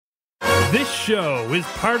This show is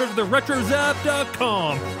part of the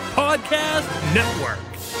RetroZap.com podcast network.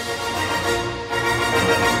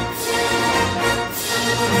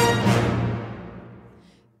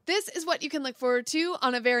 This is what you can look forward to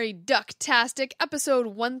on a very ducktastic episode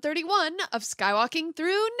 131 of Skywalking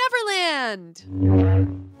Through Neverland.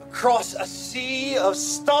 Across a sea of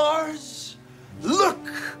stars, look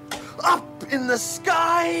up in the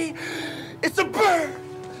sky. It's a bird.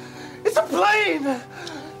 It's a plane.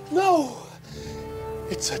 No,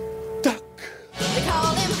 it's a duck. They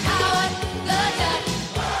call him Howard the Duck.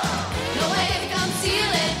 No way to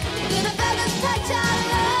conceal it. To the feathers touch, I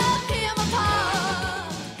love him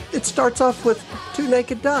apart. It starts off with two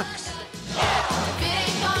naked ducks. If it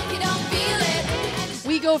ain't funky, don't feel it.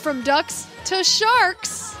 We go from ducks to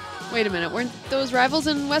sharks. Wait a minute, weren't those rivals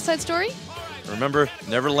in West Side Story? Remember,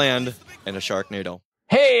 Never Land on Sharknado.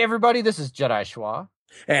 Hey everybody, this is Jedishua.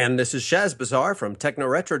 And this is Shazbazzar from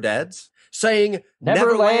TechnoRetro Dads saying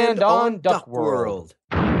Never Land on Duck World.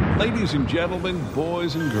 Ladies and gentlemen,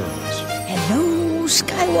 boys and girls. Hello,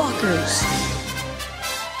 Skywalkers.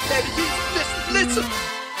 Listen.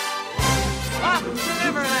 Up to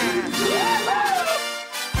Neverland.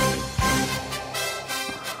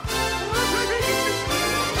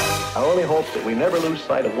 I only hope that we never lose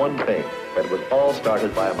sight of one thing, that it was all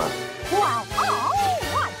started by a mouse. Wow. Oh,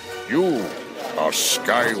 what? You are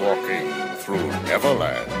skywalking through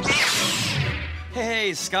Neverland.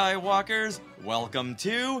 Hey, Skywalkers! Welcome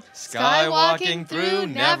to Skywalking Through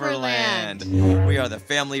Neverland. We are the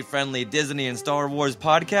family-friendly Disney and Star Wars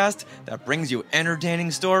podcast that brings you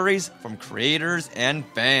entertaining stories from creators and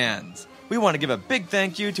fans. We want to give a big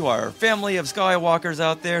thank you to our family of Skywalkers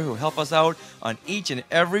out there who help us out on each and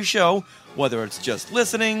every show, whether it's just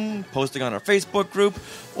listening, posting on our Facebook group,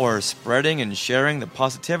 or spreading and sharing the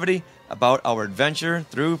positivity about our adventure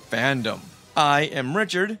through fandom. I am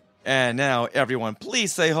Richard, and now everyone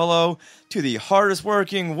please say hello to the hardest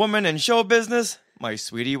working woman in show business, my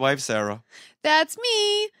sweetie wife Sarah. That's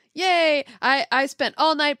me. Yay! I spent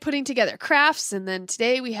all night putting together crafts, and then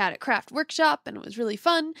today we had a craft workshop, and it was really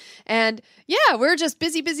fun. And yeah, we're just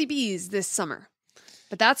busy bees this summer.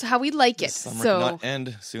 But that's how we like it. Summer so cannot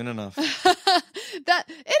end soon enough. that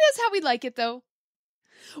it is how we like it, though.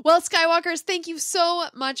 Well, Skywalkers, thank you so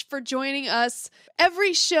much for joining us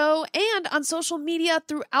every show and on social media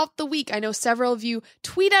throughout the week. I know several of you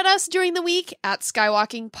tweet at us during the week at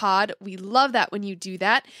Skywalking Pod. We love that when you do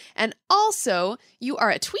that. And also, you are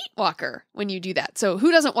a tweet walker when you do that. So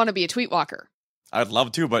who doesn't want to be a tweet walker? I'd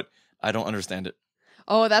love to, but I don't understand it.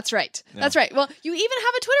 Oh, that's right. Yeah. That's right. Well, you even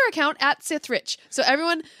have a Twitter account at SithRich. So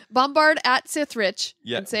everyone bombard at SithRich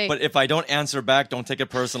and say... But if I don't answer back, don't take it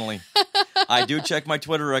personally. I do check my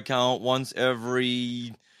Twitter account once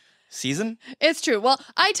every season. It's true. Well,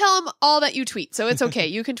 I tell them all that you tweet, so it's okay.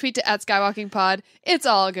 You can tweet to at Skywalking Pod. It's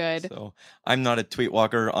all good. So I'm not a tweet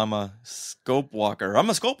walker. I'm a scope walker. I'm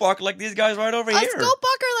a scope walker like these guys right over here. A scope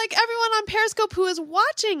walker like everyone on Periscope who is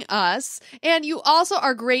watching us. And you also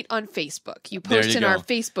are great on Facebook. You post in our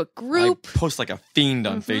Facebook group. I post like a fiend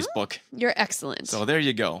on Facebook. You're excellent. So there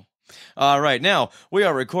you go. All right, now we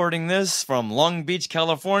are recording this from Long Beach,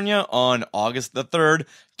 California on August the 3rd,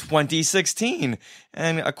 2016.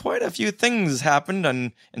 And quite a few things happened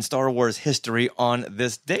in Star Wars history on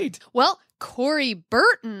this date. Well, Corey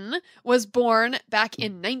Burton was born back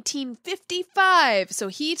in 1955. So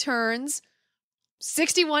he turns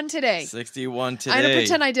 61 today. 61 today. I'm going to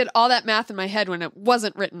pretend I did all that math in my head when it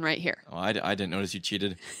wasn't written right here. Oh, I didn't notice you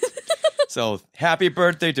cheated. So, happy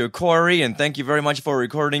birthday to Corey, and thank you very much for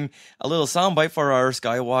recording a little soundbite for our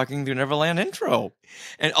Skywalking Through Neverland intro.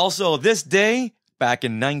 And also, this day, back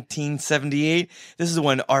in 1978, this is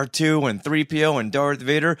when R2 and 3PO and Darth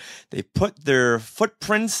Vader, they put their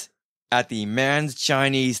footprints at the Mann's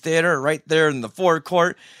Chinese Theater right there in the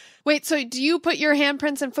forecourt. Wait, so do you put your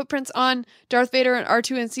handprints and footprints on Darth Vader and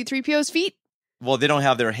R2 and C-3PO's feet? Well, they don't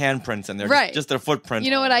have their handprints in there, right. just their footprints. You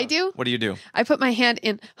know what I do? What do you do? I put my hand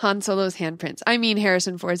in Han Solo's handprints. I mean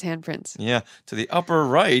Harrison Ford's handprints. Yeah, to the upper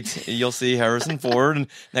right, you'll see Harrison Ford, and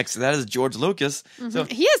next to that is George Lucas. Mm-hmm. So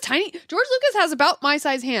he has tiny... George Lucas has about my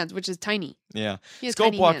size hands, which is tiny. Yeah.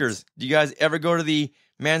 Scope walkers, do you guys ever go to the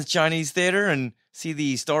Mann's Chinese Theater and see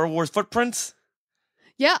the Star Wars footprints?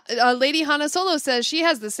 Yeah, Lady Hanna Solo says she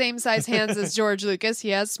has the same size hands as George Lucas. He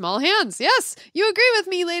has small hands. Yes, you agree with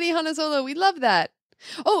me, Lady Hanna Solo. We love that.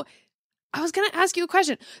 Oh, I was going to ask you a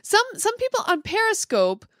question. Some people on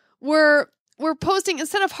Periscope were posting,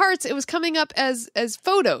 instead of hearts, it was coming up as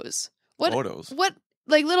photos. Photos? What,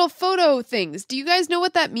 like little photo things. Do you guys know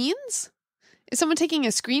what that means? Is someone taking a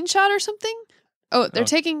screenshot or something? Oh, they're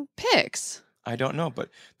taking pics. I don't know, but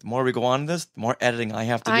the more we go on this, the more editing I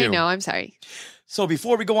have to do. I know, I'm sorry. So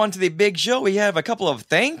before we go on to the big show, we have a couple of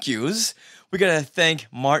thank yous. We got to thank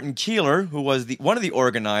Martin Keeler, who was one of the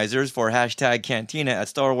organizers for #Cantina at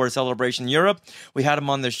Star Wars Celebration Europe. We had him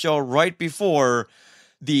on the show right before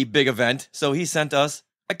the big event, so he sent us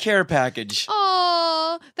a care package.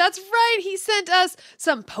 Oh, that's right. He sent us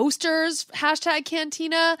some posters,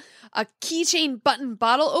 #Cantina, a keychain button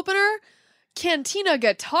bottle opener, Cantina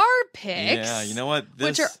guitar picks. Yeah, you know what?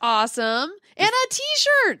 Which are awesome. And a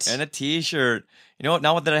t-shirt. And a t-shirt. You know what?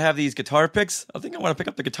 Now that I have these guitar picks, I think I want to pick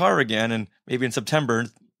up the guitar again and maybe in September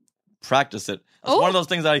practice it. It's one of those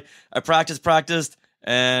things I practiced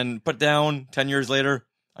and put down. 10 years later,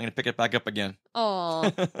 I'm going to pick it back up again.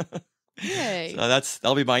 Oh. Yay. So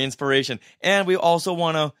that'll be my inspiration. And we also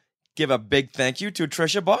want to give a big thank you to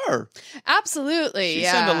Trisha Barr. Absolutely. She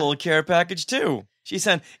sent a little care package too. She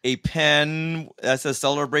sent a pen that says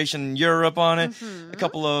Celebration Europe on it, a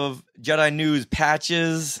couple of Jedi News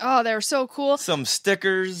patches. Oh, they're so cool. Some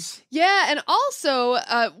stickers. Yeah, and also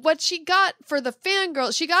what she got for the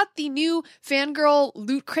fangirl, she got the new fangirl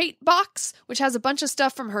loot crate box, which has a bunch of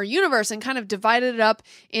stuff from her universe and kind of divided it up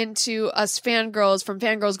into us fangirls from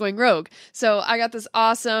Fangirls Going Rogue. So I got this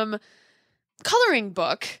awesome coloring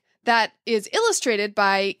book that is illustrated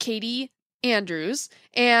by Katie Andrews,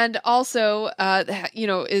 and also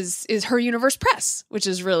is Her Universe Press, which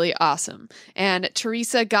is really awesome. And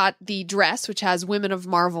Teresa got the dress, which has Women of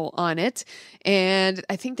Marvel on it, and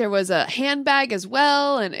I think there was a handbag as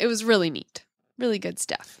well, and it was really neat. Really good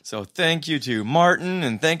stuff. So thank you to Martin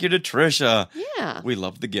and thank you to Trisha. Yeah. We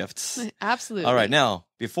love the gifts. Absolutely. All right, now,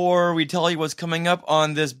 before we tell you what's coming up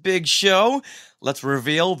on this big show, let's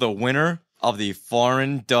reveal the winner of the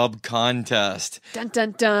foreign dub contest. Dun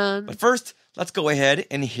dun dun. But first, let's go ahead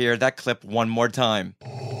and hear that clip one more time.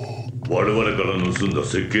 我々から盗んだ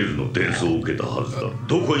設計図の伝送を受けたはずだ。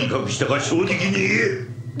どこに隠したか正直に言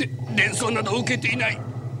え。伝送など受けていない。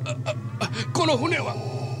この船は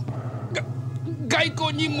外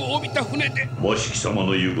交任務を帯びた船で。もし貴様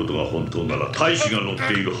の言うことが本当なら大使が乗っ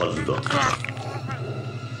ているはずだ。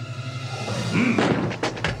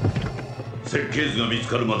設計図が見つ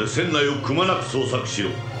かるまで船内をくまなく捜索しろ。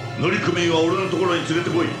乗組員は俺のところに連れて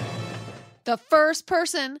こい。The first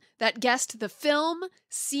person that guessed the film,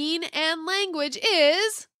 scene, and language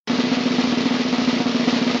is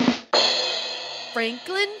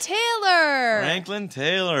Franklin Taylor. Franklin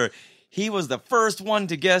Taylor. He was the first one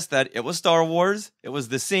to guess that it was Star Wars. It was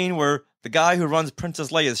the scene where the guy who runs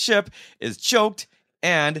Princess Leia's ship is choked,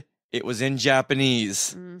 and it was in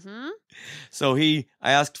Japanese. So I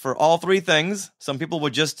asked for all three things. Some people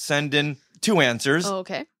would just send in 2 answers. Oh,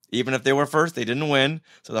 okay. Even if they were first, they didn't win.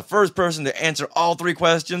 So the first person to answer all 3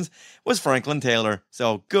 questions was Franklin Taylor.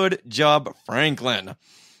 So good job, Franklin.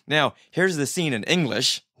 Now, here's the scene in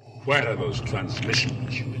English. Where are those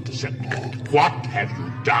transmissions you intercepted? What have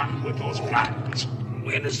you done with those plans?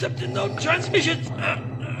 We intercepted no transmissions.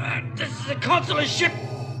 This is a consular ship.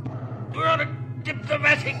 We're on a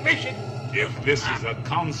diplomatic mission. If this is a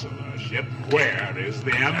consular ship, where is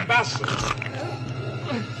the ambassador?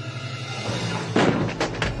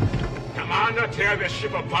 Commander, tear this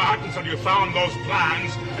ship apart until you found those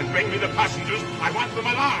plans and bring me the passengers. I want them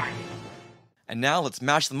alive. And now let's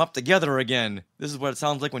mash them up together again. This is what it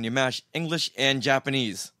sounds like when you mash English and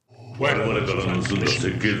Japanese. What have you done?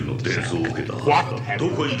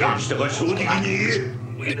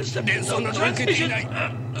 We intercepted no transmissions.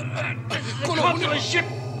 This is a consular ship.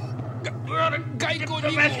 We're on a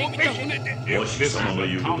diplomatic mission. If this is a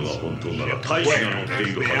consular ship, where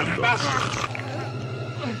is the ambassador?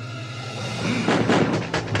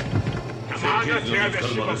 Commander, tear this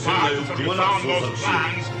ship apart until you found those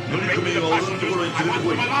plans and bring me the passengers. I want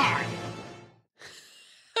them alive.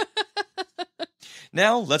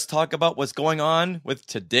 Now, let's talk about what's going on with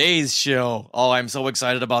today's show. Oh, I'm so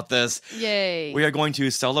excited about this. Yay. We are going to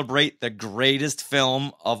celebrate the greatest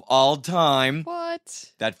film of all time.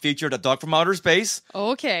 What? That featured a dog from outer space.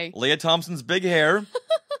 Okay. Lea Thompson's big hair.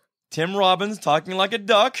 Tim Robbins talking like a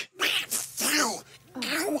duck.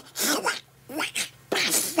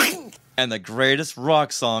 And the greatest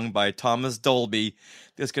rock song by Thomas Dolby.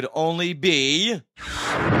 This could only be...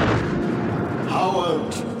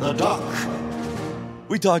 Howard the Duck.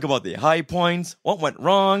 We talk about the high points, what went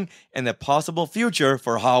wrong, and the possible future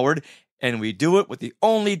for Howard, and we do it with the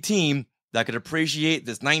only team that could appreciate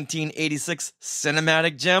this 1986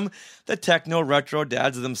 cinematic gem, the techno-retro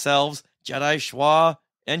dads themselves, Jedishua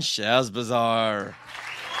and Shazbazzar.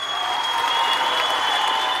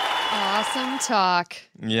 Awesome talk.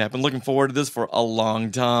 Yeah, I've been looking forward to this for a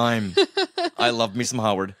long time. I love me some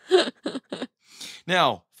Howard.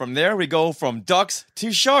 Now, from there we go from ducks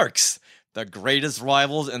to sharks, the greatest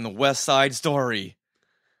rivals in the West Side Story.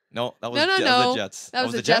 No, that was, that was the Jets. That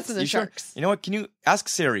was the Jets and the Sharks. Sure? You know what? Can you ask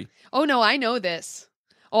Siri? Oh, no, I know this.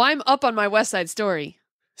 Oh, I'm up on my West Side Story.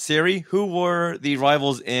 Siri, who were the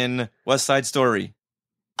rivals in West Side Story?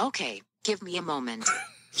 Okay, give me a moment.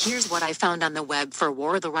 Here's what I found on the web for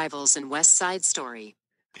War of the Rivals in West Side Story.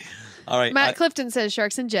 All right. Matt Clifton says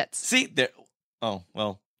Sharks and Jets. See, there. Oh,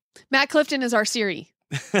 well. Matt Clifton is our Siri.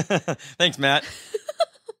 Thanks, Matt.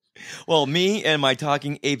 Well, me and my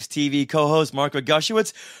Talking Apes TV co-host, Mark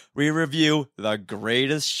Oguschewitz, we review the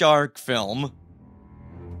greatest shark film.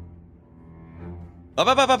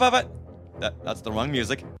 That's the wrong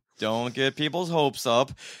music. Don't get people's hopes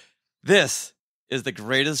up. This is the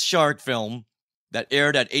greatest shark film that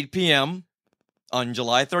aired at 8 p.m. on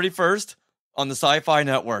July 31st on the Sci-Fi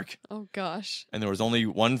Network. Oh, gosh. And there was only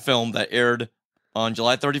one film that aired on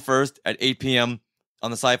July 31st at 8 p.m.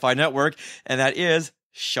 on the Sci-Fi Network, and that is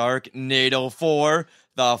SHARKNADO 4,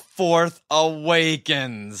 The Fourth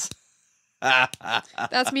Awakens.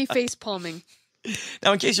 That's me face palming.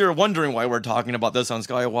 Now, in case you're wondering why we're talking about this on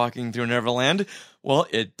Skywalking Through Neverland, well,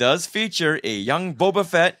 it does feature a young Boba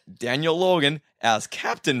Fett, Daniel Logan, as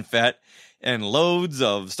Captain Fett, and loads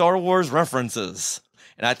of Star Wars references.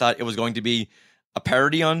 And I thought it was going to be a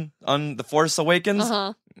parody on The Force Awakens.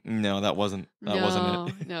 Uh-huh. No, that wasn't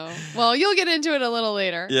it. No. Well, you'll get into it a little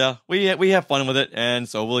later. Yeah, we have fun with it, and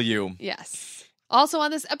so will you. Yes. Also on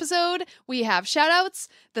this episode, we have shoutouts,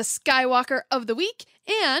 the Skywalker of the Week,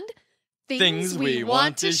 and Things we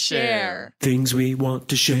want to share. Things we want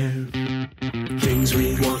to share. Things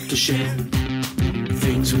we want to share.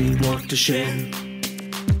 Things we want to share.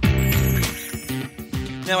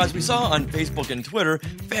 Now, as we saw on Facebook and Twitter,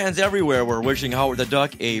 fans everywhere were wishing Howard the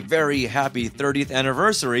Duck a very happy 30th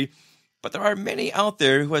anniversary, but there are many out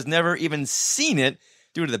there who has never even seen it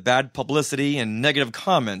due to the bad publicity and negative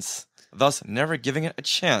comments, thus never giving it a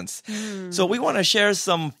chance. So we want to share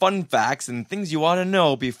some fun facts and things you ought to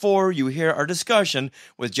know before you hear our discussion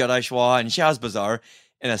with Jedishua and Shazbazzar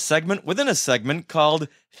in a segment within a segment called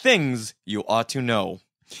Things You Ought to Know.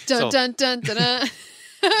 Dun, dun, dun, dun, dun.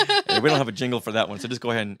 Hey, we don't have a jingle for that one, so just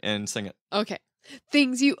go ahead and sing it. Okay.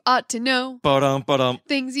 Things you ought to know. Ba-dum, ba-dum.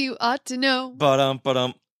 Things you ought to know. Ba-dum,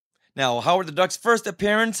 ba-dum. Now, Howard the Duck's first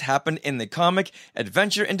appearance happened in the comic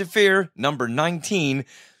Adventure into Fear number 19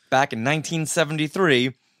 back in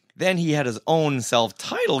 1973. Then he had his own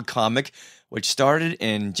self-titled comic, which started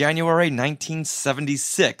in January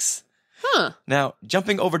 1976. Huh. Now,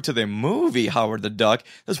 jumping over to the movie Howard the Duck,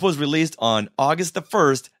 this was released on August the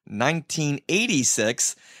 1st,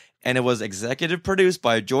 1986, and it was executive produced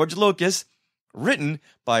by George Lucas, written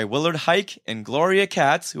by Willard Huyck and Gloria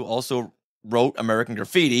Katz, who also wrote American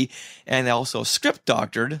Graffiti, and they also script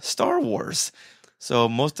doctored Star Wars. So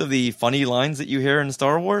most of the funny lines that you hear in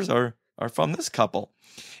Star Wars are from this couple.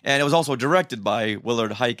 And it was also directed by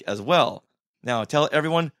Willard Huyck as well. Now, tell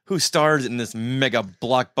everyone who stars in this mega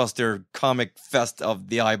blockbuster comic fest of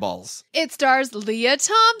the eyeballs. It stars Lea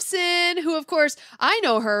Thompson, who, of course, I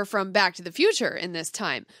know her from Back to the Future in this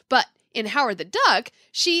time. But in Howard the Duck,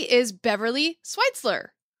 she is Beverly Switzler.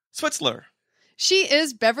 Switzler. She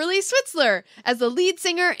is Beverly Switzler as the lead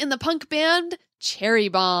singer in the punk band Cherry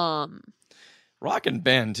Bomb. Rockin'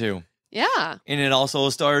 band, too. Yeah. And it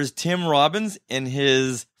also stars Tim Robbins in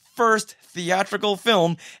his first theatrical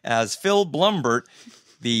film as Phil Blumbert,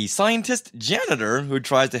 the scientist janitor who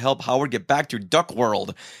tries to help Howard get back to Duck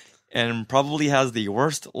World, and probably has the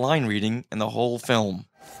worst line reading in the whole film.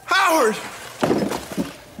 Howard!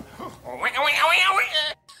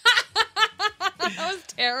 That was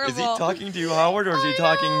terrible. Is he talking to Howard or is he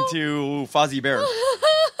talking to Fozzie Bear?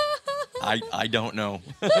 I don't know.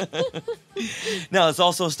 Now, this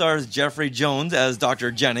also stars Jeffrey Jones as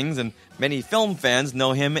Dr. Jennings, and many film fans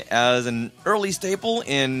know him as an early staple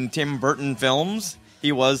in Tim Burton films.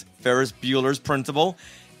 He was Ferris Bueller's principal,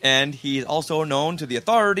 and he's also known to the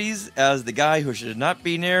authorities as the guy who should not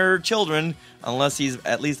be near children unless he's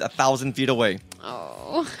at least 1,000 feet away.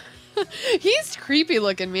 Oh, he's creepy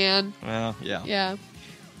looking, man. Well, yeah. Yeah.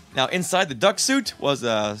 Now, inside the duck suit was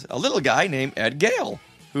a little guy named Ed Gale,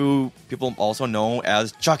 who people also know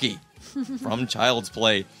as Chucky from Child's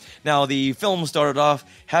Play. Now, the film started off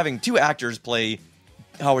having two actors play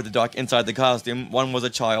Howard the Duck inside the costume. One was a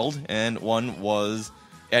child, and one was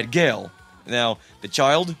Ed Gale. Now, the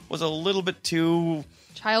child was a little bit too...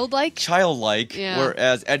 Childlike, yeah.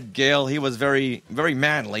 Whereas Ed Gale, he was very, very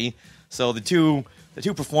manly. So the two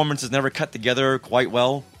performances never cut together quite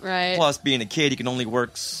well. Right. Plus, being a kid, he can only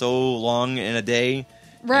work so long in a day.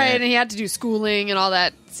 Right, and he had to do schooling and all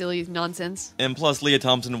that silly nonsense. And plus, Lea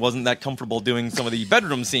Thompson wasn't that comfortable doing some of the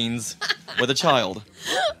bedroom scenes with a child.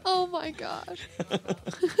 Oh my gosh.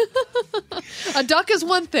 A duck is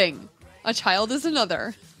one thing. A child is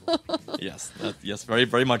another. Yes, very,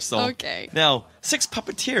 very much so. Okay. Now, 6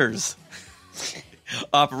 puppeteers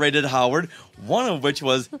operated Howard, one of which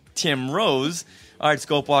was Tim Rose. All right,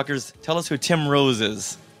 Scopewalkers, tell us who Tim Rose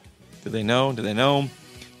is. Do they know?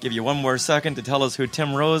 Give you one more second to tell us who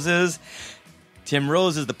Tim Rose is. Tim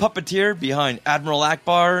Rose is the puppeteer behind Admiral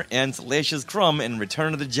Akbar and Salacious Crumb in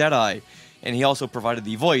Return of the Jedi. And he also provided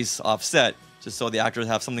the voice offset, just so the actors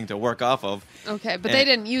have something to work off of. Okay, but they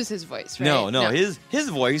didn't use his voice, right? No. His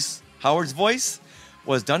voice, Howard's voice,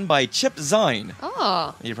 was done by Chip Zine.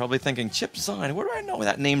 Oh. You're probably thinking, Chip Zine, where do I know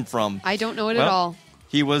that name from? I don't know it at all.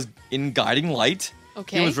 He was in Guiding Light.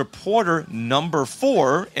 Okay. He was reporter number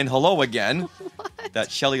 4 in Hello Again, What? that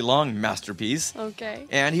Shelley Long masterpiece. Okay.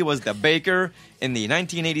 And he was the baker in the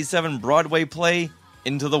 1987 Broadway play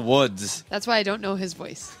Into the Woods. That's why I don't know his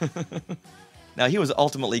voice. Now, he was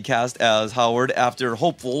ultimately cast as Howard after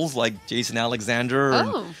hopefuls like Jason Alexander,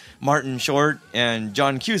 and Martin Short, and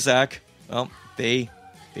John Cusack. Well, they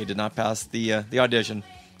did not pass the audition.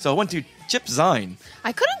 So it went to Chip Zine.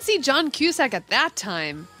 I couldn't see John Cusack at that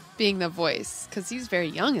time being the voice, because he's very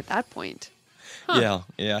young at that point. Huh.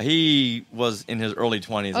 Yeah. He was in his early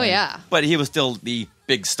 20s. Oh, yeah. But he was still the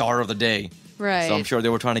big star of the day. Right. So I'm sure they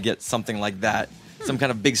were trying to get something like that. Some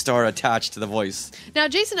kind of big star attached to the voice. Now,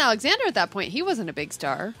 Jason Alexander at that point, he wasn't a big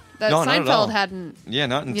star. That No, not at all. Seinfeld hadn't... Yeah,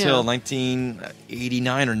 not until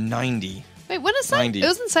 1989 or 90. Wait, when is Seinfeld? 90. It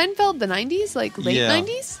wasn't Seinfeld the 90s? Like late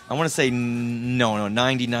 90s? I want to say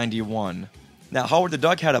 90, 91. Now, Howard the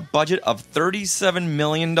Duck had a budget of $37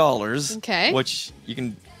 million. Okay. Which you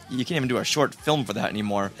can't even do a short film for that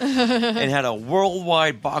anymore. And had a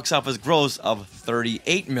worldwide box office gross of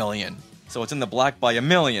 $38 million. So it's in the black by $1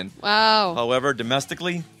 million. Wow. However,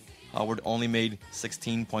 domestically, Howard only made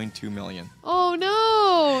 $16.2 million. Oh,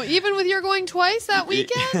 no. Even with your going twice that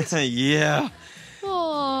weekend? Yeah.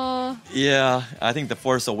 Aww. Yeah. I think The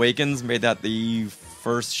Force Awakens made that the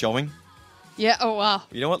first showing. Yeah. Oh, wow.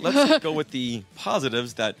 You know what? Let's go with the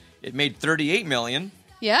positives that it made $38 million.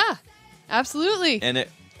 Yeah. Absolutely. And it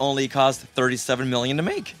only cost $37 million to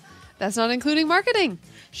make. That's not including marketing.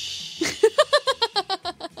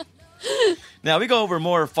 Now, we go over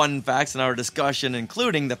more fun facts in our discussion,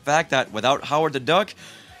 including the fact that without Howard the Duck,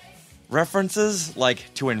 references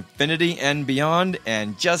like To Infinity and Beyond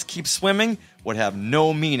and Just Keep Swimming would have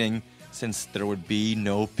no meaning since there would be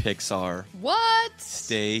no Pixar. What?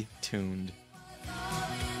 Stay tuned.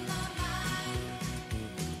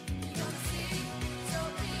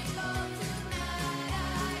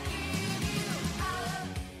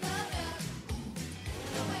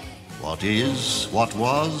 What is, what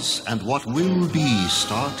was, and what will be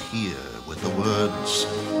start here with the words,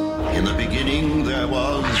 in the beginning there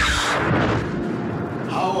was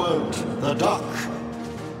Howard the Duck.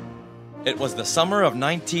 It was the summer of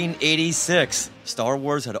 1986. Star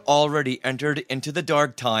Wars had already entered into the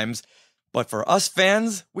dark times, but for us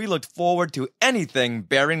fans, we looked forward to anything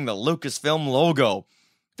bearing the LucasFilm logo.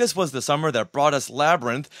 This was the summer that brought us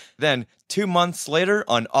Labyrinth. Then, 2 months later,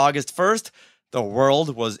 on August 1st, the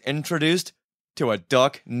world was introduced to a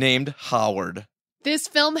duck named Howard. This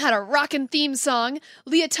film had a rockin' theme song,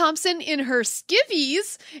 Lea Thompson in her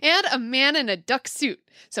skivvies, and a man in a duck suit.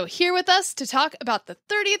 So here with us to talk about the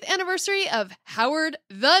 30th anniversary of Howard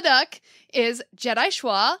the Duck is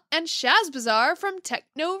Jedishua and Shazbazzar from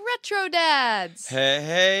TechnoRetro Dads.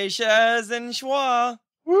 Hey, Shaz and Schwa.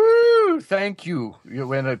 Woo! Thank you.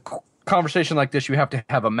 In a conversation like this, you have to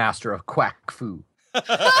have a master of quack foo.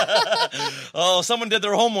 Oh, someone did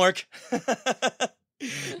their homework.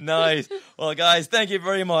 Nice. Well, guys, thank you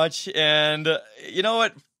very much. And you know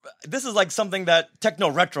what? This is like something that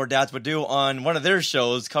TechnoRetro Dads would do on one of their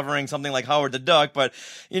shows covering something like Howard the Duck. But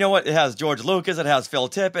you know what? It has George Lucas. It has Phil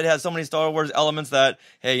Tipp. It has so many Star Wars elements that,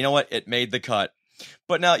 hey, you know what? It made the cut.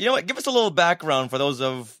 But now, you know what? Give us a little background for those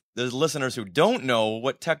of the listeners who don't know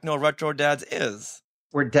what TechnoRetro Dads is.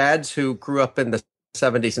 We're dads who grew up in the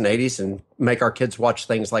 70s and 80s and make our kids watch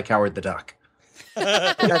things like Howard the Duck.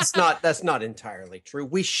 That's not entirely true.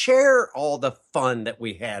 We share all the fun that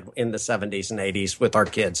we had in the 70s and 80s with our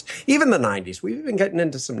kids. Even the 90s. We've been getting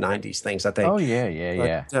into some 90s things, I think. Oh,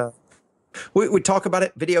 yeah. We talk about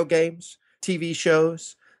it. Video games, TV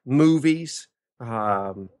shows, movies,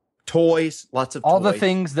 toys, lots of all toys. the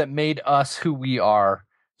things that made us who we are.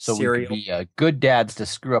 So Cereal. we could be good dads to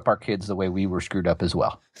screw up our kids the way we were screwed up as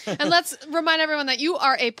well. And let's remind everyone that you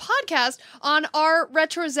are a podcast on our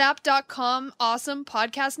RetroZap.com awesome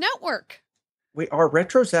podcast network. Our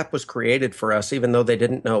Retro Zap was created for us, even though they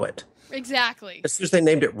didn't know it. Exactly. As soon as they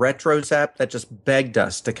named it Retro Zap, that just begged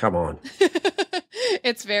us to come on.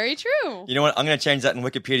 It's very true. You know what? I'm going to change that in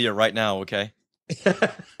Wikipedia right now, okay?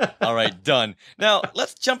 All right, done. Now,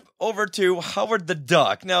 let's jump over to Howard the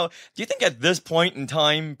Duck. Now, do you think at this point in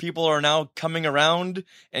time, people are now coming around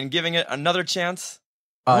and giving it another chance?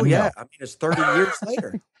 Oh, yeah. No. I mean, it's 30 years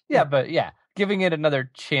later. Yeah, but giving it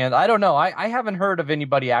another chance. I don't know. I haven't heard of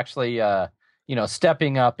anybody actually,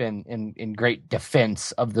 stepping up in great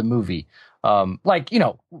defense of the movie. Like,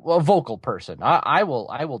 a vocal person. I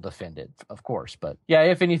will defend it, of course. But yeah,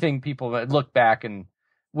 if anything, people look back and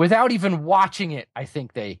without even watching it, I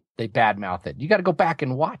think they badmouth it. You got to go back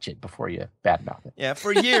and watch it before you badmouth it. Yeah,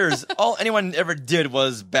 for years, all anyone ever did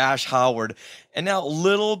was bash Howard. And now,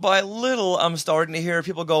 little by little, I'm starting to hear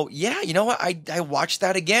people go, yeah, you know what? I watched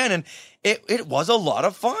that again, and it was a lot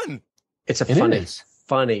of fun. It's a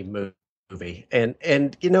funny movie. And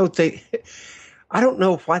I don't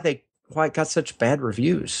know why it got such bad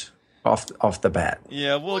reviews off the bat.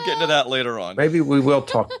 Yeah, we'll get into that later on. Maybe we will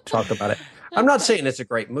talk about it. I'm not saying it's a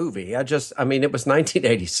great movie. It was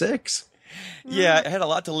 1986. Yeah, it had a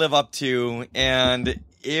lot to live up to, and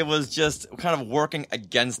it was just kind of working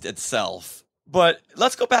against itself. But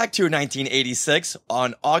let's go back to 1986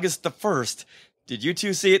 on August the 1st. Did you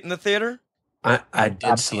two see it in the theater? I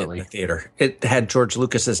did see it in the theater. It had George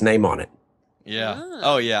Lucas's name on it. Yeah.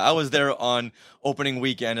 Oh, yeah. I was there on opening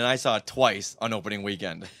weekend, and I saw it twice on opening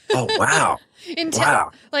weekend. Oh, wow.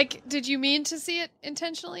 Wow. Like, did you mean to see it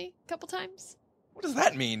intentionally a couple times? What does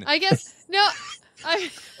that mean? I guess, no.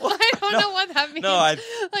 I don't know what that means. No, I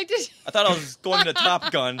thought I was going to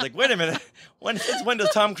Top Gun. Like, wait a minute. When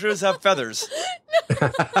does Tom Cruise have feathers? Of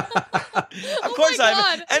course,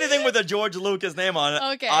 anything with a George Lucas name on it,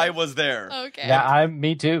 okay. I was there. Okay. Yeah,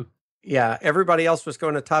 me too. Yeah, everybody else was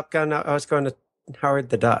going to Top Gun. I was going to Howard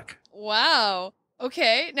the Duck. Wow.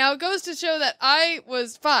 Okay. Now it goes to show that I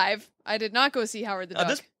was 5. I did not go see Howard the Duck.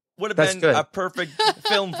 This would have been a perfect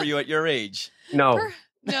film for you at your age. No.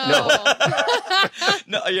 No.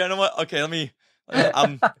 No, you know what? Okay,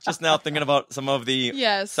 I'm just now thinking about some of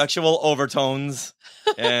the sexual overtones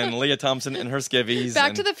and Lea Thompson and her skivvies.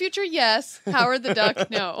 Back to the Future, yes. Howard the Duck,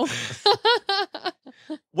 no.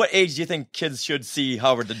 What age do you think kids should see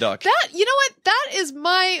Howard the Duck? You know what? That is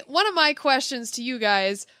one of my questions to you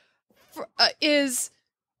guys is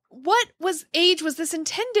what age was this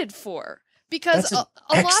intended for? Because a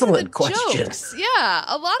lot of the jokes,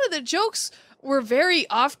 a lot of the jokes were very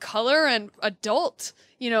off color and adult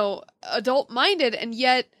minded, and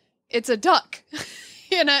yet it's a duck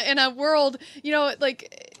in a world, I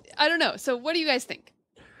don't know. So what do you guys think?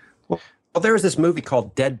 Well, there was this movie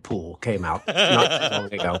called Deadpool came out not too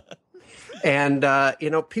long ago.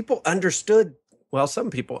 And, people understood, some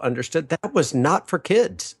people understood that was not for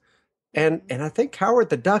kids. And I think Howard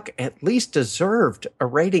the Duck at least deserved a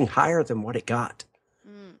rating higher than what it got.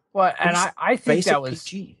 Well, and I think that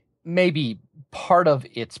was maybe part of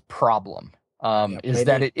its problem, is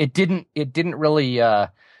that it didn't really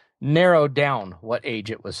narrow down what age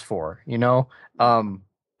it was for,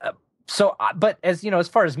 So, but as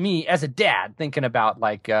far as me as a dad thinking about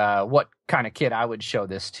what kind of kid I would show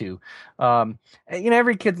this to,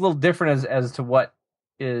 every kid's a little different as to what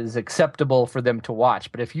is acceptable for them to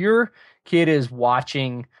watch. But if your kid is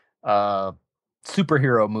watching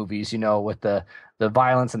superhero movies, with the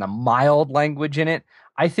violence and the mild language in it,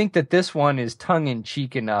 I think that this one is tongue in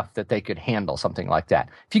cheek enough that they could handle something like that.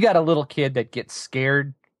 If you got a little kid that gets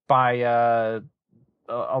scared by a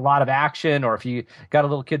lot of action, or if you got a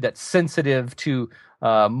little kid that's sensitive to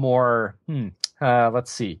more,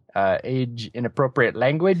 age inappropriate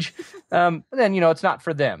language, then, it's not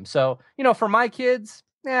for them. So, for my kids,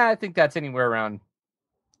 I think that's anywhere around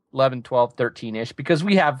 11, 12, 13-ish, because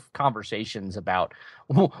we have conversations about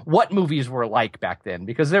what movies were like back then,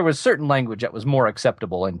 because there was certain language that was more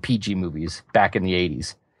acceptable in PG movies back in the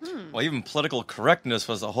 80s. Well, even political correctness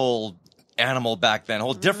was a whole animal back then, a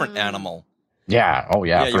whole different animal. Yeah. Oh,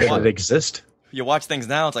 yeah. For sure. It exist. You watch things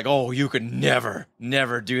now, it's like, oh, you could never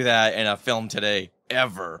do that in a film today,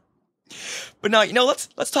 ever. But now,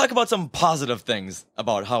 let's talk about some positive things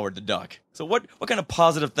about Howard the Duck. So what kind of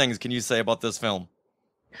positive things can you say about this film?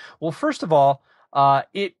 Well, first of all,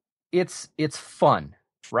 it's fun,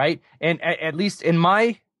 right? And at least in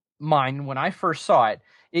my mind, when I first saw it,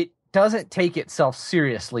 it doesn't take itself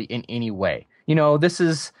seriously in any way. This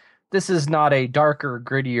is not a darker,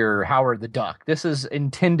 grittier Howard the Duck. This is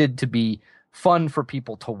intended to be fun for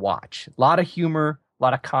people to watch. A lot of humor, a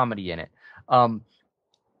lot of comedy in it.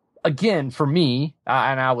 again, for me,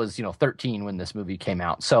 and I was 13 when this movie came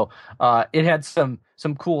out, so it had some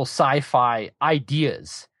cool sci-fi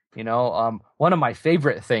ideas. One of my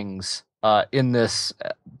favorite things in this,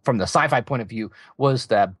 from the sci-fi point of view, was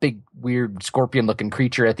that big, weird, scorpion-looking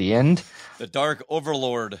creature at the end. The Dark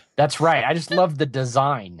Overlord. That's right. I just love the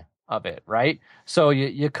design of it, right? So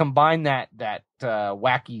you combine that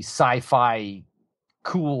wacky sci-fi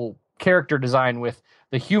cool character design with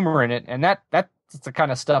the humor in it, and that's the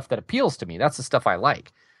kind of stuff that appeals to me. That's the stuff I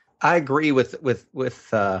like. I agree with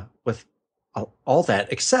all that,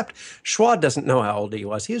 except Schwa doesn't know how old he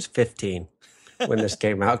was. He was 15 when this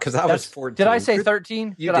came out, because I was 14. Did I say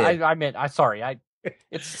 13? You did. I meant, sorry.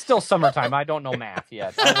 It's still summertime. I don't know math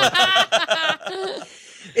yet.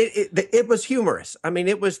 It was humorous. I mean,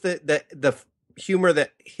 it was the humor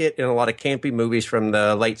that hit in a lot of campy movies from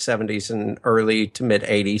the late 70s and early to mid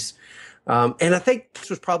 80s. And I think this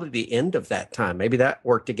was probably the end of that time. Maybe that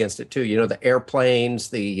worked against it too. The airplanes,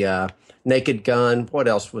 the Naked Gun. What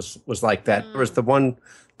else was like that? There was the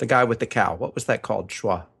guy with the cow. What was that called,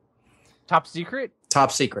 Schwa? Top Secret?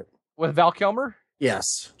 Top Secret. With Val Kilmer?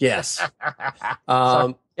 Yes. Yeah, see,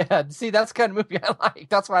 that's the kind of movie I like.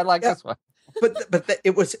 That's why I like this one. but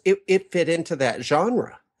it fit into that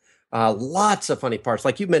genre. Lots of funny parts.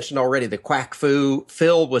 Like you mentioned already, the Quack Fu.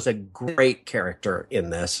 Phil was a great character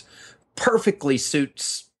in this. Perfectly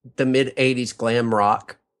suits the mid-'80s glam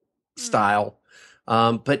rock style.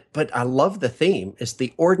 But I love the theme. It's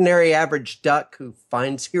the ordinary average duck who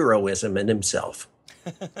finds heroism in himself.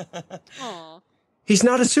 He's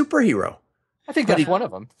not a superhero. I think that's one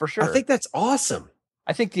of them, for sure. I think that's awesome.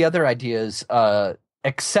 I think the other idea is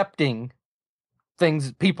accepting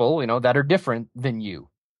people, that are different than you.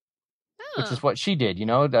 Which is what she did, she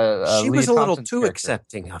Lea Thompson's was a little too character.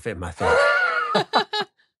 accepting of him, I think.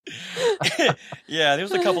 Yeah, there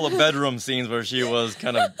was a couple of bedroom scenes where she was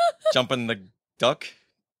kind of jumping the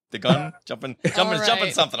gun, jumping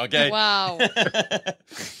something. Okay. Wow.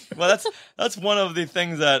 Well, that's one of the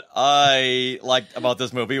things that I liked about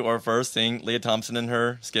this movie, or first seeing Lea Thompson in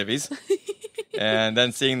her skivvies, and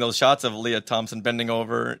then seeing those shots of Lea Thompson bending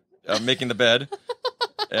over, making the bed.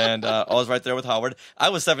 And I was right there with Howard. I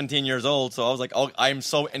was 17 years old, so I was like, oh, I'm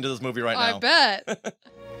so into this movie right now. I bet.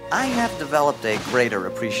 I have developed a greater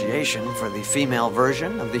appreciation for the female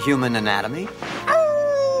version of the human anatomy.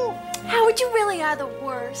 Oh, Howard, you really are the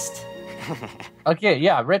worst. Okay,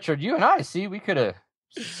 yeah, Richard, you and I, we could have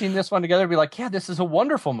seen this one together and be like, yeah, this is a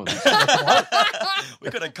wonderful movie. We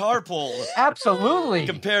could have carpooled. Absolutely.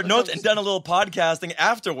 Compared notes and done a little podcasting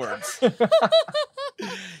afterwards.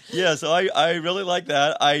 Yeah, so I really like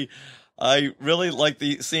that. I really like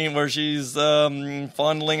the scene where she's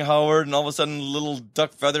fondling Howard, and all of a sudden little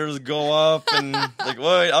duck feathers go up, and like,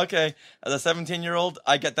 wait, okay. As a 17-year-old,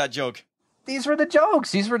 I get that joke. These were the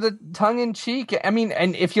jokes. These were the tongue-in-cheek. I mean,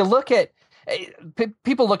 and if you look at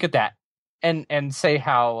people look at that and say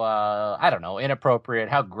how I don't know, inappropriate,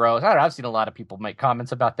 how gross. I don't know, I've seen a lot of people make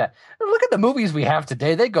comments about that. Look at the movies we have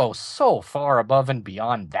today; they go so far above and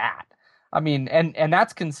beyond that. I mean, and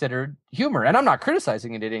that's considered humor, and I'm not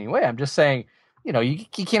criticizing it in any way. I'm just saying, you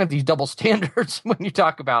can't have these double standards when you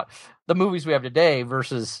talk about the movies we have today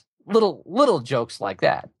versus little jokes like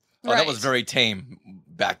that. Oh, that was very tame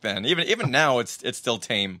back then. Even now, it's still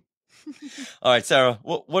tame. All right, Sarah,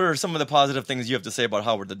 what are some of the positive things you have to say about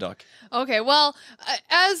Howard the Duck? Okay, well,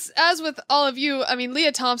 as with all of you, I mean,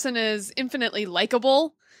 Lea Thompson is infinitely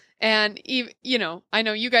likable, and I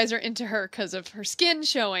know you guys are into her because of her skin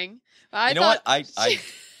showing. You know what?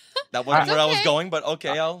 That wasn't where I was going, but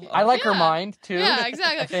okay, I like her mind too. Yeah,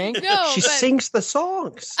 exactly. I think. She sings the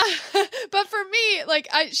songs. But for me,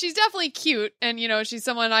 she's definitely cute, and she's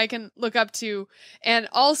someone I can look up to, and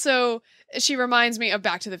also she reminds me of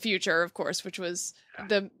Back to the Future, of course, which was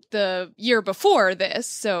the year before this.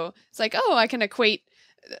 So it's like, oh, I can equate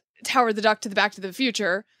Howard the Duck to the Back to the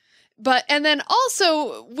Future. And then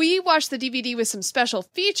also we watched the DVD with some special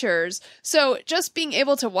features. So just being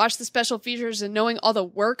able to watch the special features and knowing all the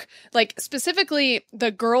work, like specifically the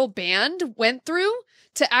girl band went through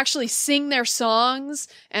to actually sing their songs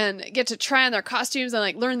and get to try on their costumes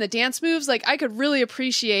and learn the dance moves. I could really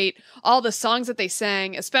appreciate all the songs that they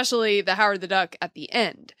sang, especially the Howard the Duck at the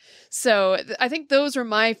end. So I think those were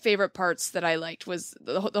my favorite parts that I liked, was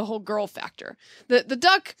the whole girl factor. The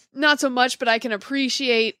duck, not so much, but I can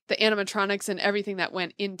appreciate the animatronics and everything that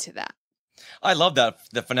went into that. I love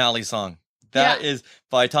the finale song. That is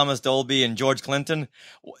by Thomas Dolby and George Clinton.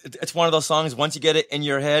 It's one of those songs, once you get it in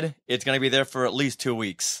your head, it's going to be there for at least 2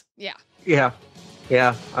 weeks. Yeah. Yeah.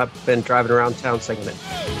 Yeah. I've been driving around town singing it.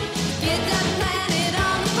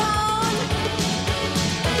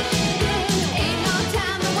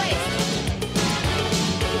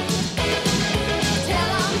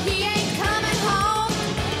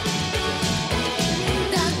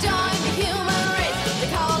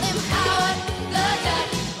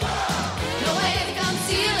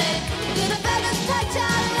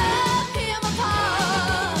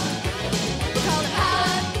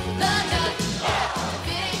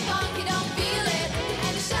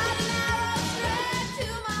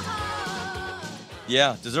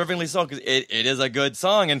 Yeah, deservingly so, because it is a good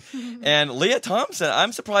song. And Lea Thompson,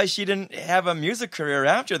 I'm surprised she didn't have a music career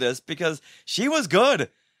after this, because she was good.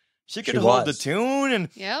 She could hold the tune, and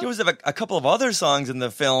there was a couple of other songs in the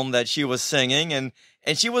film that she was singing, and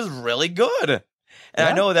she was really good. And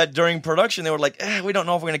I know that during production they were like, we don't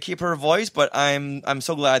know if we're going to keep her voice, but I'm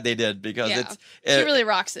so glad they did, because she really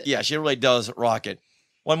rocks it. Yeah, she really does rock it.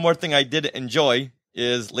 One more thing I did enjoy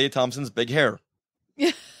is Lea Thompson's big hair.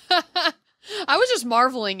 I was just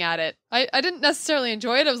marveling at it. I didn't necessarily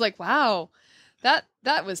enjoy it. I was like, wow, that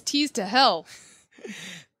was teased to hell.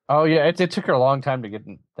 Oh yeah, it took her a long time to get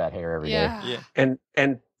that hair every day.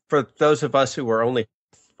 And for those of us who were only,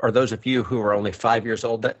 or those of you who were only 5 years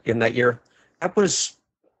old in that year, that was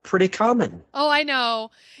pretty common. Oh, I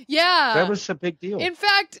know. Yeah. That was a big deal. In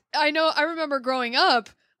fact, I remember growing up,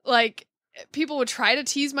 like, people would try to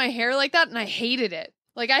tease my hair like that, and I hated it.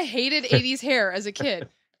 Like, I hated 80s hair as a kid.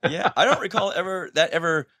 Yeah, I don't recall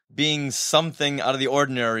ever being something out of the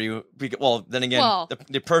ordinary. Well, then again,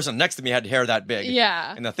 the person next to me had hair that big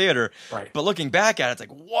in the theater. Right. But looking back at it, it's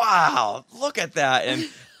like, wow, look at that. And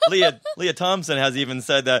Lea Thompson has even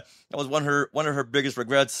said that was one of her biggest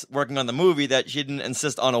regrets working on the movie, that she didn't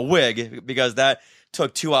insist on a wig, because that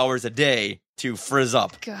took 2 hours a day to frizz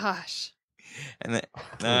up. Gosh. And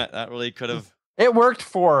that really could have... It worked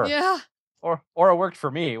for her. Yeah. Or it worked for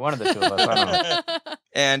me. One of the two of us. I don't know.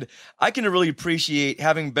 And I can really appreciate,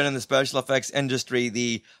 having been in the special effects industry,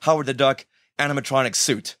 the Howard the Duck animatronic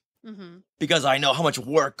suit. Mm-hmm. Because I know how much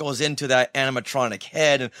work goes into that animatronic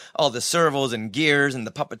head, and all the servos and gears and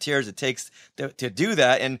the puppeteers it takes to do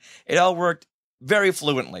that. And it all worked very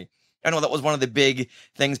fluently. I know that was one of the big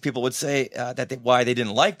things people would say, why they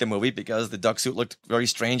didn't like the movie, because the duck suit looked very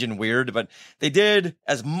strange and weird, but they did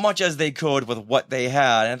as much as they could with what they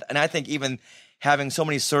had. And I think even having so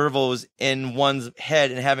many servos in one's head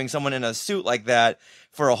and having someone in a suit like that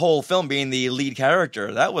for a whole film being the lead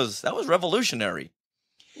character, that was revolutionary.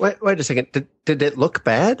 Wait a second. Did it look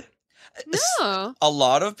bad? No. A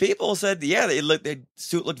lot of people said, the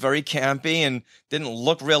suit looked very campy and didn't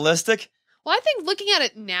look realistic. Well, I think looking at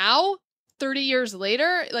it now, 30 years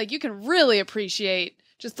later, like, you can really appreciate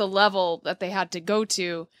just the level that they had to go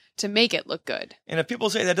to make it look good. And if people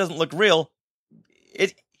say that doesn't look real,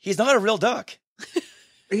 he's not a real duck.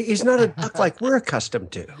 He's not a duck like we're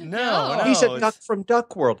accustomed to. No. He's a duck from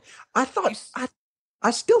Duck World. I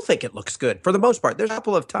still think it looks good for the most part. There's a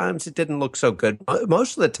couple of times it didn't look so good.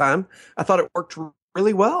 Most of the time, I thought it worked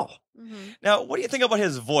really well. Mm-hmm. Now, what do you think about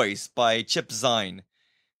his voice by Chip Zien?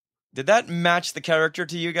 Did that match the character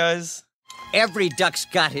to you guys? Every duck's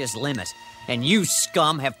got his limit, and you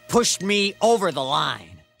scum have pushed me over the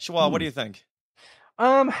line. Shua, what do you think?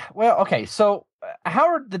 Well, okay, so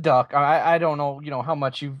Howard the Duck, I don't know, how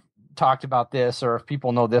much you've talked about this or if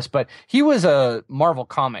people know this, but he was a Marvel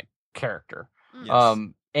comic character. Yes.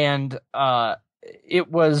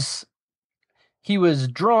 He was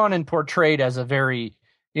drawn and portrayed as a very,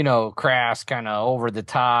 crass, kind of over the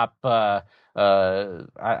top, I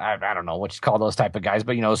don't know what you call those type of guys,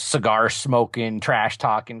 but cigar smoking, trash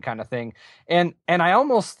talking kind of thing. And I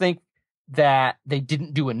almost think that they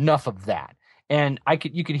didn't do enough of that. And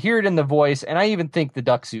you could hear it in the voice, and I even think the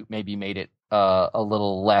duck suit maybe made it a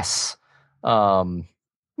little less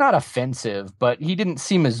not offensive, but he didn't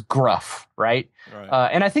seem as gruff, right?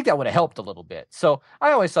 And I think that would have helped a little bit. So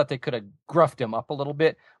I always thought they could have gruffed him up a little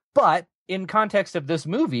bit. But in context of this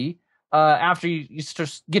movie, after you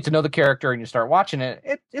just get to know the character and you start watching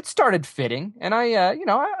it, it started fitting, and I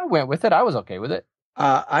went with it. I was okay with it.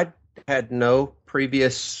 I had no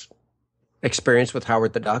previous experience with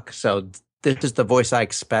Howard the Duck, so this is the voice I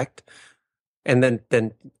expect. And then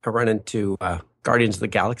I run into Guardians of the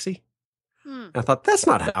Galaxy. I thought, that's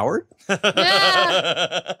not Howard.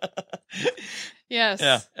 Yes.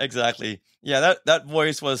 Yeah, exactly. Yeah, that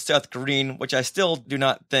voice was Seth Green, which I still do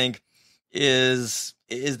not think is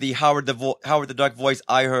the Howard the Duck voice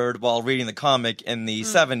I heard while reading the comic in the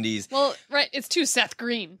 70s. Well, right, it's too Seth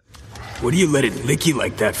Green. What do you let it lick you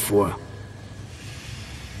like that for?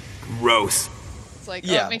 Gross. It's like,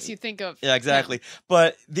 it makes you think of... Yeah, exactly. Yeah.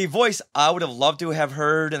 But the voice I would have loved to have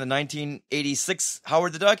heard in the 1986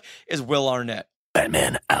 Howard the Duck is Will Arnett.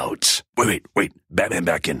 Batman out. Wait. Batman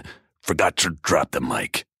back in. Forgot to drop the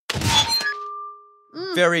mic.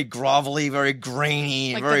 Very grovelly, very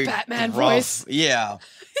grainy, like very the Batman rough. Voice. Yeah.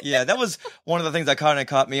 That was one of the things that kind of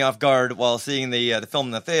caught me off guard while seeing the film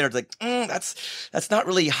in the theater. It's like, that's not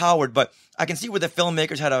really Howard, but I can see where the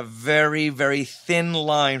filmmakers had a very, very thin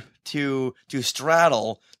line to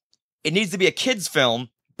straddle. It needs to be a kid's film,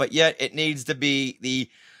 but yet it needs to be the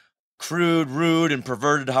crude, rude, and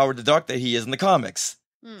perverted Howard the Duck that he is in the comics.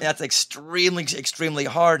 That's extremely, extremely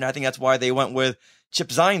hard, and I think that's why they went with Chip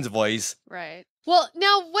Zine's voice. Right. Well,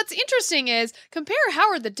 now what's interesting is compare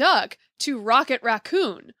Howard the Duck to Rocket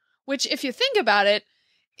Raccoon, which, if you think about it,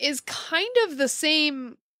 is kind of the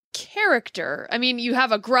same character. I mean, you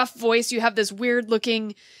have a gruff voice, you have this weird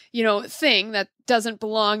looking, thing that doesn't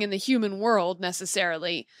belong in the human world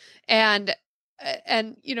necessarily. And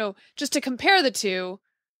just to compare the two,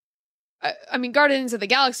 I mean, Guardians of the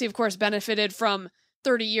Galaxy, of course, benefited from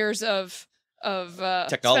 30 years of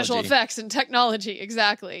special effects and technology.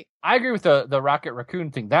 Exactly. I agree with the Rocket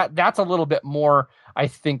Raccoon thing. That's a little bit more, I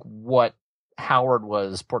think, what Howard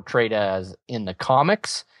was portrayed as in the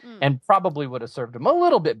comics, and probably would have served him a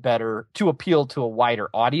little bit better to appeal to a wider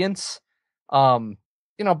audience.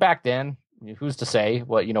 Back then, who's to say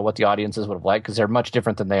what the audiences would have liked, because they're much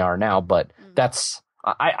different than they are now. But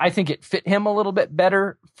I think it fit him a little bit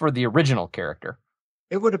better for the original character.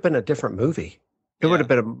 It would have been a different movie. It would have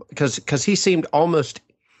been because he seemed almost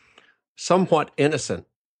somewhat innocent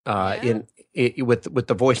with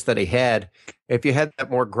the voice that he had. If you had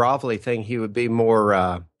that more grovelly thing, he would be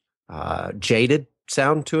more jaded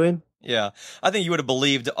sound to him. Yeah, I think you would have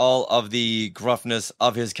believed all of the gruffness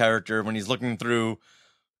of his character when he's looking through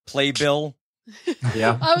Playbill.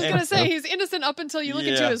 Yeah, I was gonna say he's innocent up until you look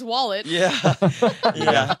into his wallet. Yeah,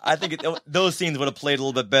 yeah. I think those scenes would have played a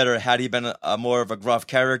little bit better had he been a more of a gruff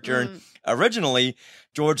character. And originally,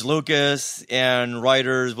 George Lucas and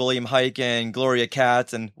writers William Hike and Gloria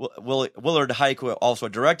Katz and Willard Hike, who also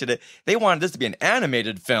directed it, they wanted this to be an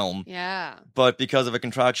animated film. Yeah. But because of a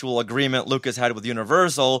contractual agreement Lucas had with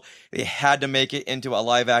Universal, they had to make it into a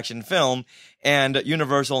live-action film, and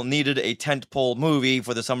Universal needed a tentpole movie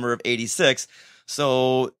for the summer of '86,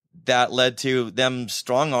 so that led to them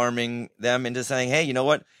strong-arming them into saying, hey, you know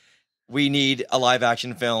what? We need a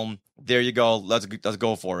live-action film. There you go. Let's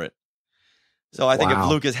go for it. So I think if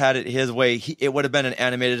Lucas had it his way, it would have been an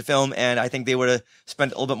animated film, and I think they would have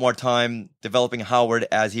spent a little bit more time developing Howard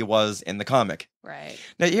as he was in the comic. Right.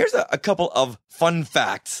 Now, here's a couple of fun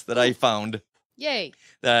facts that I found. Yay.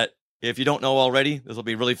 That if you don't know already, this will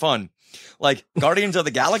be really fun. Like, Guardians of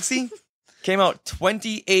the Galaxy came out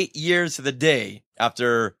 28 years to the day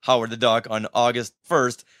after Howard the Duck on August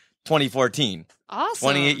 1st, 2014. Awesome.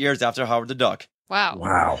 28 years after Howard the Duck. Wow.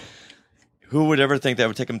 Wow. Who would ever think that it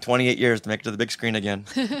would take him 28 years to make it to the big screen again,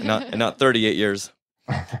 and not 38 years?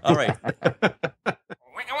 All right.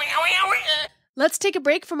 Let's take a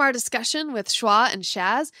break from our discussion with Schwa and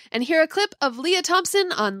Shaz and hear a clip of Lea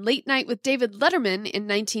Thompson on Late Night with David Letterman in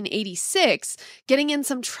 1986, getting in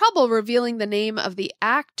some trouble revealing the name of the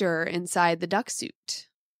actor inside the duck suit.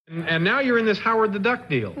 And now you're in this Howard the Duck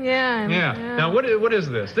deal. Yeah. Now, what is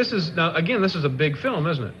this? This is a big film,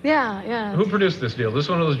 isn't it? Yeah. Who produced this deal? This is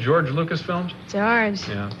one of those George Lucas films? George.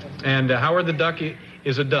 Yeah. And Howard the Duck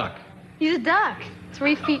is a duck. He's a duck.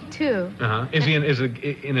 3'2". Uh-huh. Is he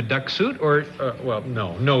in a duck suit or,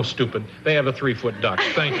 no, stupid. They have a 3-foot duck.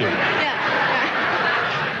 Thank you.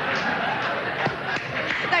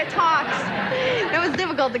 That talks. It was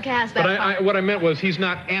difficult to cast that. But what I meant was he's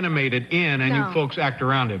not animated in, and you folks act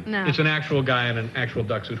around him. No. It's an actual guy in an actual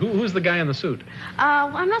duck suit. Who's the guy in the suit?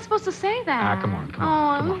 I'm not supposed to say that. Come on.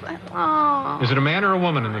 Is it a man or a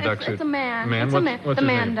woman in the duck suit? It's a man. A man? It's What's the his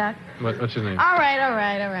man name? duck. What's his name? All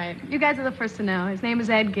right. You guys are the first to know. His name is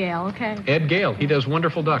Ed Gale, okay? Ed Gale. He does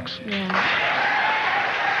wonderful ducks. Yeah.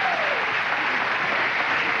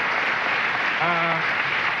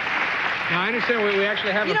 Now, I understand we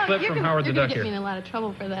actually have a clip from Howard the Duck You're going to get here. me in a lot of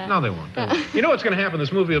trouble for that. No, they won't. You know what's going to happen?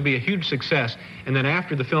 This movie will be a huge success, and then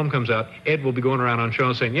after the film comes out, Ed will be going around on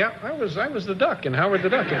shows saying, "Yeah, I was the duck in Howard the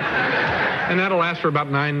Duck," and that'll last for about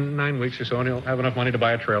nine weeks or so, and he'll have enough money to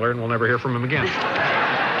buy a trailer, and we'll never hear from him again.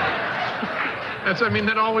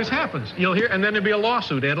 That always happens. You'll hear, and then there'll be a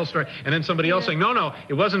lawsuit. Ed will start, and then somebody else saying, "No,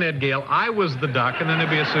 it wasn't Ed Gale. I was the duck," and then there'll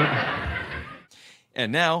be a suit.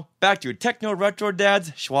 And now, back to Techno-Retro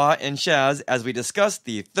Dads, Schwa and Shaz, as we discuss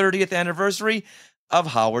the 30th anniversary of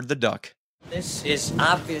Howard the Duck. This is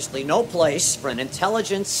obviously no place for an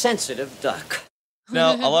intelligent, sensitive duck.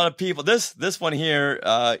 Now, a lot of people, this one here,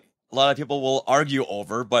 a lot of people will argue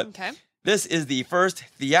over, but this is the first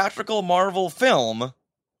theatrical Marvel film,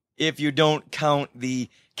 if you don't count the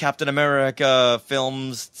Captain America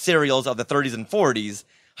films, serials of the 30s and 40s.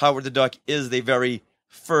 Howard the Duck is the very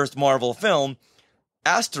first Marvel film.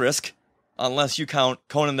 Asterisk, unless you count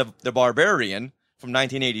Conan the Barbarian from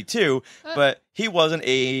 1982, but he wasn't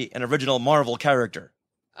an original Marvel character.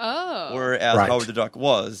 Oh. Whereas Howard the Duck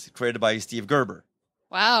was, created by Steve Gerber.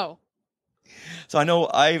 Wow. So I know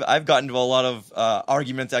I've gotten into a lot of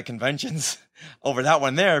arguments at conventions over that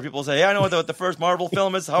one there. People say, yeah, I know what the first Marvel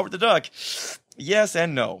film is, Howard the Duck. Yes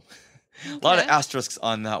and no. A lot of asterisks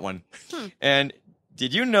on that one. And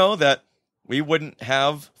did you know that we wouldn't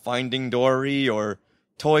have Finding Dory or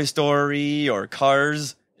Toy Story or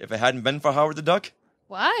Cars if it hadn't been for Howard the Duck?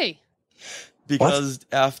 Why? Because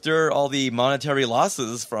after all the monetary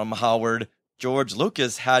losses from Howard, George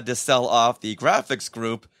Lucas had to sell off the graphics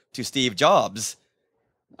group to Steve Jobs,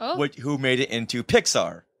 who made it into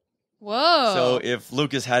Pixar. Whoa. So if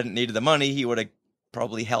Lucas hadn't needed the money, he would have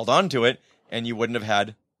probably held on to it, and you wouldn't have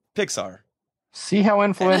had Pixar. See how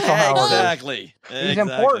influential Howard is. Exactly. He's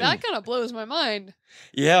important. That kind of blows my mind.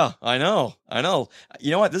 Yeah, I know.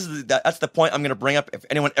 You know what? That's the point I'm going to bring up if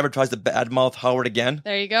anyone ever tries to badmouth Howard again.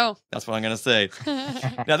 There you go. That's what I'm going to say.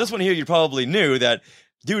 Now, this one here, you probably knew that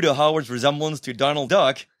due to Howard's resemblance to Donald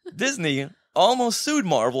Duck, Disney almost sued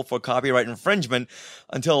Marvel for copyright infringement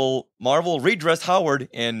until Marvel redressed Howard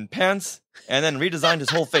in pants and then redesigned his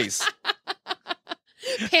whole face.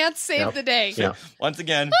 Pants saved the day. So, once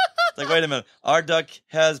again, it's like, wait a minute. Our duck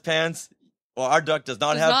has pants. Well, our duck does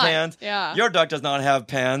not have pants. Yeah. Your duck does not have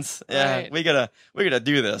pants. Yeah, Right. we gotta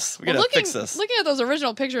do this. We gotta fix this. Looking at those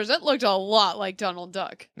original pictures, it looked a lot like Donald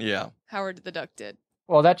Duck. Yeah. Howard the Duck did.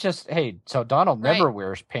 Well, that's just so Donald never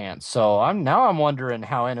wears pants. So I'm wondering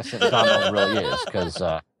how innocent Donald really is because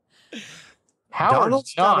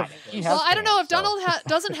Howard's not. Well, I don't know if Donald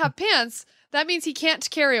doesn't have pants. That means he can't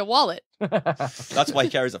carry a wallet. That's why he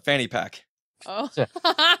carries a fanny pack. Oh.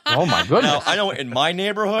 Oh my goodness. Now, I know in my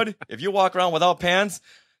neighborhood, if you walk around without pants,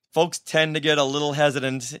 folks tend to get a little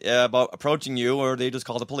hesitant about approaching you, or they just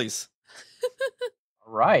call the police.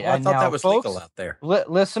 Right. Well, I and thought now, that was folks, legal out there.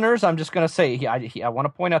 Listeners, I'm just going to say, I want to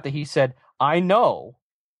point out that he said, I know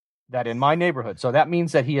that in my neighborhood. So that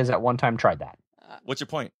means that he has at one time tried that. What's your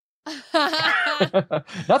point?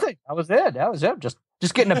 Nothing. That was it.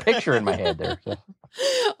 Just getting a picture in my head there. So.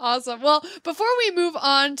 Awesome. Well, before we move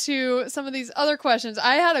on to some of these other questions,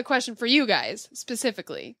 I had a question for you guys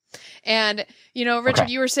specifically. And, Richard,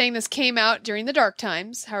 you were saying this came out during the dark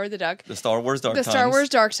times, Howard the Duck. The Star Wars dark times. The Star Wars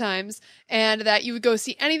dark times, and that you would go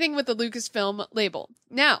see anything with the Lucasfilm label.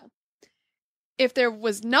 Now, if there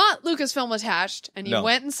was not Lucasfilm attached and you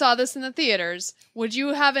went and saw this in the theaters, would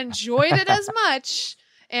you have enjoyed it as much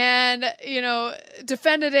and,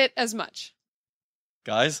 defended it as much?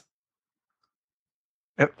 Guys?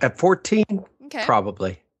 At 14, okay.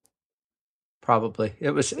 Probably.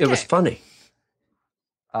 It was funny.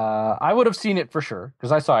 I would have seen it for sure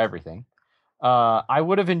because I saw everything. I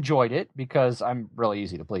would have enjoyed it because I'm really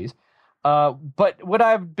easy to please. But would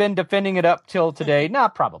I have been defending it up till today? Nah,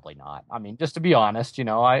 probably not. I mean, just to be honest,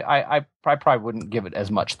 I probably wouldn't give it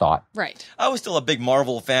as much thought. Right. I was still a big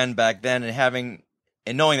Marvel fan back then,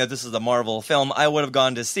 and knowing that this is a Marvel film, I would have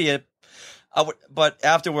gone to see it. But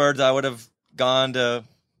afterwards, I would have gone to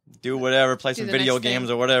do whatever, play some video games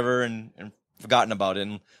or whatever, and forgotten about it.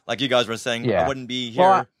 And like you guys were saying, I wouldn't be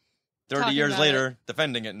here 30 years later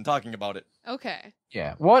defending it and talking about it. Okay.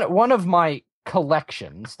 Yeah. One of my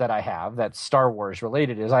collections that I have that's Star Wars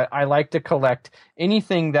related is I like to collect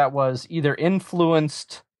anything that was either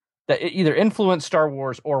influenced Star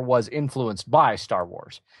Wars or was influenced by Star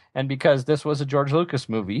Wars. And because this was a George Lucas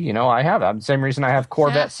movie, I have it. Same reason I have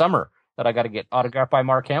Corvette Summer that I got to get autographed by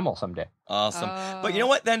Mark Hamill someday. Awesome. But you know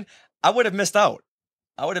what? Then I would have missed out.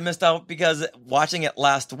 Because watching it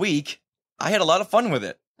last week, I had a lot of fun with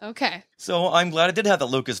it. Okay. So I'm glad it did have the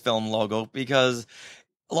Lucasfilm logo because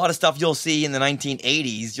a lot of stuff you'll see in the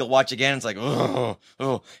 1980s, you'll watch again. It's like, oh.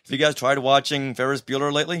 Have you guys tried watching Ferris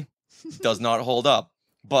Bueller lately? Does not hold up.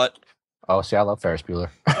 But see, I love Ferris Bueller.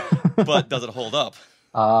 But does it hold up?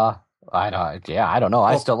 I don't know.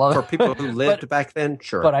 I still love it. For people who lived back then,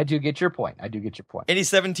 sure. But I do get your point. Any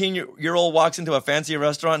 17-year-old walks into a fancy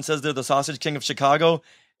restaurant and says they're the Sausage King of Chicago,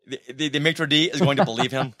 the maitre d' is going to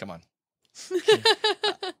believe him? Come on.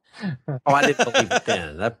 I didn't believe it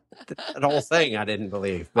then. That whole thing I didn't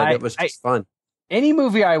believe, but it was just fun. Any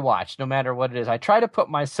movie I watch, no matter what it is, I try to put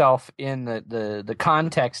myself in the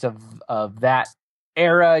context of that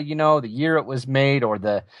era, the year it was made or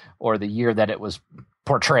the year that it was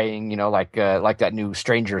portraying, like that new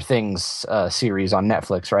Stranger Things series on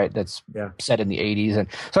Netflix, right? That's set in the 80s. And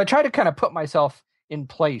so I try to kind of put myself in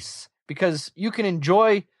place because you can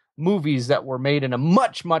enjoy movies that were made in a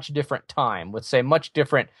much, much different time with, say, much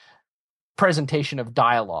different presentation of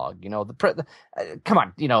dialogue. Come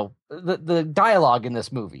on, the dialogue in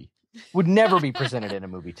this movie would never be presented in a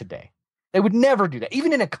movie today. They would never do that.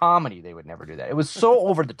 Even in a comedy, they would never do that. It was so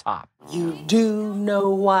over the top. You do know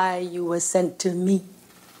why you were sent to me?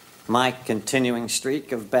 My continuing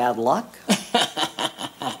streak of bad luck?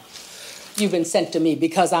 You've been sent to me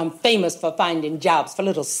because I'm famous for finding jobs for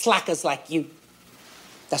little slackers like you.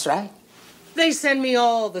 That's right. They send me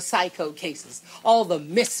all the psycho cases, all the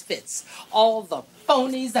misfits, all the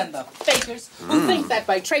phonies and the fakers who think that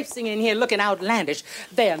by traipsing in here looking outlandish,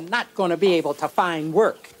 they're not going to be able to find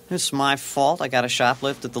work. It's my fault I got a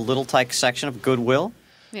shoplift at the Little Tyke section of Goodwill.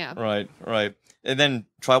 Yeah. Right. And then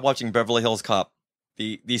try watching Beverly Hills Cop.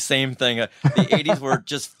 The same thing. The 80s were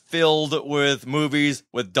just filled with movies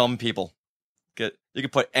with dumb people. You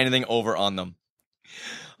could put anything over on them.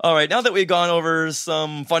 All right, now that we've gone over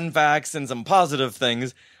some fun facts and some positive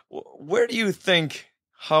things, where do you think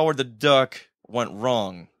Howard the Duck went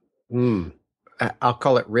wrong? I'll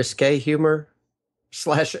call it risque humor /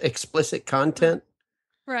 explicit content.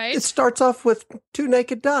 Right. It starts off with 2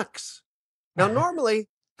 naked ducks. Now, normally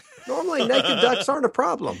naked ducks aren't a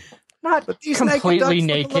problem. Not but these completely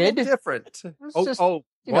naked. Ducks look a little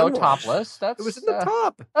different. Topless. It was in the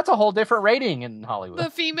top. That's a whole different rating in Hollywood. The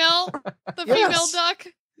female duck.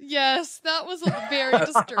 Yes, that was very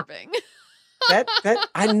disturbing. that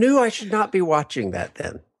I knew I should not be watching that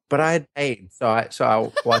then, but I had paid, so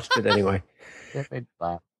I watched it anyway.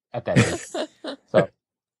 At that age. So.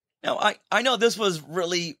 Now, I know this was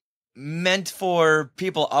really meant for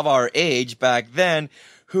people of our age back then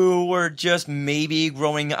who were just maybe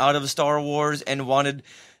growing out of Star Wars and wanted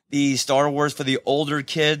the Star Wars for the older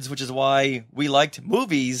kids, which is why we liked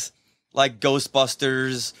movies like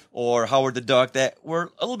Ghostbusters or Howard the Duck that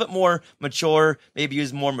were a little bit more mature, maybe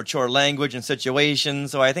use more mature language and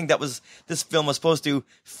situations. So I think this film was supposed to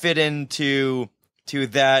fit into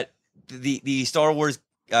that the Star Wars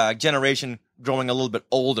generation growing a little bit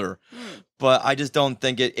older. But I just don't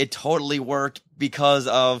think it totally worked because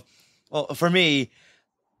of, well, for me,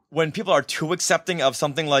 when people are too accepting of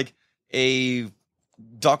something like a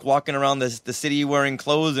duck walking around the city wearing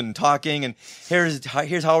clothes and talking, and here's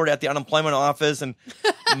Howard at the unemployment office, and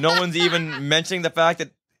no one's even mentioning the fact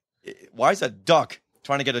that why is a duck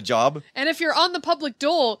trying to get a job? And if you're on the public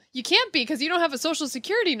dole, you can't be because you don't have a social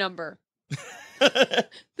security number.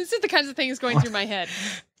 This is the kinds of things going through my head.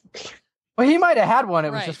 Well, he might have had one. It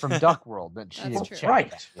was Right. just from Duck World, but she didn't check Right.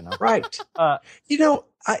 that, you know?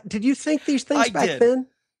 Right. Did you think these things back then?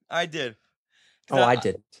 I did. Oh, I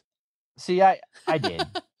didn't. See, I did.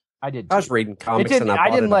 I did. I was reading comics and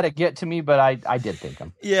I didn't let it it get to me, but I did think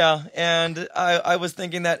them. Yeah, and I was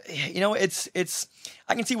thinking that, it's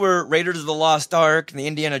I can see where Raiders of the Lost Ark and the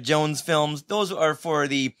Indiana Jones films, those are for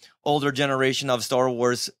the older generation of Star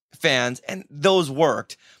Wars fans, and those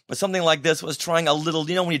worked. But something like this was trying a little,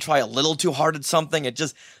 when you try a little too hard at something, it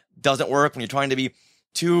just doesn't work. When you're trying to be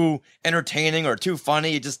too entertaining or too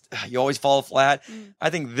funny, you always fall flat. I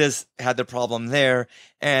think this had the problem there.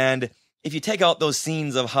 And if you take out those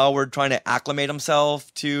scenes of Howard trying to acclimate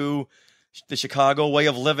himself to the Chicago way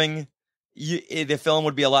of living, the film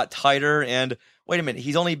would be a lot tighter. And wait a minute,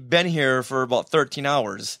 he's only been here for about 13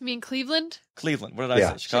 hours. You mean Cleveland? Cleveland. What did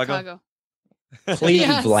I say? Chicago?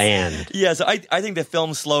 Cleveland. Yeah, so I think the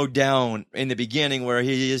film slowed down in the beginning where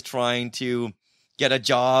he is trying to get a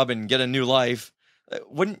job and get a new life.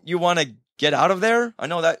 Wouldn't you want to get out of there? I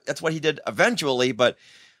know that's what he did eventually, but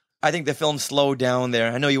I think the film slowed down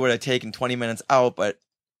there. I know you would have taken 20 minutes out, but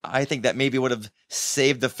I think that maybe would have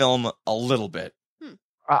saved the film a little bit.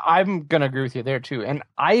 I'm going to agree with you there, too. And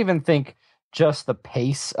I even think just the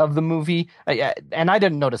pace of the movie, and I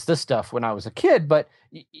didn't notice this stuff when I was a kid, but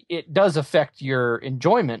it does affect your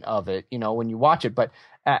enjoyment of it, when you watch it. But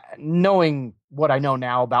knowing what I know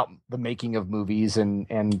now about the making of movies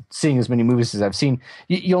and seeing as many movies as I've seen,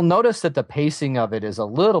 you'll notice that the pacing of it is a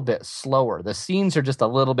little bit slower. The scenes are just a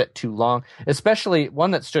little bit too long, especially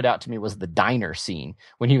one that stood out to me was the diner scene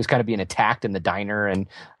when he was kind of being attacked in the diner and,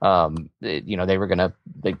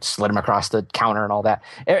 they slid him across the counter and all that.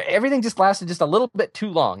 Everything just lasted just a little bit too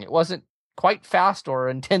long. It wasn't quite fast or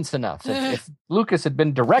intense enough. If Lucas had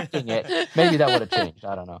been directing it, maybe that would have changed.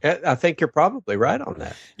 I don't know. I think you're probably right on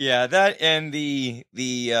that. Yeah, that and the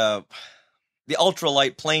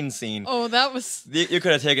ultralight plane scene. Oh, that was... You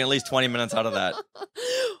could have taken at least 20 minutes out of that.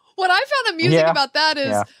 What I found amusing about that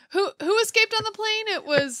is who escaped on the plane? It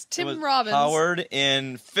was Tim Robbins. Howard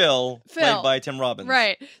and Phil, played by Tim Robbins.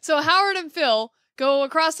 Right. So Howard and Phil go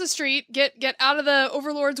across the street, get out of the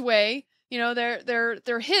Overlord's way.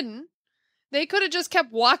 They're hidden. They could have just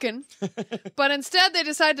kept walking, but instead they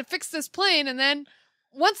decided to fix this plane, and then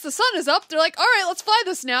once the sun is up, they're like, all right, let's fly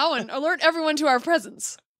this now and alert everyone to our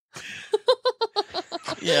presence.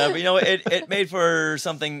 Yeah, but it made for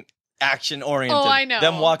something action-oriented. Oh, I know.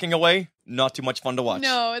 Them walking away, not too much fun to watch.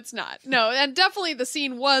 No, it's not. No, and definitely the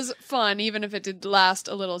scene was fun, even if it did last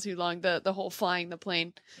a little too long, the whole flying the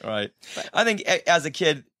plane. Right. But I think as a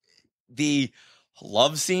kid, the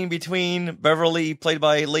love scene between Beverly, played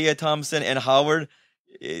by Lea Thompson, and Howard,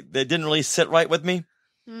 they didn't really sit right with me.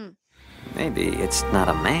 Maybe it's not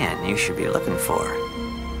a man you should be looking for.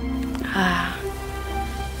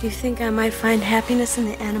 You think I might find happiness in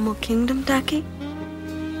the animal kingdom, Ducky?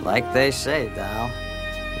 Like they say, Dal,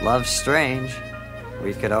 love's strange.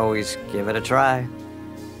 We could always give it a try.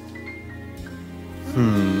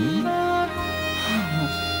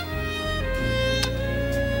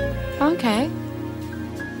 Okay.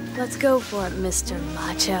 Let's go for it, Mr.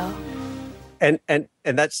 Macho. And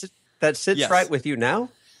that sits Yes. right with you now?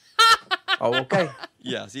 Oh, okay.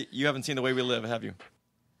 Yeah, see, you haven't seen The Way We Live, have you?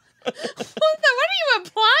 What are you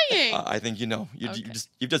implying? I think you know.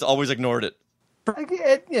 You've just always ignored it.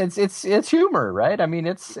 It's humor, right? I mean,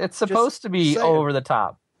 it's supposed to be saying. over the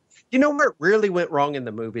top. You know where it really went wrong in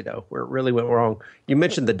the movie, though? Where it really went wrong? You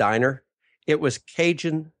mentioned the diner. It was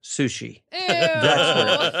Cajun sushi.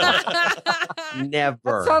 That's where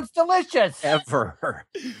never. That sounds delicious. Ever.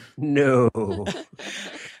 No.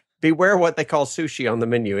 Beware what they call sushi on the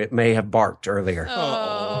menu. It may have barked earlier.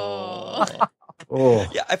 Oh. Oh.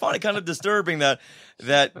 Yeah, I found it kind of disturbing that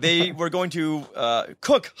they were going to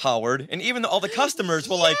cook Howard, and even all the customers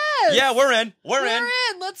were like, "Yeah, we're in.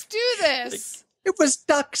 Let's do this." It was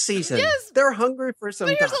duck season. Yes. They're hungry for some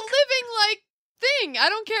But here's duck. a living thing. I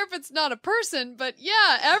don't care if it's not a person, but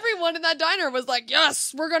yeah, everyone in that diner was like,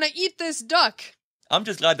 "Yes, we're gonna eat this duck." I'm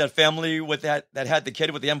just glad that family with that had the kid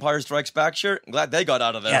with the Empire Strikes Back shirt. I'm glad they got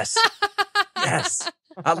out of there. Yes. Yes.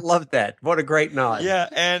 I love that. What a great nod. Yeah,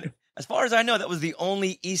 and as far as I know, that was the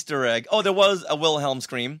only Easter egg. Oh, there was a Wilhelm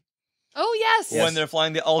scream. Oh, yes. When they're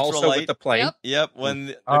flying the ultralight. Also with the plane. Yep, when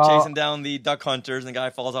they're chasing down the duck hunters and the guy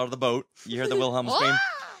falls out of the boat. You hear the Wilhelm scream.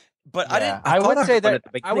 But I didn't. I would say that. at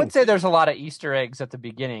the I would say there's a lot of Easter eggs at the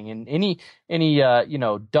beginning, and any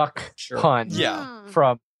duck hunt.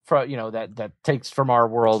 From that takes from our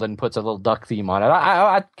world and puts a little duck theme on it.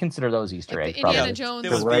 I consider those Easter eggs. Indiana probably. Jones.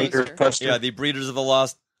 There was the Breeders of the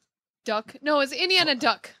Lost. Duck. No, it's Indiana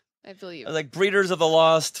Duck, I believe. Like Breeders of the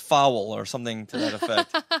Lost Fowl or something to that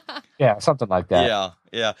effect. Yeah, something like that.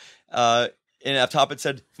 Yeah. And up top it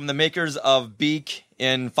said, from the makers of Beak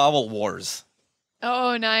in Fowl Wars.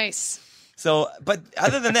 Oh, nice. So, but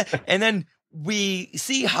other than that, and then we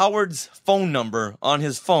see Howard's phone number on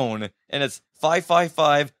his phone, and it's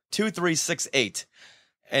 555-2368.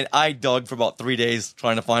 And I dug for about 3 days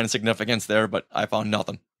trying to find significance there, but I found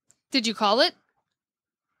nothing. Did you call it?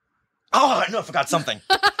 Oh, I know I forgot something.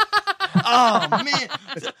 Oh, man.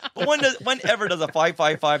 But whenever does a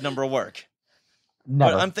 555 number work?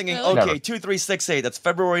 Never. But I'm thinking, Really? okay, Never. 2368. That's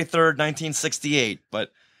February 3rd, 1968.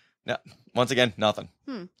 But no, once again, nothing.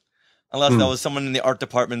 Unless that was someone in the art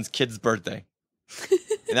department's kid's birthday.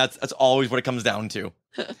 And that's always what it comes down to.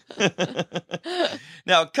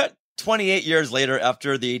 Now, cut 28 years later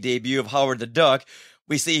after the debut of Howard the Duck,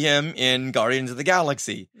 we see him in Guardians of the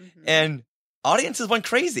Galaxy. And audiences went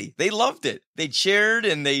crazy. They loved it. They cheered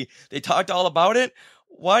and they talked all about it.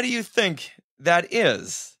 Why do you think that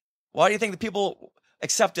is? Why do you think the people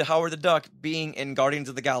accepted Howard the Duck being in Guardians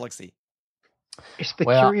of the Galaxy? It's the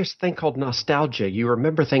curious thing called nostalgia. You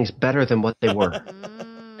remember things better than what they were.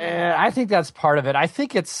 I think that's part of it. I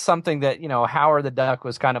think it's something that, Howard the Duck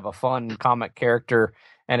was kind of a fun comic character,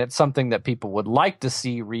 and it's something that people would like to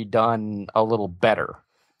see redone a little better,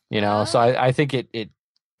 So I think it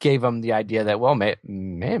gave them the idea that, well,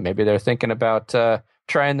 maybe they're thinking about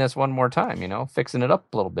trying this one more time, fixing it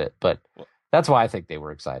up a little bit. But that's why I think they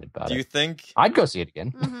were excited about it. Do you think? I'd go see it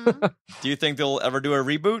again. Do you think they'll ever do a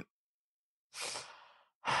reboot?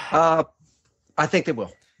 I think they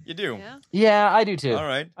will. You do? Yeah, I do too. All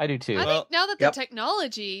right. I do too. I think now that the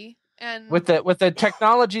technology and With the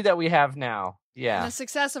technology that we have now, and the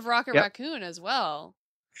success of Rocket Yep. Raccoon as well.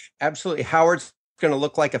 Absolutely. Howard's going to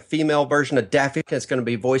look like a female version of Daffy. It's going to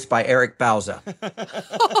be voiced by Eric Bauza.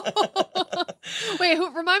 Wait,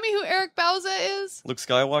 remind me who Eric Bauza is? Luke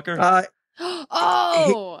Skywalker?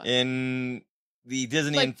 Oh! In the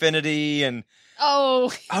Disney Infinity and...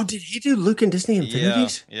 Oh, did he do Luke and Disney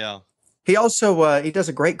Infinities? Yeah. He also he does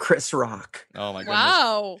a great Chris Rock. Oh, my goodness.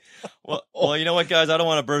 wow. Well, you know what, guys? I don't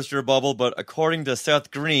want to burst your bubble, but according to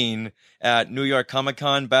Seth Green at New York Comic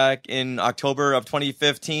Con back in October of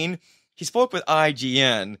 2015, he spoke with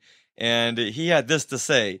IGN, and he had this to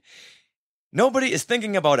say. Nobody is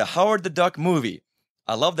thinking about a Howard the Duck movie.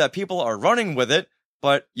 I love that people are running with it,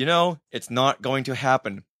 but, it's not going to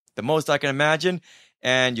happen. The most I can imagine,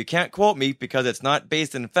 and you can't quote me because it's not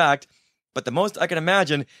based in fact, but the most I can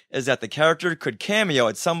imagine is that the character could cameo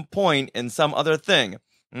at some point in some other thing.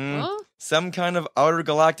 Some kind of outer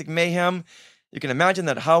galactic mayhem. You can imagine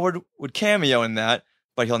that Howard would cameo in that,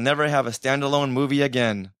 but he'll never have a standalone movie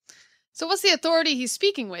again. So what's the authority he's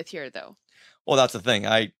speaking with here, though? Well, that's the thing.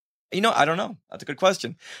 I don't know. That's a good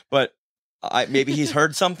question. But maybe he's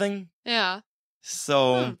heard something. Yeah.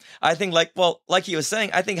 So I think, like he was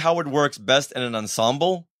saying, I think Howard works best in an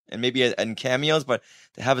ensemble and maybe in cameos, but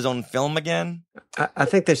to have his own film again. I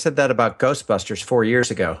think they said that about Ghostbusters 4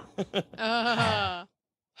 years ago.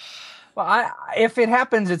 Well, if it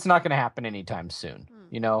happens, it's not going to happen anytime soon.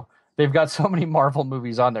 You know, they've got so many Marvel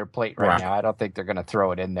movies on their plate right now. I don't think they're going to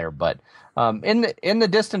throw it in there. But in the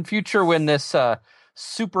distant future, when this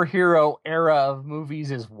superhero era of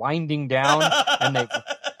movies is winding down,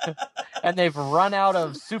 and they've run out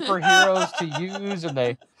of superheroes to use, and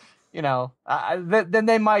they, you know, then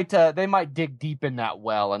they might dig deep in that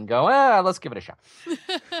well and go, let's give it a shot.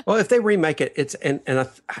 Well, if they remake it, it's and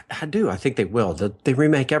I think they will. They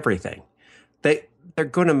remake everything. They're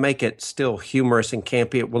going to make it still humorous and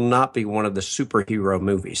campy. It will not be one of the superhero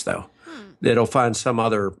movies, though. It'll find some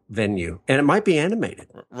other venue, and it might be animated.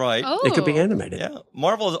 Right? It could be animated. Yeah,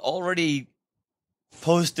 Marvel has already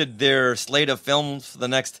posted their slate of films for the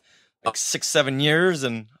next 6-7 years,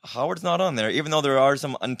 and Howard's not on there, even though there are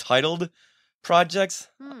some untitled projects.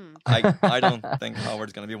 I don't think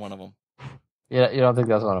Howard's going to be one of them. Yeah, you don't think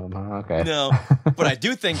that's one of them? Huh? Okay. No, but I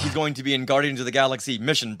do think he's going to be in Guardians of the Galaxy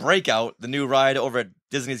Mission Breakout, the new ride over at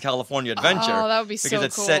Disney's California Adventure. Oh, that would be so cool.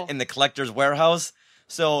 Because it's set in the collector's warehouse.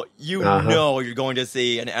 So know you're going to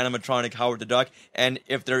see an animatronic Howard the Duck. And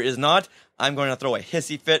if there is not, I'm going to throw a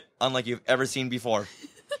hissy fit unlike you've ever seen before.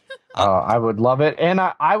 I would love it. And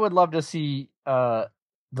I would love to see the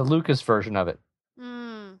Lucas version of it.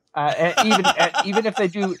 Even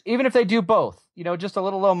if they do both, you know, just a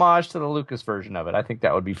little homage to the Lucas version of it. I think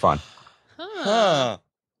that would be fun.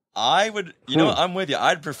 I would, I'm with you.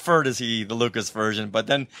 I'd prefer to see the Lucas version, but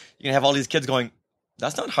then you can have all these kids going,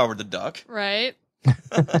 that's not Howard the Duck. Right.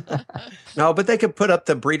 No, but they could put up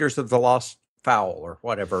the Breeders of the Lost Fowl or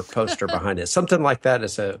whatever poster behind it. Something like that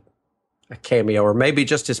as a cameo, or maybe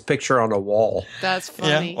just his picture on a wall. That's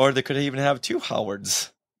funny. Yeah, or they could even have two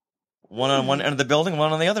Howards. One on one end of the building,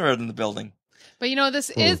 one on the other end of the building. But you know,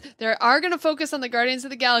 they are going to focus on the Guardians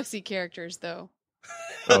of the Galaxy characters, though.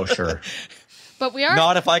 Oh, sure. But we are...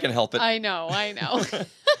 Not if I can help it. I know. I'm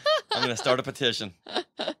going to start a petition.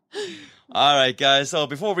 All right, guys. So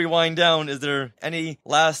before we wind down, is there any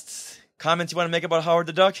last comments you want to make about Howard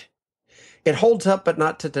the Duck? It holds up, but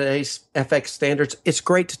not to today's FX standards. It's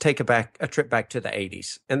great to take a trip back to the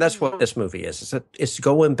 80s. And that's what this movie is. It's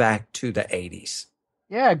going back to the 80s.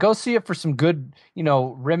 Yeah, go see it for some good,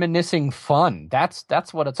 reminiscing fun. That's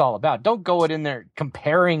what it's all about. Don't go in there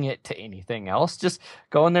comparing it to anything else. Just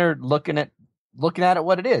go in there looking at it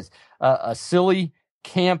what it is. A silly,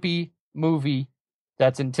 campy movie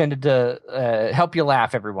that's intended to help you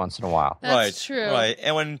laugh every once in a while. That's true. Right.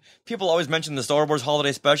 And when people always mention the Star Wars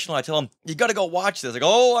Holiday Special, I tell them, you got to go watch this. Like,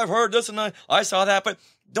 oh, I've heard this and I saw that, but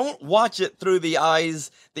don't watch it through the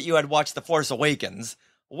eyes that you had watched The Force Awakens.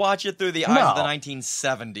 Watch it through the eyes of the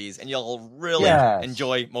 1970s, and you'll really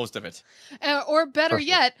enjoy most of it. Or better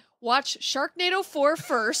yet, watch Sharknado 4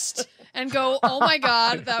 first and go, oh my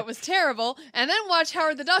God, that was terrible. And then watch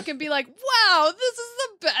Howard the Duck and be like, wow, this is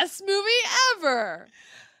the best movie ever.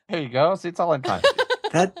 There you go. See, it's all in time.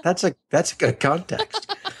 That's a good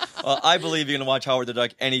context. Well, I believe you're going to watch Howard the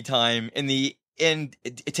Duck anytime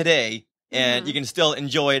today. And you can still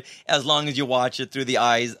enjoy it as long as you watch it through the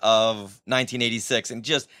eyes of 1986 and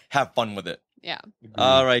just have fun with it. Yeah.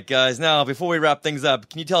 All right, guys. Now, before we wrap things up,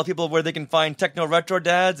 can you tell people where they can find TechnoRetro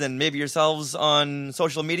Dads and maybe yourselves on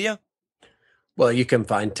social media? Well, you can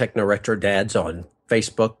find TechnoRetro Dads on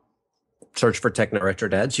Facebook. Search for TechnoRetro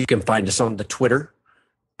Dads. You can find us on the Twitter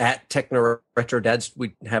at TechnoRetro Dads.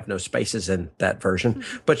 We have no spaces in that version.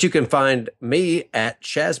 But you can find me at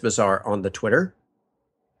Shazbazzar on the Twitter.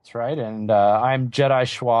 That's right, and I'm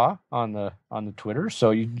Jedishua on the Twitter, so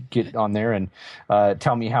you can get on there and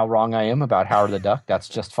tell me how wrong I am about Howard the Duck. That's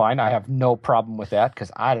just fine. I have no problem with that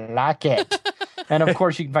because I like it. And of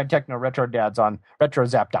course, you can find TechnoRetro Dads on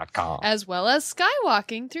RetroZap.com. As well as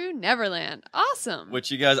Skywalking Through Neverland. Awesome. Which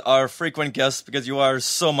you guys are frequent guests because you are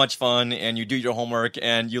so much fun and you do your homework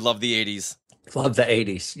and you love the 80s. Love the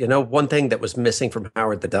 80s. You know, one thing that was missing from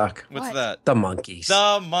Howard the Duck. What's that? The monkeys.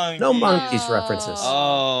 The monkeys. No monkeys references.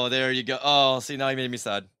 Oh, there you go. Oh, see, now you made me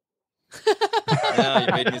sad. Now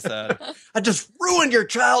you made me sad. I just ruined your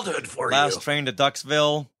childhood for you. Last train to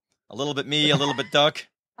Ducksville. A little bit me, a little bit Duck.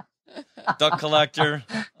 Duck collector.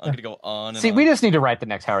 I'm going to go on and See, on. we just need to write the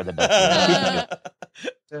next Howard the Duck.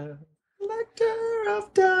 Collector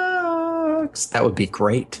of Ducks. That would be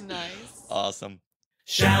great. Nice. Awesome.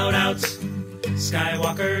 Shout-outs,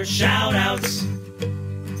 Skywalker shout-outs.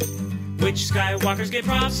 Which Skywalkers get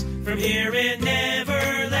props from here in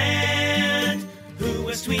Neverland?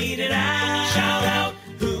 was tweeted out. Shout out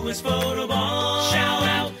who was photobombed. Shout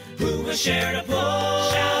out who was shared a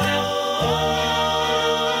post. Shout out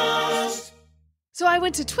post. So I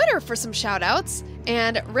went to Twitter for some shout-outs,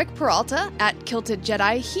 and Rick Peralta at Kilted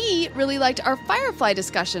Jedi, he really liked our Firefly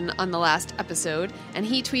discussion on the last episode, and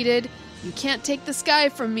he tweeted, "You can't take the sky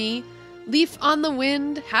from me. Leaf on the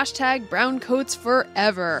wind, hashtag brown coats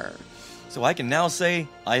forever." So I can now say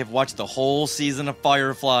I have watched the whole season of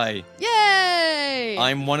Firefly. Yay!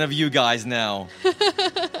 I'm one of you guys now.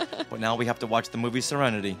 But now we have to watch the movie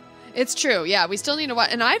Serenity. It's true, yeah, we still need to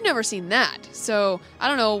watch, and I've never seen that, so I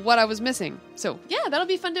don't know what I was missing. So yeah, that'll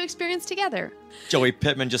be fun to experience together. Joey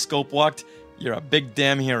Pittman just scope walked. You're a big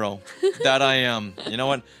damn hero. That I am. You know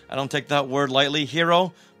what? I don't take that word lightly,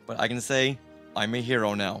 hero, but I can say I'm a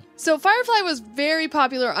hero now. So Firefly was very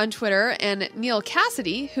popular on Twitter, and Neil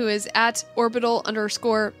Cassidy, who is at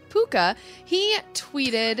orbital_puka, he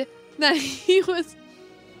tweeted that he was...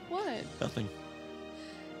 What? Nothing.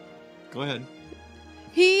 Go ahead.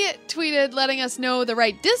 He tweeted letting us know the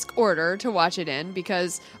right disc order to watch it in,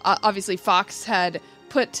 because obviously Fox had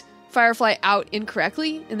put Firefly out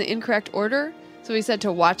incorrectly, in the incorrect order. So he said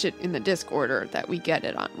to watch it in the disc order that we get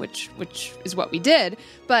it on, which is what we did.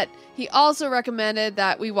 But he also recommended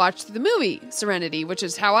that we watch the movie Serenity, which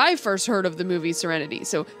is how I first heard of the movie Serenity.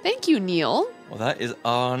 So thank you, Neil. Well, that is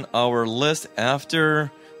on our list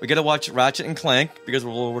after... We got to watch Ratchet and Clank, because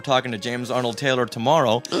we're talking to James Arnold Taylor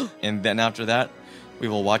tomorrow. And then after that, we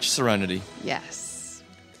will watch Serenity. Yes.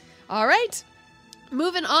 All right.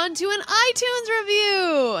 Moving on to an iTunes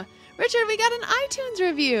review. Richard, we got an iTunes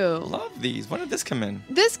review. Love these. When did this come in?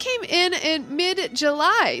 This came in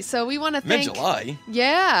mid-July, so we want to thank... Mid-July?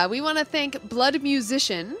 Yeah, we want to thank Blood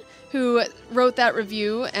Musician, who wrote that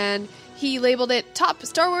review, and he labeled it Top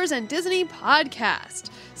Star Wars and Disney Podcast.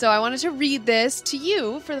 So I wanted to read this to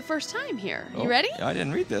you for the first time here. You ready? I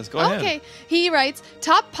didn't read this. Go ahead. Okay. He writes,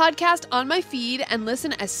 top podcast on my feed and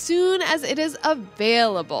listen as soon as it is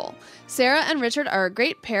available. Sarah and Richard are a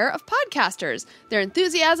great pair of podcasters. Their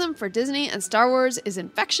enthusiasm for Disney and Star Wars is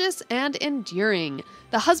infectious and enduring.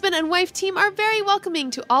 The husband and wife team are very welcoming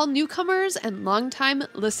to all newcomers and longtime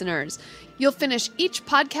listeners. You'll finish each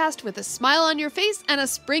podcast with a smile on your face and a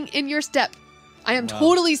spring in your step. I am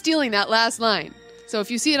totally stealing that last line. So if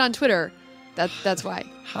you see it on Twitter, that's why.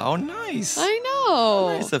 How nice. I know.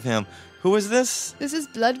 How nice of him. Who is this? This is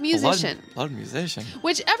Blood Musician. Blood Musician.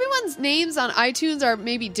 Which everyone's names on iTunes are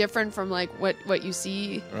maybe different from like what you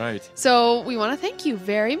see. Right. So we want to thank you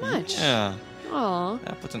very much. Yeah. Aw.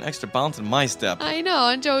 That puts an extra bounce in my step. I know,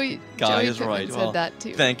 and Joey is Pittman right. said that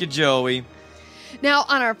too. Thank you, Joey. Now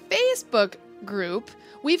on our Facebook group,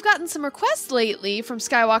 we've gotten some requests lately from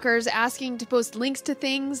Skywalkers asking to post links to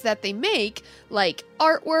things that they make, like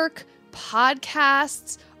artwork,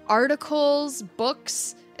 podcasts, articles,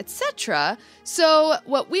 books, etc. So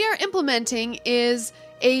what we are implementing is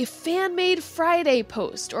a fan-made Friday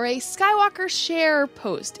post, or a Skywalker share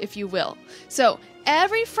post, if you will. So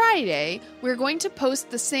every Friday, we're going to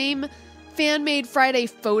post the same fan-made Friday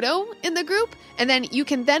photo in the group, and then you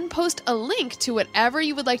can then post a link to whatever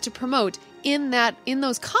you would like to promote in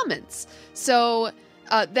those comments. So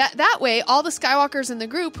that way, all the Skywalkers in the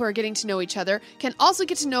group who are getting to know each other can also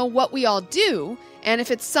get to know what we all do. And if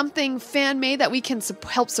it's something fan-made that we can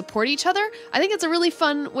help support each other, I think it's a really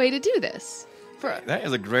fun way to do this. That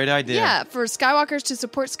is a great idea. Yeah, for Skywalkers to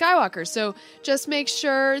support Skywalkers. So just make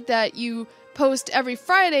sure that you post every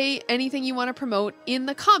Friday anything you want to promote in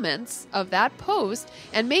the comments of that post.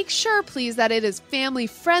 And make sure, please, that it is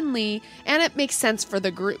family-friendly and it makes sense for the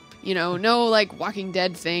group. You know, no like Walking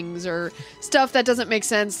Dead things or stuff that doesn't make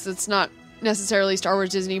sense. It's not necessarily Star Wars,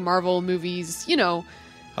 Disney, Marvel movies, you know,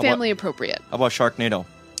 family appropriate. How about Sharknado?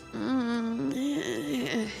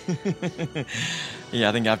 Yeah,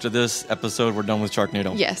 I think after this episode, we're done with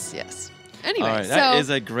Sharknado. Yes. Anyway, all right, that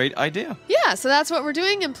is a great idea. Yeah, so that's what we're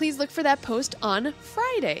doing, and please look for that post on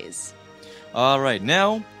Fridays. All right,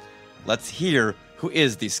 now let's hear who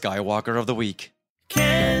is the Skywalker of the week.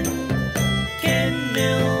 Ken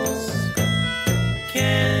Mills.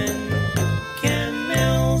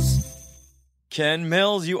 Ken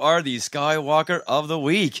Mills, you are the Skywalker of the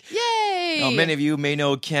week. Yay! Now, many of you may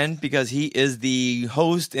know Ken because he is the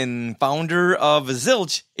host and founder of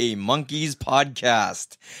Zilch, a Monkeys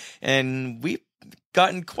podcast. And we've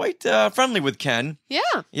gotten quite friendly with Ken. Yeah.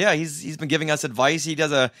 Yeah, he's been giving us advice. He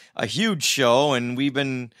does a huge show, and we've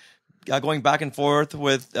been going back and forth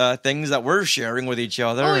with things that we're sharing with each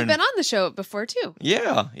other. Oh, we've been on the show before, too.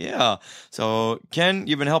 Yeah. So, Ken,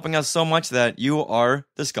 you've been helping us so much that you are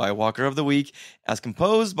the Skywalker of the Week, as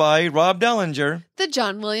composed by Rob Dellinger. the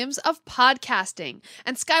John Williams of podcasting.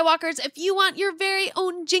 And Skywalkers, if you want your very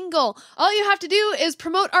own jingle, all you have to do is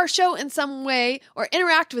promote our show in some way or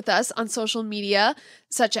interact with us on social media,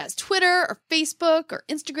 such as Twitter or Facebook or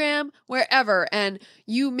Instagram, wherever, and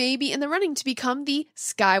you may be in the running to become the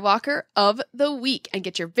Skywalker of the Week and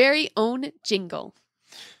get your very own jingle.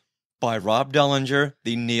 By Rob Dellinger,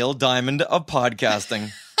 the Neil Diamond of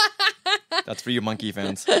podcasting. That's for you monkey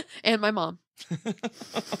fans. And my mom.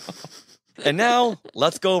 And now,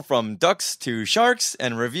 let's go from ducks to sharks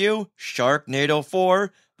and review Sharknado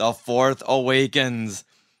 4, The Fourth Awakens.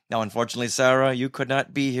 Now, unfortunately, Sarah, you could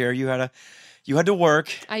not be here. You had to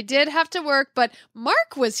work. I did have to work, but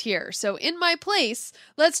Mark was here. So in my place,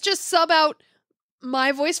 let's just sub out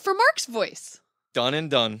my voice for Mark's voice. Done and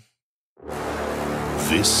done.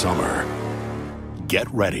 This summer,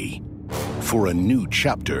 get ready for a new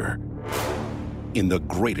chapter in the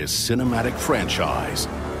greatest cinematic franchise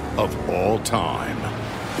of all time.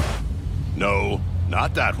 No,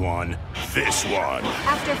 not that one. This one.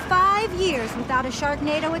 After 5 years without a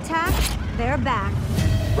Sharknado attack, they're back.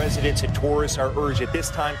 Residents and tourists are urged at this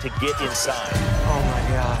time to get inside. Oh my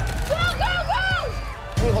God. Go, go,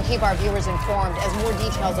 go! We will keep our viewers informed as more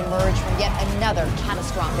details emerge from yet another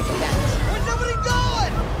catastrophic event. Where's everybody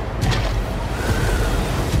going?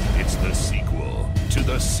 It's the sequel to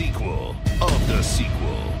the sequel of the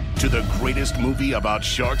sequel to the greatest movie about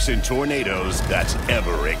sharks and tornadoes that's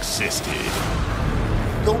ever existed.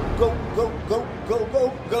 Go, go, go, go, go,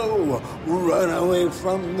 go, go. Run away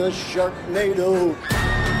from the Sharknado.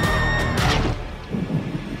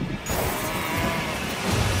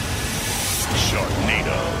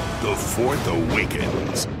 Sharknado, The Fourth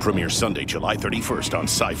Awakens. Premiere Sunday, July 31st on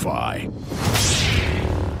Sci-Fi.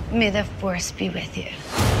 May the Force be with you.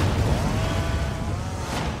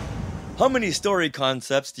 How many story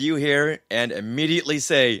concepts do you hear and immediately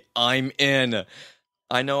say, I'm in?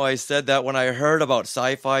 I know I said that when I heard about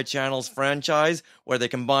Sci-Fi Channel's franchise where they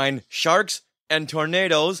combine sharks and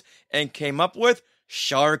tornadoes and came up with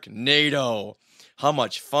Sharknado. How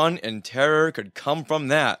much fun and terror could come from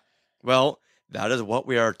that? Well, that is what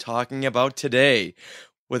we are talking about today.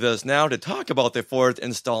 With us now to talk about the fourth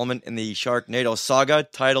installment in the Sharknado saga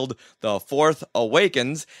titled The Fourth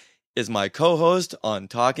Awakens is my co-host on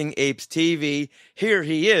Talking Apes TV. Here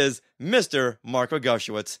he is, Mr. Mark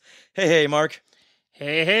Oguschewitz. Hey, Mark.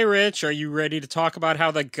 Hey, Rich. Are you ready to talk about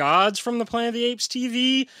how the gods from the Planet of the Apes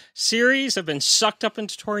TV series have been sucked up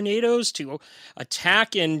into tornadoes to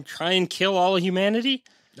attack and try and kill all of humanity?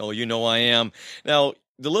 Oh, you know I am. Now,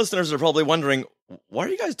 the listeners are probably wondering, why are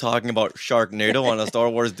you guys talking about Sharknado on a Star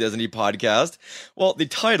Wars Disney podcast? Well, the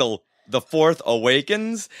title, The Fourth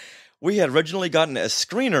Awakens, we had originally gotten a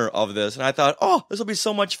screener of this, and I thought, oh, this will be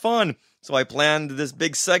so much fun. So I planned this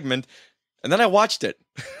big segment, and then I watched it.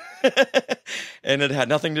 And it had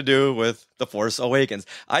nothing to do with The Force Awakens.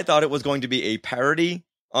 I thought it was going to be a parody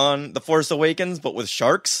on The Force Awakens, but with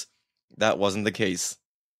sharks. That wasn't the case.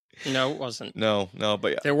 No, it wasn't. No,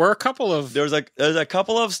 but there were a couple of... There's a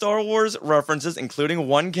couple of Star Wars references, including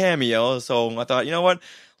one cameo. So I thought, you know what?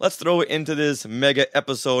 Let's throw it into this mega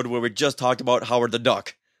episode where we just talked about Howard the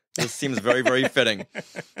Duck. This seems very, very fitting.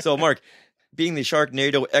 So, Mark, being the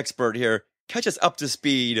Sharknado expert here, catch us up to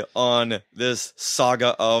speed on this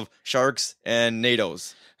saga of sharks and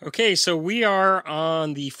nados. Okay, so we are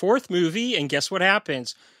on the fourth movie, and guess what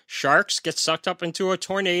happens? Sharks get sucked up into a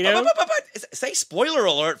tornado. Say spoiler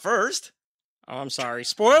alert first. Oh, I'm sorry.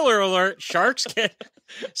 Spoiler alert. Sharks get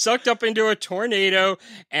sucked up into a tornado,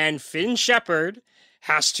 and Finn Shepard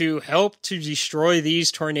has to help to destroy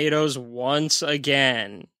these tornadoes once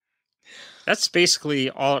again. That's basically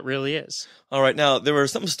all it really is. All right. Now, there were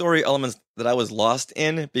some story elements that I was lost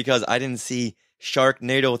in because I didn't see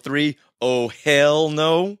Sharknado 3. Oh, hell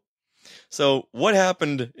no. So what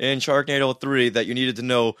happened in Sharknado 3 that you needed to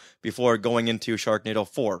know before going into Sharknado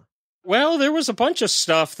 4? Well, there was a bunch of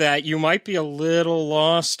stuff that you might be a little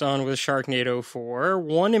lost on with Sharknado 4.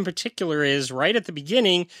 One in particular is right at the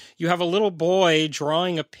beginning, you have a little boy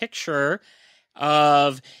drawing a picture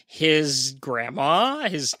of his grandma,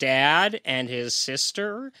 his dad, and his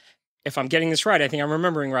sister. If I'm getting this right, I think I'm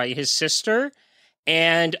remembering right. His sister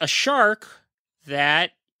and a shark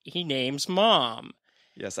that he names Mom.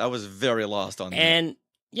 Yes, I was very lost on that. And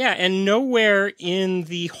yeah, and nowhere in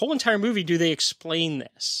the whole entire movie do they explain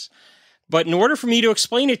this. But in order for me to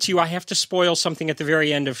explain it to you, I have to spoil something at the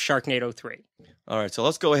very end of Sharknado 3. All right, so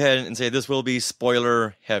let's go ahead and say this will be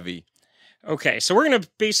spoiler heavy. Okay, so we're going to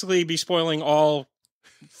basically be spoiling all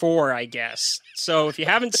 4, I guess. So if you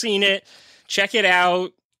haven't seen it, check it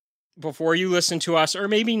out before you listen to us, or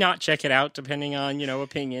maybe not check it out, depending on,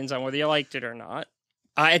 opinions on whether you liked it or not.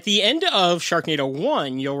 At the end of Sharknado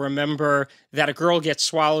 1, you'll remember that a girl gets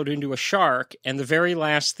swallowed into a shark, and the very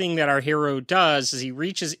last thing that our hero does is he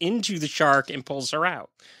reaches into the shark and pulls her out.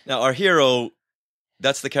 Now, our hero,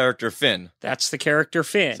 that's the character Finn. That's the character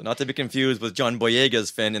Finn. So not to be confused with John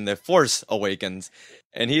Boyega's Finn in The Force Awakens.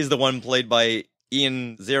 And he's the one played by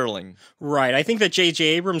Ian Zierling. Right. I think that J.J.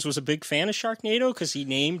 Abrams was a big fan of Sharknado because he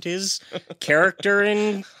named his character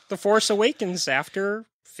in The Force Awakens after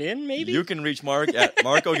Finn, maybe? You can reach Mark at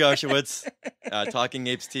Mark Oguschewitz at Talking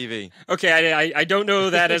Apes TV. Okay, I don't know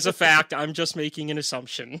that as a fact. I'm just making an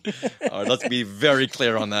assumption. All right, let's be very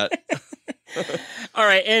clear on that. All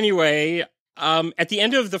right, anyway, at the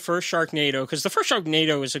end of the first Sharknado, because the first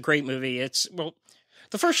Sharknado is a great movie. It's a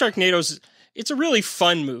really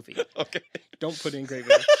fun movie. Okay. Don't put in great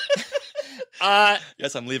movie.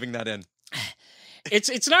 Yes, I'm leaving that in.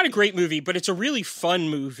 It's not a great movie, but it's a really fun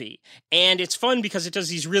movie. And it's fun because it does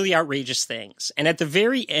these really outrageous things. And at the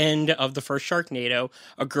very end of the first Sharknado,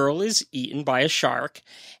 a girl is eaten by a shark.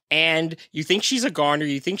 And you think she's a goner,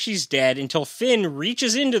 you think she's dead, until Finn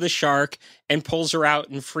reaches into the shark and pulls her out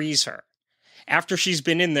and frees her. After she's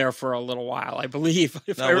been in there for a little while, I believe,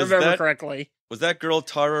 if I remember correctly. Was that girl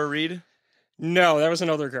Tara Reid? No, that was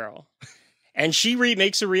another girl. And she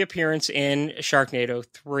makes a reappearance in Sharknado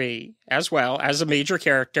 3 as well as a major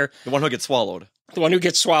character. The one who gets swallowed. The one who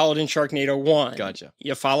gets swallowed in Sharknado 1. Gotcha.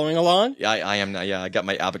 You following along? Yeah, I am now. Yeah, I got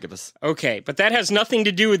my abacus. Okay, but that has nothing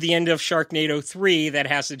to do with the end of Sharknado 3. That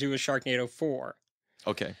has to do with Sharknado 4.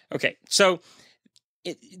 Okay. Okay, so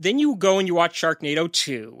then you go and you watch Sharknado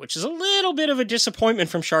 2, which is a little bit of a disappointment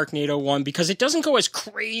from Sharknado 1 because it doesn't go as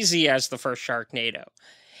crazy as the first Sharknado.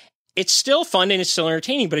 It's still fun and it's still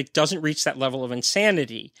entertaining, but it doesn't reach that level of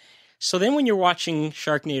insanity. So then when you're watching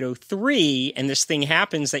Sharknado 3 and this thing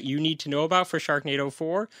happens that you need to know about for Sharknado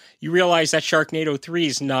 4, you realize that Sharknado 3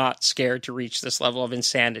 is not scared to reach this level of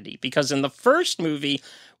insanity. Because in the first movie,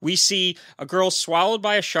 we see a girl swallowed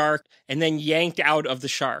by a shark and then yanked out of the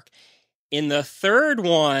shark. In the third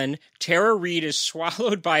one, Tara Reid is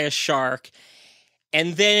swallowed by a shark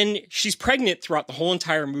and then she's pregnant throughout the whole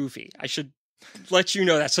entire movie. I should let you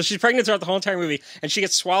know that. So she's pregnant throughout the whole entire movie, and she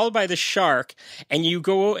gets swallowed by the shark, and you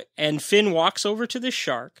go, and Finn walks over to the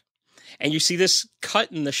shark, and you see this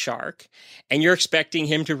cut in the shark, and you're expecting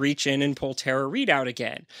him to reach in and pull Tara Reid out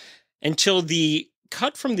again, until the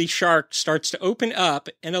cut from the shark starts to open up,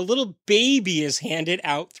 and a little baby is handed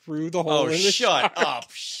out through the hole in the shark.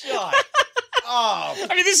 Shut up. Oh.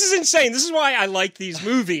 I mean, this is insane. This is why I like these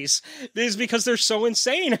movies. This is because they're so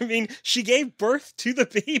insane. I mean, she gave birth to the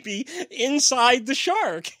baby inside the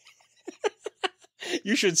shark.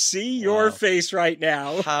 You should see your face right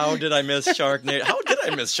now. How did I miss Sharknado? How did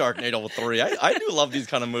I miss Sharknado 3? I do love these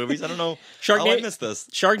kind of movies. I don't know how I missed this.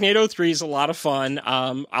 Sharknado 3 is a lot of fun.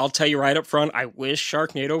 I'll tell you right up front, I wish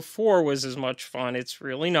Sharknado 4 was as much fun. It's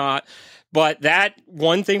really not. But that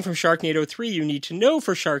one thing from Sharknado 3 you need to know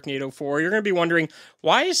for Sharknado 4, you're going to be wondering,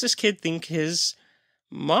 why does this kid think his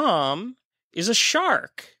mom is a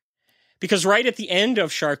shark? Because right at the end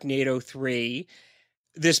of Sharknado 3,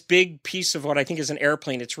 this big piece of what I think is an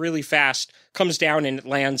airplane, it's really fast, comes down and it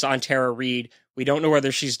lands on Tara Reid. We don't know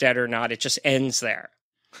whether she's dead or not. It just ends there.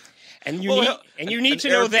 And you need to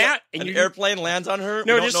know that. And an airplane lands on her?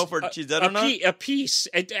 No, we don't know if she's dead or not? A piece.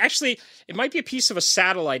 It might be a piece of a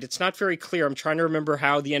satellite. It's not very clear. I'm trying to remember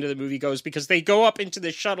how the end of the movie goes because they go up into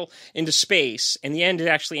the shuttle into space. And the end, it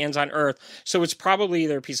actually ends on Earth. So it's probably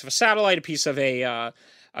either a piece of a satellite, a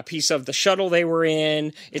piece of the shuttle they were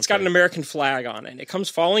in. It's got an American flag on it. It comes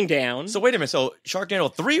falling down. So wait a minute. So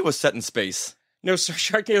Sharknado 3 was set in space? No, so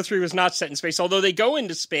Sharknado 3 was not set in space, although they go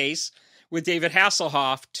into space with David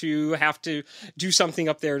Hasselhoff to have to do something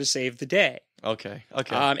up there to save the day. Okay.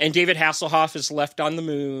 And David Hasselhoff is left on the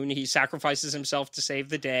moon. He sacrifices himself to save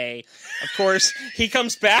the day. Of course, he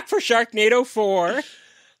comes back for Sharknado 4.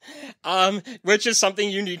 Which is something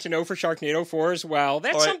you need to know for Sharknado 4 as well.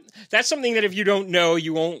 That's something that if you don't know,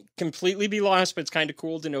 you won't completely be lost, but it's kind of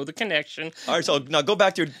cool to know the connection. All right, so now go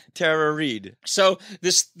back to Tara Reid. So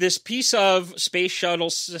this piece of space shuttle,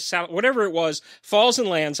 whatever it was, falls and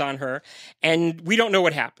lands on her, and we don't know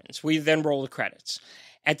what happens. We then roll the credits.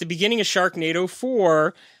 At the beginning of Sharknado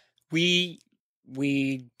 4, we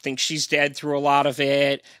think she's dead through a lot of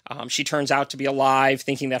it. She turns out to be alive,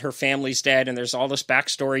 thinking that her family's dead, and there's all this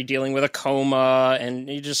backstory dealing with a coma, and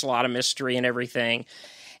just a lot of mystery and everything.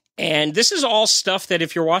 And this is all stuff that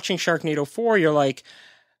if you're watching Sharknado 4, you're like,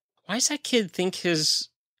 why does that kid think his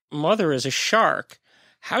mother is a shark?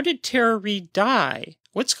 How did Tara Reid die?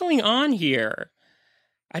 What's going on here?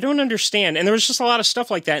 I don't understand. And there was just a lot of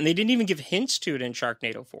stuff like that, and they didn't even give hints to it in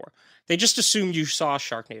Sharknado 4. They just assumed you saw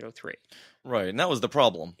Sharknado 3. Right, and that was the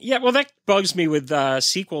problem. Yeah, well, that bugs me with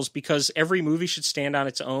sequels because every movie should stand on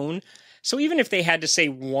its own. So even if they had to say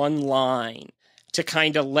one line to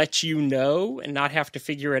kind of let you know and not have to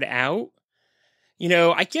figure it out, you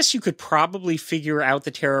know, I guess you could probably figure out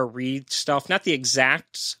the Tara Reid stuff, not the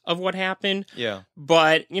exacts of what happened, Yeah.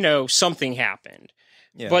 but, you know, something happened.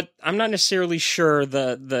 Yeah. But I'm not necessarily sure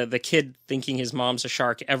the kid thinking his mom's a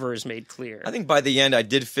shark ever is made clear. I think by the end I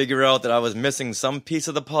did figure out that I was missing some piece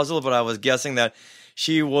of the puzzle, but I was guessing that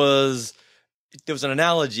there was an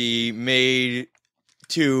analogy made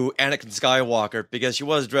to Anakin Skywalker because she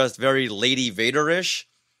was dressed very Lady Vader-ish,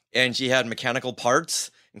 and she had mechanical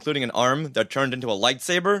parts, including an arm that turned into a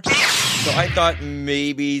lightsaber. So I thought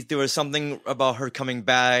maybe there was something about her coming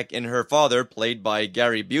back and her father, played by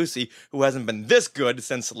Gary Busey, who hasn't been this good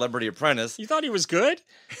since Celebrity Apprentice. You thought he was good?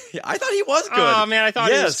 Yeah, I thought he was good. Oh, man, I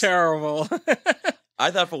thought he was terrible.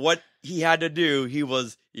 I thought for what he had to do, he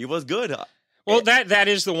was good. Well, that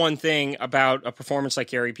is the one thing about a performance like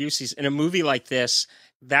Gary Busey's. In a movie like this,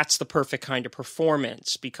 that's the perfect kind of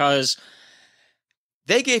performance because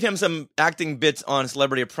they gave him some acting bits on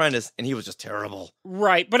Celebrity Apprentice, and he was just terrible.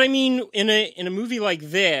 Right, but I mean, in a movie like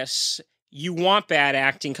this, you want bad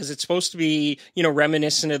acting because it's supposed to be, you know,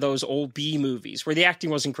 reminiscent of those old B movies where the acting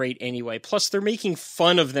wasn't great anyway. Plus, they're making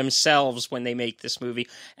fun of themselves when they make this movie,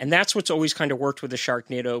 and that's what's always kind of worked with the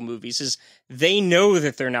Sharknado movies is they know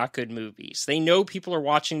that they're not good movies. They know people are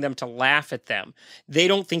watching them to laugh at them. They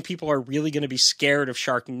don't think people are really going to be scared of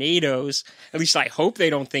Sharknadoes. At least I hope they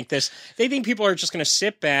don't think this. They think people are just going to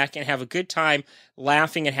sit back and have a good time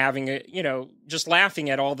laughing and having a, you know, just laughing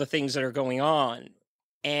at all the things that are going on.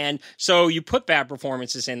 And so you put bad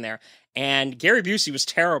performances in there, and Gary Busey was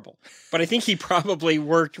terrible, but I think he probably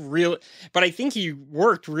worked really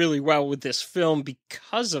well with this film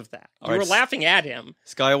because of that. You were laughing at him.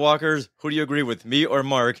 Skywalkers, who do you agree with, me or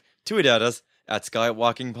Mark? Tweet at us at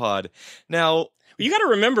Skywalking Pod. Now, you got to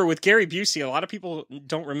remember with Gary Busey, a lot of people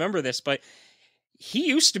don't remember this, but he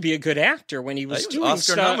used to be a good actor when he was doing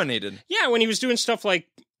Oscar nominated. Yeah, when he was doing stuff like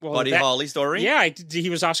Buddy Holly Story? Yeah, he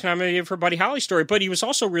was Oscar nominated for Buddy Holly Story, but he was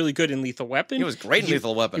also really good in Lethal Weapon. He was great in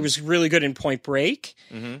Lethal Weapon. He was really good in Point Break.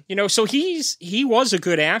 Mm-hmm. You know, so he was a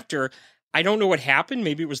good actor. I don't know what happened.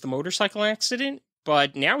 Maybe it was the motorcycle accident,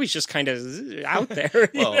 but now he's just kind of out there.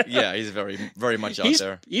 Well, yeah, he's very, very much out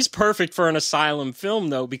there. He's perfect for an asylum film,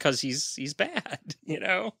 though, because he's bad, you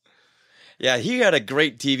know? Yeah, he had a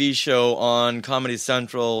great TV show on Comedy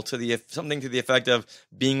Central something to the effect of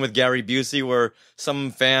Being with Gary Busey, where some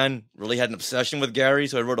fan really had an obsession with Gary,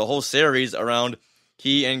 so he wrote a whole series around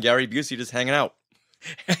he and Gary Busey just hanging out.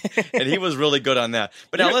 And he was really good on that.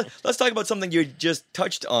 But now let's talk about something you just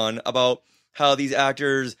touched on, about how these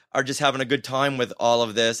actors are just having a good time with all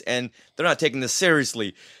of this, and they're not taking this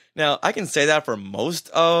seriously. Now, I can say that for most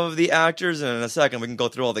of the actors, and in a second we can go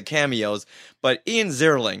through all the cameos, but Ian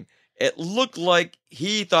Zierling, it looked like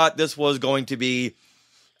he thought this was going to be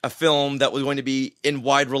a film that was going to be in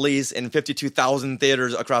wide release in 52,000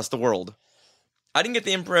 theaters across the world. I didn't get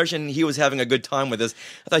the impression he was having a good time with this.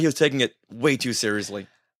 I thought he was taking it way too seriously.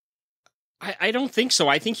 I don't think so.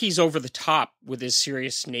 I think he's over the top with his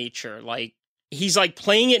serious nature. Like, he's like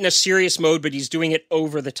playing it in a serious mode, but he's doing it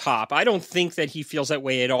over the top. I don't think that he feels that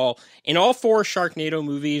way at all. In all 4 Sharknado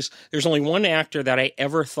movies, there's only one actor that I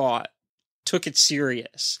ever thought took it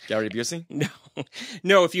serious. Gary Busey?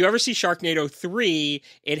 No. If you ever see Sharknado 3,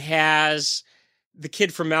 it has the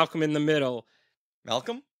kid from Malcolm in the Middle.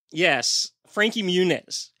 Malcolm? Yes, Frankie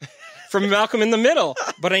Muniz from Malcolm in the Middle.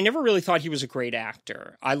 But I never really thought he was a great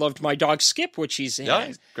actor. I loved My Dog Skip, which he's in.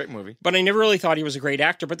 Yeah, great movie. But I never really thought he was a great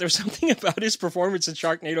actor. But there's something about his performance in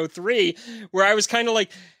Sharknado 3 where I was kind of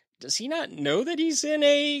like, does he not know that he's in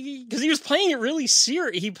a... Because he was playing it really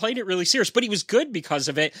serious. He played it really serious, but he was good because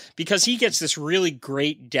of it, because he gets this really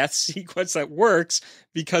great death sequence that works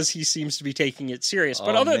because he seems to be taking it serious.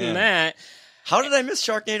 But other than that... How did I miss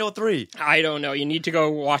Sharknado 3? I don't know. You need to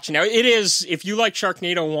go watch it now. It is, if you like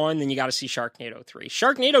Sharknado 1, then you got to see Sharknado 3.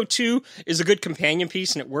 Sharknado 2 is a good companion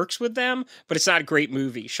piece and it works with them, but it's not a great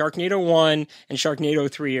movie. Sharknado 1 and Sharknado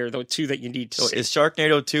 3 are the 2 that you need to see. Is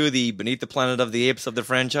Sharknado 2 the Beneath the Planet of the Apes of the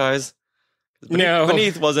franchise? No.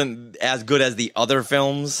 Beneath wasn't as good as the other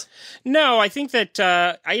films. No, I think that,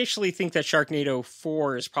 I actually think that Sharknado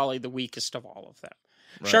 4 is probably the weakest of all of them.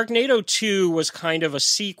 Right. Sharknado 2 was kind of a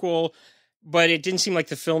sequel, but it didn't seem like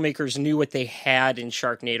the filmmakers knew what they had in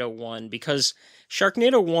Sharknado 1, because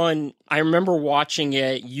Sharknado 1, I remember watching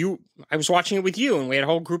it. I was watching it with you, and we had a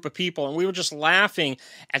whole group of people, and we were just laughing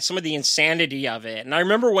at some of the insanity of it. And I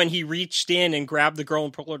remember when he reached in and grabbed the girl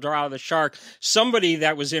and pulled her out of the shark, somebody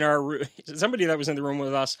that was in the room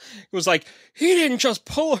with us was like, he didn't just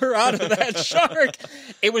pull her out of that shark.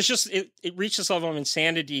 It was just, it reached this level of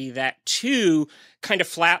insanity that 2 kind of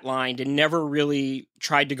flatlined and never really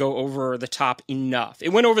tried to go over the top enough. It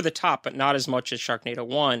went over the top, but not as much as Sharknado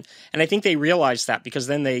 1. And I think they realized that, because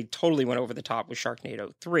then they totally went over the top with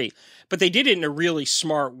Sharknado 3. But they did it in a really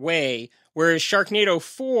smart way, whereas Sharknado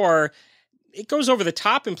 4, it goes over the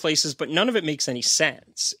top in places, but none of it makes any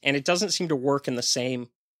sense. And it doesn't seem to work in the same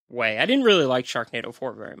way. I didn't really like Sharknado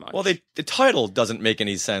 4 very much. Well, the title doesn't make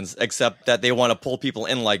any sense, except that they want to pull people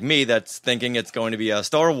in like me that's thinking it's going to be a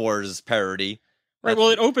Star Wars parody. Right,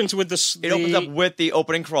 well, it opens with It opens up with the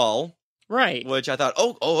opening crawl. Right. Which I thought,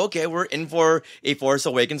 okay, we're in for a Force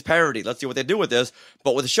Awakens parody. Let's see what they do with this,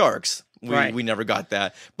 but with sharks. We never got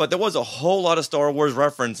that. But there was a whole lot of Star Wars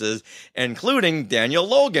references, including Daniel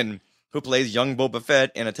Logan, who plays young Boba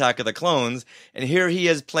Fett in Attack of the Clones. And here he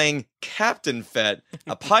is playing Captain Fett,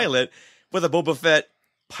 a pilot, with a Boba Fett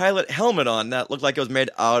pilot helmet on that looked like it was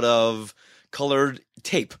made out of colored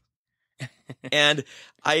tape. And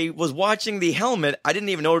I was watching the helmet. I didn't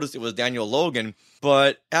even notice it was Daniel Logan.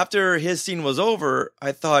 But after his scene was over,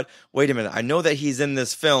 I thought, wait a minute. I know that he's in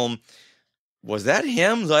this film. Was that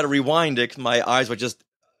him? So I had to rewind it. My eyes were just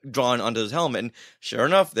drawn onto his helmet. And sure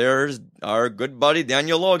enough, there's our good buddy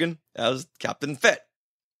Daniel Logan as Captain Fett.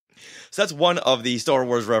 So that's one of the Star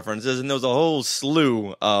Wars references. And there was a whole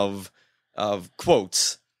slew of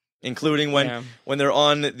quotes, including when they're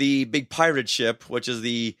on the big pirate ship, which is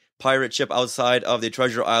the pirate ship outside of the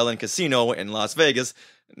Treasure Island Casino in Las Vegas.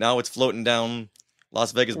 Now it's floating down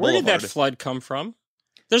Las Vegas Boulevard. Where did that flood come from?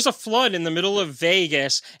 There's a flood in the middle of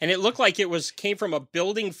Vegas, and it looked like it came from a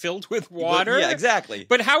building filled with water. Yeah, exactly.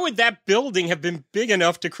 But how would that building have been big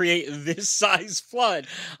enough to create this size flood?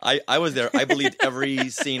 I was there. I believed every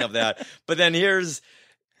scene of that. But then here's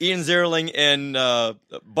Ian Ziering and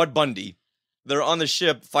Bud Bundy. They're on the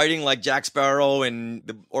ship fighting like Jack Sparrow and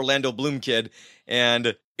the Orlando Bloom kid,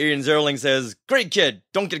 and Ian Ziering says, "Great kid,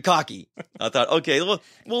 don't get cocky." I thought, okay, we'll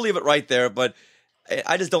leave it right there, but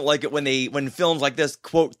I just don't like it when films like this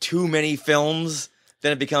quote too many films,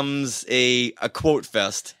 then it becomes a quote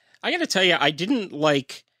fest. I gotta tell you, I didn't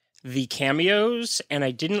like the cameos, and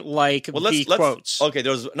I didn't like the quotes. Okay,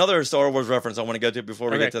 there's another Star Wars reference I want to get to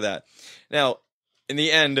before we get to that. Now, in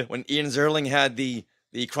the end, when Ian Ziering had the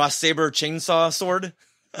cross-saber chainsaw sword,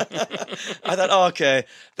 I thought, okay,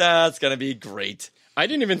 that's going to be great. I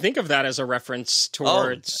didn't even think of that as a reference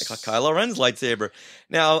towards Kylo Ren's lightsaber.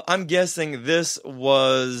 Now, I'm guessing this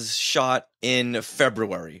was shot in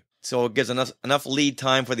February, so it gives enough lead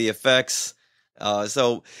time for the effects.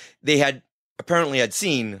 So they apparently had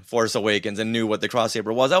seen Force Awakens and knew what the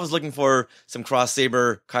cross-saber was. I was looking for some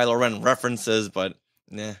cross-saber Kylo Ren references, but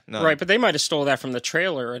no. Right, but they might have stole that from the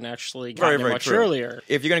trailer and actually gotten it much earlier.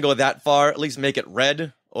 If you're going to go that far, at least make it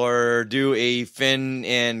red, or do a Finn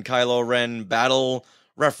and Kylo Ren battle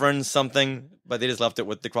reference, something, but they just left it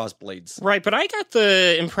with the cross blades. Right, but I got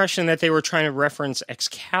the impression that they were trying to reference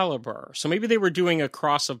Excalibur, so maybe they were doing a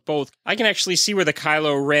cross of both. I can actually see where the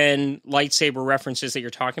Kylo Ren lightsaber references that you're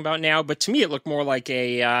talking about now, but to me it looked more like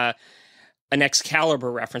an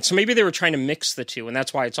Excalibur reference, so maybe they were trying to mix the two, and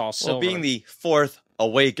that's why it's all silver. Well, being the fourth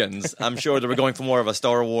Awakens, I'm sure they were going for more of a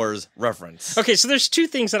Star Wars reference. Okay, so there's two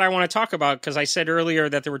things that I want to talk about, because I said earlier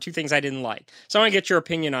that there were two things I didn't like. So I want to get your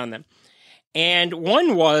opinion on them. And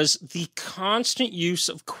one was the constant use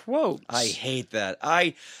of quotes. I hate that.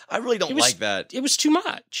 I really don't like that. It was too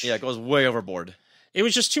much. Yeah, it goes way overboard. It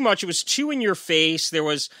was just too much. It was too in your face.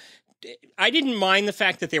 I didn't mind the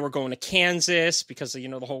fact that they were going to Kansas because of,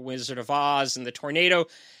 the whole Wizard of Oz and the tornado.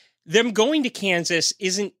 Them going to Kansas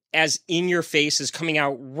isn't as in your face as coming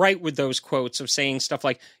out right with those quotes of saying stuff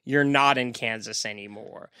like, "You're not in Kansas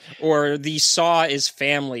anymore," or "The Saw is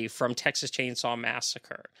family" from Texas Chainsaw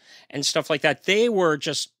Massacre, and stuff like that. They were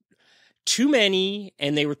just too many,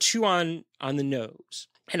 and they were too on the nose.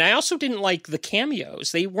 And I also didn't like the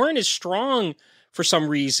cameos. They weren't as strong for some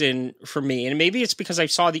reason for me. And maybe it's because I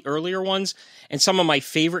saw the earlier ones, and some of my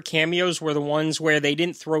favorite cameos were the ones where they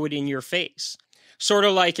didn't throw it in your face. Sort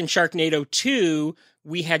of like in Sharknado 2,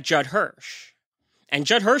 we had Judd Hirsch. And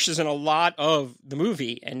Judd Hirsch is in a lot of the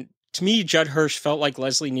movie. And to me, Judd Hirsch felt like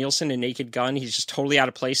Leslie Nielsen in Naked Gun. He's just totally out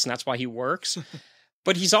of place, and that's why he works.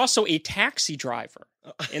 But he's also a taxi driver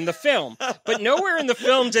in the film. But nowhere in the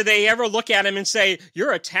film do they ever look at him and say,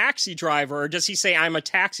 you're a taxi driver, or does he say, I'm a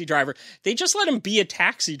taxi driver? They just let him be a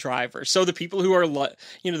taxi driver. So the people who are,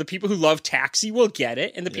 the people who love Taxi will get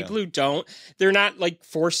it, and the people who don't, they're not like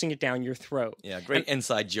forcing it down your throat. Yeah, great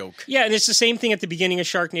inside joke. Yeah, and it's the same thing at the beginning of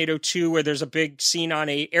Sharknado 2, where there's a big scene on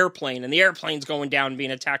an airplane, and the airplane's going down and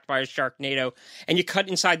being attacked by a Sharknado, and you cut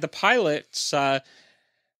inside the pilot's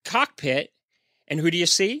cockpit, and who do you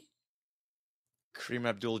see? Kareem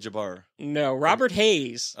Abdul-Jabbar. No, Robert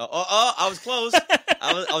Hayes. I was close.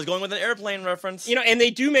 I was going with an airplane reference. And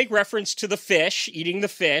they do make reference to the fish, eating the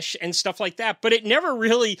fish and stuff like that, but it never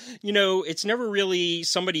really, it's never really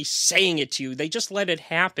somebody saying it to you. They just let it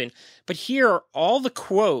happen. But here, all the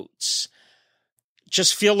quotes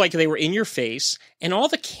just feel like they were in your face, and all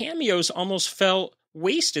the cameos almost felt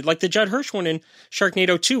wasted. Like the Judd Hirsch one in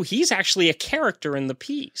Sharknado 2, he's actually a character in the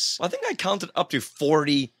piece. Well, I think I counted up to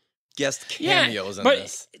 40 guest cameos in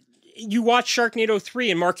this. You watch Sharknado 3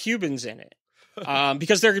 and Mark Cuban's in it.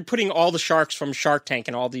 Because they're putting all the sharks from Shark Tank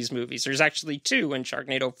in all these movies. There's actually 2 in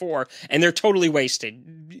Sharknado 4, and they're totally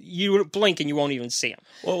wasted. You blink and you won't even see them.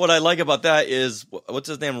 Well, what I like about that is, what's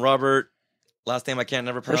his name? Robert, last name I can't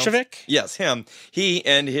never pronounce. Oguschewitz? Yes, him. He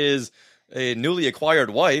and his newly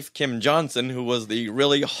acquired wife, Kim Johnson, who was the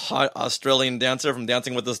really hot Australian dancer from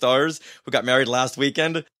Dancing with the Stars, who got married last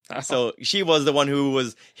weekend. So she was the one who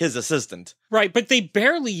was his assistant. Right, but they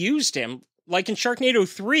barely used him. Like in Sharknado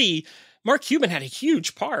 3, Mark Cuban had a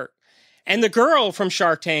huge part. And the girl from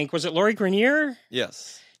Shark Tank, was it Lori Grenier?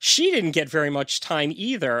 Yes. She didn't get very much time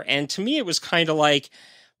either. And to me, it was kind of like,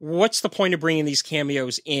 what's the point of bringing these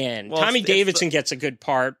cameos in? Well, Tommy Davidson gets a good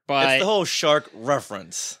part, but... It's the whole shark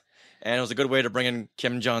reference. And it was a good way to bring in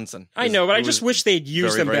Kim Johnson. I know, but I just wish they'd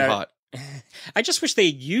use them better. Hot. I just wish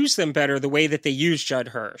they'd use them better the way that they use Judd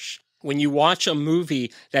Hirsch. When you watch a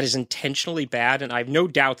movie that is intentionally bad, and I have no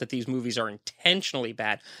doubt that these movies are intentionally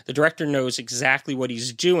bad, the director knows exactly what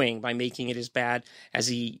he's doing by making it as bad as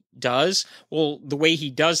he does. Well, the way he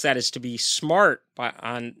does that is to be smart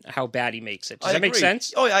on how bad he makes it. Does that make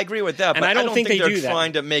sense? Oh, yeah, I agree with that. And but I don't think they're do that.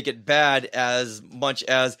 trying to make it bad as much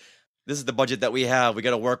as this is the budget that we have. We got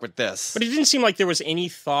to work with this. But it didn't seem like there was any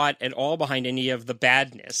thought at all behind any of the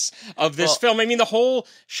badness of this film. I mean, the whole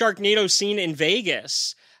Sharknado scene in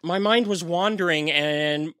Vegas, my mind was wandering,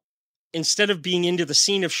 and instead of being into the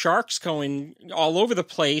scene of sharks going all over the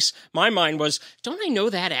place, my mind was, don't I know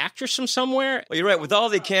that actress from somewhere? Well, you're right. With all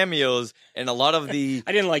the cameos and a lot of the...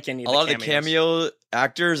 I didn't like any of the cameos. A lot of the cameo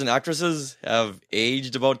actors and actresses have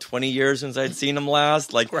aged about 20 years since I'd seen them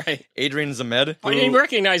last. Like Adrian Zmed. I didn't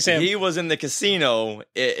recognize him. He was in the casino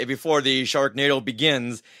before the Sharknado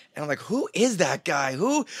begins. And I'm like, who is that guy?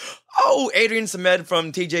 Who? Oh, Adrian Zmed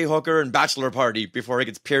from TJ Hooker and Bachelor Party before he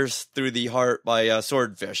gets pierced through the heart by a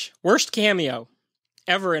swordfish. Worst cameo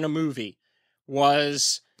ever in a movie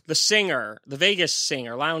was the singer, the Vegas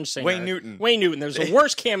singer, lounge singer. Wayne Newton. Wayne Newton. That was the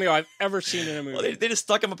worst cameo I've ever seen in a movie. Well, they just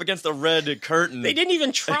stuck him up against the red curtain. They didn't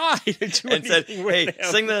even try to do and said, with hey, him.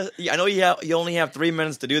 sing the... I know you only have 3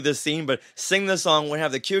 minutes to do this scene, but sing the song when you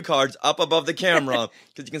have the cue cards up above the camera,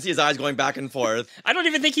 because you can see his eyes going back and forth. I don't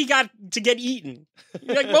even think he got to get eaten.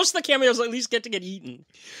 Like most of the cameos at least get to get eaten.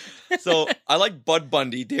 So I like Bud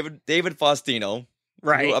Bundy, David Faustino.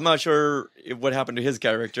 Right. I'm not sure what happened to his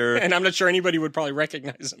character. And I'm not sure anybody would probably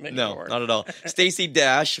recognize him anymore. No, not at all. Stacey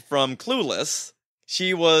Dash from Clueless.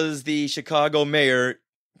 She was the Chicago mayor.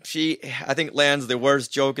 She, I think, lands the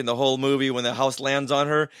worst joke in the whole movie when the house lands on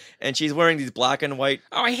her. And she's wearing these black and white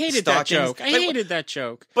I hated stockings. that joke. I hated that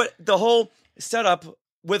joke. But the whole setup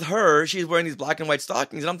with her, she's wearing these black and white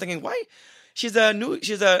stockings. And I'm thinking, why? She's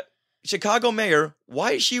a Chicago mayor,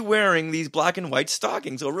 why is she wearing these black and white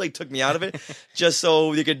stockings? So it really took me out of it, just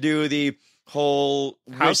so you could do the whole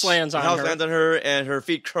house lands on her and her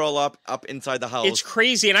feet curl up inside the house. It's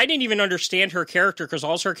crazy, and I didn't even understand her character because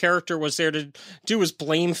all her character was there to do was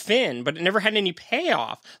blame Finn, but it never had any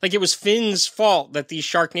payoff. Like it was Finn's fault that these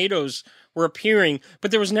Sharknadoes were appearing, but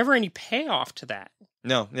there was never any payoff to that.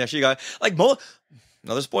 No, yeah, she got like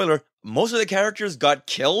another spoiler. Most of the characters got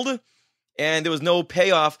killed. And there was no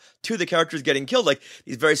payoff to the characters getting killed. Like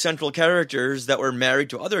these very central characters that were married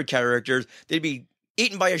to other characters, they'd be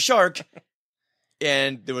eaten by a shark.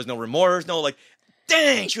 And there was no remorse, no like,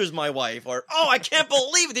 dang, she was my wife. Or, oh, I can't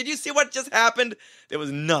believe it. Did you see what just happened? There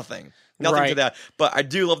was nothing to that. But I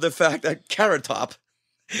do love the fact that Carrot Top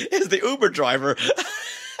is the Uber driver.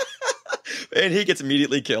 And he gets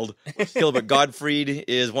immediately killed. Gilbert Gottfried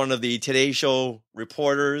is one of the Today Show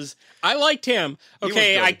reporters. I liked him.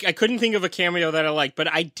 Okay, I couldn't think of a cameo that I liked,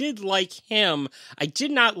 but I did like him. I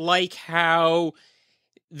did not like how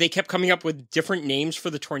they kept coming up with different names for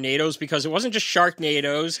the tornadoes because it wasn't just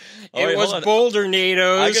Sharknadoes. Oh, wait, it was hold on.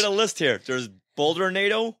 Bouldernadoes. I got a list here. There's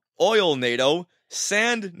Bouldernado, Oilnado,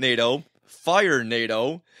 Sandnado,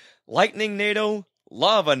 Firenado, Lightningnado,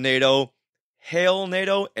 Lavanado,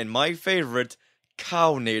 Hailnado, and my favorite,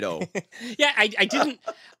 Cownado. Yeah,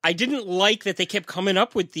 I didn't like that they kept coming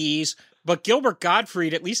up with these, but Gilbert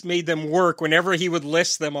Gottfried at least made them work whenever he would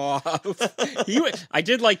list them off. I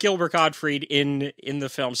did like Gilbert Gottfried in the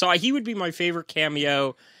film, so he would be my favorite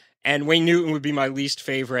cameo, and Wayne Newton would be my least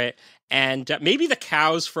favorite, and maybe the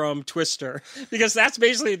cows from Twister, because that's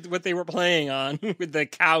basically what they were playing on with the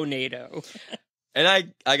Cownado. And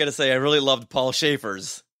I gotta say, I really loved Paul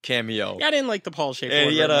Schaefer's cameo. Yeah, I didn't like the Paul Schaefer And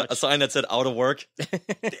one he had very a sign that said "out of work."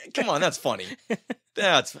 Come on, that's funny.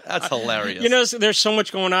 That's hilarious. You know, there's so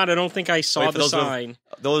much going on. I don't think I saw Wait, for the sign.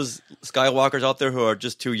 Those Skywalkers out there who are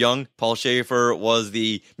just too young, Paul Schaefer was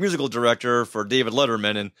the musical director for David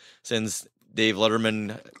Letterman, and since Dave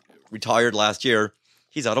Letterman retired last year,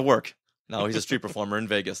 he's out of work. Now he's a street performer in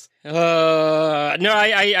Vegas. No,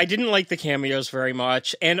 I didn't like the cameos very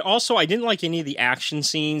much. And also, I didn't like any of the action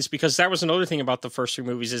scenes, because that was another thing about the first three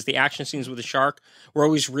movies, is the action scenes with the shark were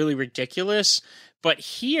always really ridiculous. But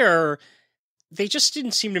here, they just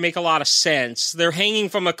didn't seem to make a lot of sense. They're hanging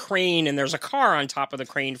from a crane, and there's a car on top of the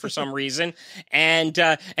crane for some reason. And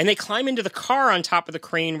they climb into the car on top of the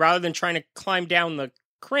crane rather than trying to climb down the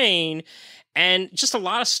crane. And just a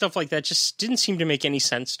lot of stuff like that just didn't seem to make any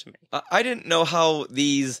sense to me. I didn't know how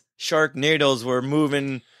these Sharknadoes were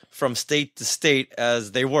moving from state to state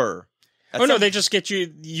as they were. No, they just get you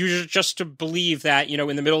just to believe that,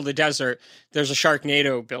 in the middle of the desert, there's a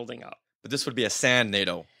Sharknado building up. But this would be a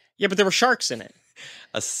Sandnado. Yeah, but there were sharks in it.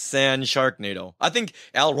 A sand Sharknado. I think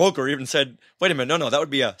Al Roker even said, wait a minute, no, that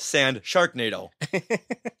would be a sand Sharknado.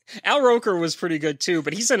 Al Roker was pretty good too,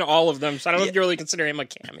 but he's in all of them, so I don't know if you really consider him a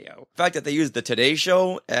cameo. The fact that they used the Today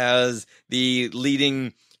Show as the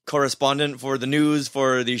leading correspondent for the news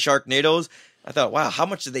for the Sharknadoes, I thought, wow, how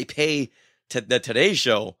much did they pay to the Today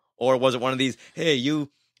Show? Or was it one of these, hey,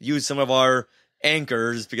 you use some of our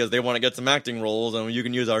anchors because they want to get some acting roles and you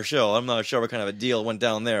can use our show? I'm not sure what kind of a deal went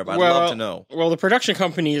down there, but I'd love to know. Well, the production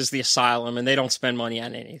company is the Asylum, and they don't spend money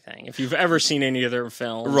on anything. If you've ever seen any of their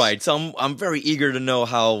films. Right, so I'm very eager to know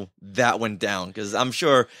how that went down, because I'm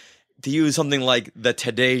sure to use something like the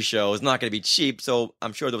Today Show is not going to be cheap, so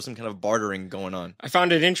I'm sure there was some kind of bartering going on. I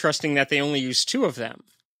found it interesting that they only used two of them.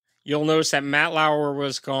 You'll notice that Matt Lauer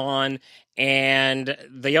was gone and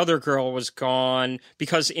the other girl was gone,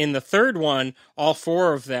 because in the third one, all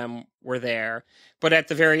four of them were there. But at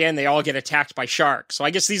the very end, they all get attacked by sharks. So I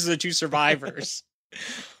guess these are the two survivors.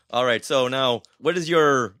 All right, so now, what is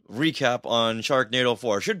your recap on Sharknado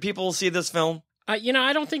 4? Should people see this film? I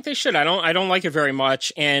don't think they should. I don't like it very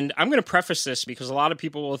much. And I'm going to preface this because a lot of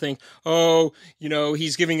people will think,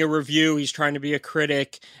 he's giving a review. He's trying to be a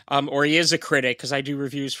critic, or he is a critic, because I do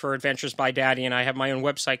reviews for Adventures by Daddy, and I have my own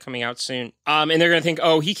website coming out soon. And they're going to think,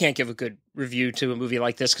 he can't give a good review to a movie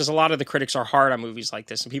like this, because a lot of the critics are hard on movies like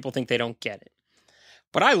this, and people think they don't get it.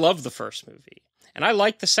 But I love the first movie, and I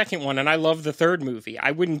like the second one, and I love the third movie.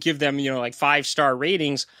 I wouldn't give them, 5-star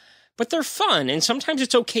ratings, but they're fun, and sometimes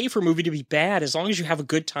it's okay for a movie to be bad as long as you have a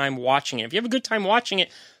good time watching it. If you have a good time watching it,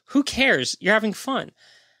 who cares? You're having fun.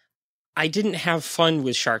 I didn't have fun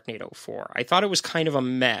with Sharknado 4. I thought it was kind of a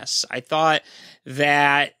mess. I thought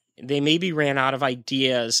that they maybe ran out of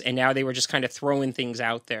ideas, and now they were just kind of throwing things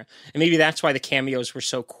out there. And maybe that's why the cameos were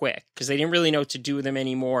so quick, because they didn't really know what to do with them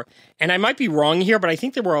anymore. And I might be wrong here, but I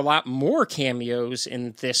think there were a lot more cameos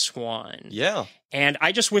in this one. Yeah. And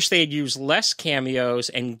I just wish they had used less cameos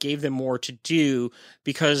and gave them more to do,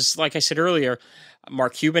 because, like I said earlier,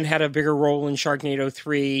 Mark Cuban had a bigger role in Sharknado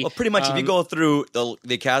 3. Well, pretty much if you go through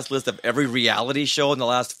the cast list of every reality show in the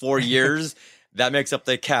last 4 years, that makes up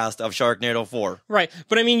the cast of Sharknado 4. Right.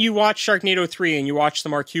 But I mean, you watch Sharknado 3 and you watch the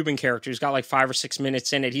Mark Cuban character who's got like 5 or 6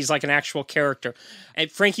 minutes in it. He's like an actual character.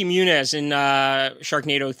 And Frankie Muniz in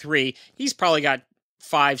Sharknado 3, he's probably got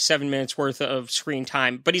 5-7 minutes worth of screen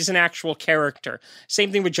time, but he's an actual character.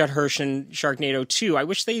 Same thing with Judd Hirsch in Sharknado 2. I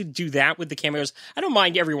wish they'd do that with the cameos. I don't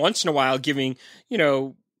mind every once in a while giving,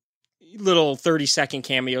 little 30-second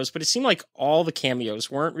cameos, but it seemed like all the cameos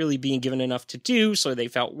weren't really being given enough to do, so they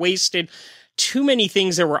felt wasted. Too many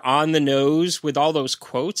things that were on the nose with all those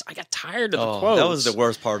quotes. I got tired of the quotes. That was the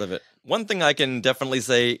worst part of it. One thing I can definitely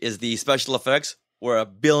say is the special effects were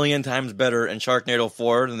 1 billion times better in Sharknado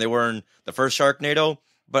 4 than they were in the first Sharknado,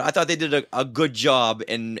 But I thought they did a good job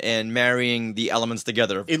in marrying the elements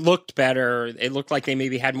together. It looked better. It looked like they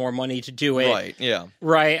maybe had more money to do it. Right, yeah.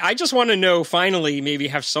 Right. I just want to know, finally, maybe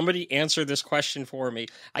have somebody answer this question for me.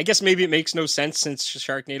 I guess maybe it makes no sense since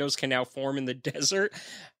Sharknadoes can now form in the desert.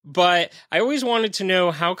 But I always wanted to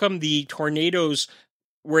know, how come the tornadoes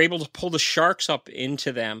were able to pull the sharks up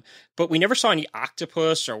into them, but we never saw any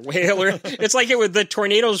octopus or whale? It's like the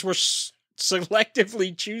tornadoes were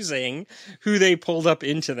selectively choosing who they pulled up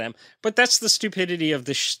into them. But that's the stupidity of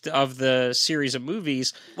the series of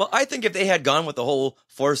movies. Well, I think if they had gone with the whole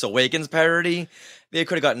Force Awakens parody, they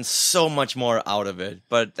could have gotten so much more out of it,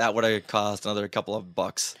 but that would have cost another couple of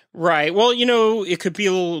bucks. Right. Well, it could be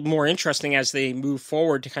a little more interesting as they move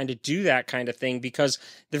forward to kind of do that kind of thing, because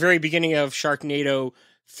the very beginning of Sharknado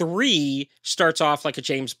 3 starts off like a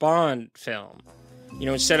James Bond film.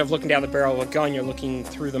 Instead of looking down the barrel of a gun, you're looking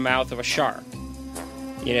through the mouth of a shark.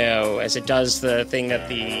 As it does the thing that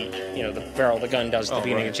the barrel of the gun does at the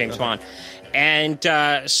beginning of James Bond. And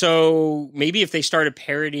so maybe if they started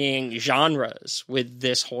parodying genres with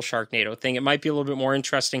this whole Sharknado thing, it might be a little bit more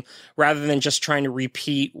interesting, rather than just trying to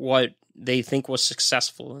repeat what they think was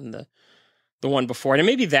successful in the one before. And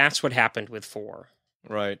maybe that's what happened with 4.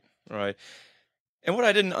 Right. And what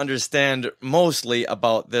I didn't understand mostly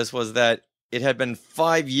about this was that it had been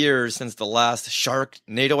 5 years since the last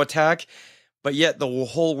Sharknado attack, but yet the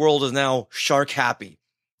whole world is now shark happy,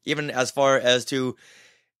 even as far as to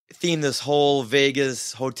theme this whole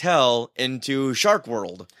Vegas hotel into Shark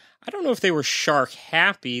World. I don't know if they were shark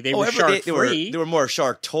happy. They were shark free. There were more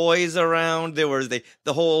shark toys around. There was the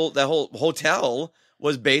whole hotel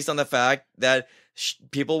was based on the fact that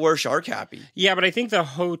people were shark happy. Yeah, but I think the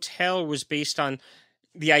hotel was based on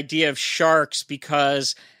the idea of sharks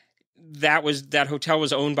because that hotel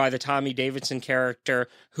was owned by the Tommy Davidson character,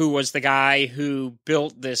 who was the guy who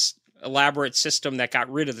built this elaborate system that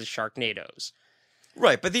got rid of the Sharknadoes.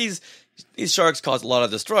 Right, but these sharks cause a lot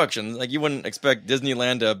of destruction. Like, you wouldn't expect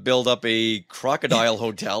Disneyland to build up a crocodile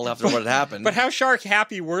hotel after what had happened. But how shark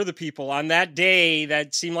happy were the people on that day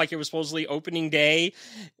that seemed like it was supposedly opening day?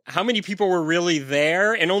 How many people were really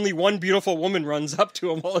there? And only one beautiful woman runs up to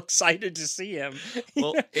him all excited to see him.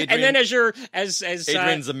 Well, and then as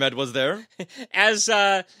Adrian Zemed was there. As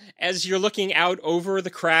you're looking out over the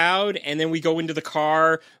crowd, and then we go into the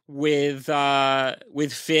car with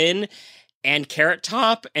Finn and Carrot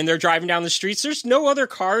Top, and they're driving down the streets. There's no other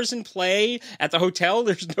cars in play at the hotel.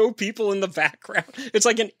 There's no people in the background. It's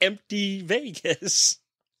like an empty Vegas.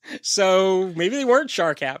 So maybe they weren't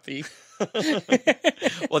shark happy.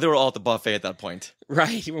 Well, they were all at the buffet at that point.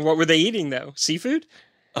 Right. What were they eating, though? Seafood?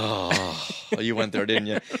 Oh, you went there, didn't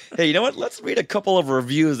you? Hey, you know what? Let's read a couple of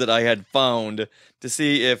reviews that I had found to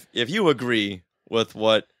see if you agree with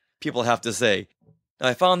what people have to say.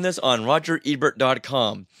 I found this on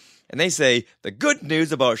RogerEbert.com. And they say, the good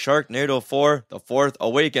news about Sharknado 4, The Fourth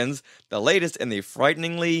Awakens, the latest in the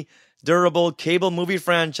frighteningly durable cable movie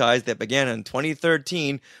franchise that began in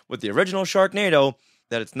 2013 with the original Sharknado,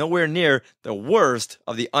 that it's nowhere near the worst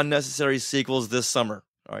of the unnecessary sequels this summer.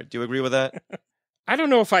 All right, do you agree with that? I don't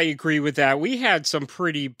know if I agree with that. We had some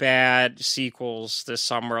pretty bad sequels this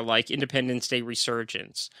summer, like Independence Day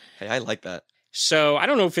Resurgence. Hey, I like that. So I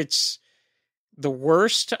don't know if it's the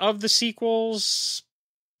worst of the sequels.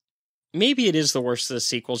 Maybe it is the worst of the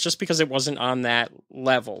sequels, just because it wasn't on that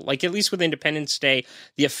level. Like, at least with Independence Day,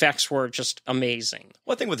 the effects were just amazing.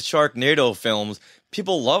 One thing with Sharknado films,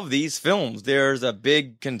 people love these films. There's a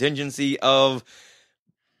big contingency of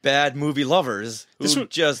bad movie lovers who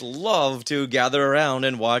just love to gather around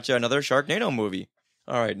and watch another Sharknado movie.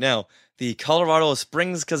 All right, now, the Colorado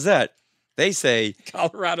Springs Gazette, they say...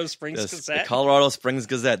 Colorado Springs Gazette? The Colorado Springs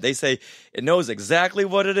Gazette. They say it knows exactly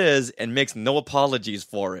what it is and makes no apologies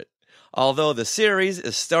for it. Although the series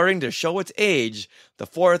is starting to show its age, The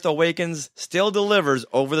Fourth Awakens still delivers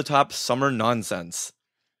over-the-top summer nonsense.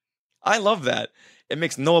 I love that. It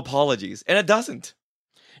makes no apologies, and it doesn't.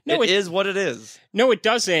 No, it is what it is. No, it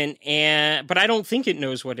doesn't, but I don't think it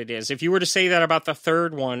knows what it is. If you were to say that about the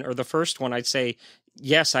third one or the first one, I'd say,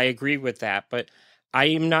 yes, I agree with that, but I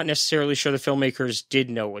am not necessarily sure the filmmakers did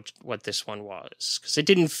know what this one was, because it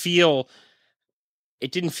didn't feel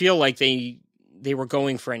like they were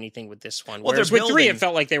going for anything with this one. Well, whereas with 3, it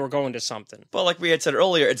felt like they were going to something. Well, like we had said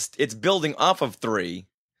earlier, it's building off of 3.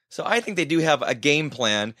 So I think they do have a game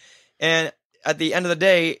plan. And at the end of the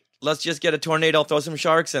day, let's just get a tornado, throw some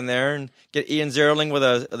sharks in there, and get Ian Zierling with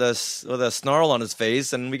a snarl on his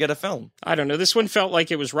face, and we get a film. I don't know. This one felt like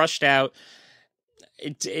it was rushed out.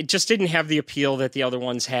 It just didn't have the appeal that the other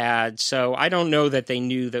ones had. So I don't know that they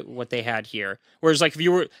knew that what they had here. Whereas, like, if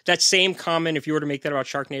you were that same comment, if you were to make that about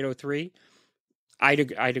Sharknado 3, I'd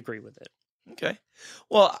agree with it. Okay.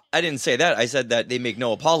 Well, I didn't say that. I said that they make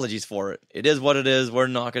no apologies for it. It is what it is. We're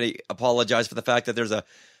not going to apologize for the fact that there's a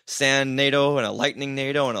sand NATO and a lightning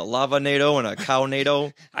NATO and a lava NATO and a cow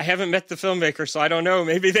NATO. I haven't met the filmmaker, so I don't know.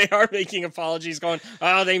 Maybe they are making apologies going,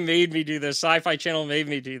 oh, they made me do this. Sci-Fi Channel made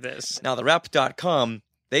me do this. Now, the Rap.com,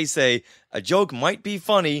 they say a joke might be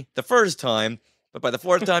funny the first time, but by the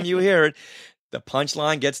fourth time you hear it, the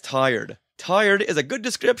punchline gets tired. Tired is a good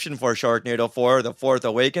description for Sharknado 4, The Fourth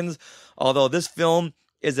Awakens, although this film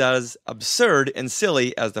is as absurd and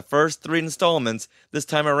silly as the first 3 installments. This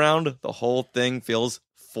time around, the whole thing feels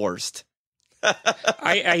forced.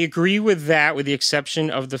 I agree with that, with the exception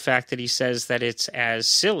of the fact that he says that it's as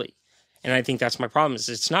silly. And I think that's my problem, is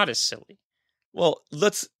it's not as silly. Well,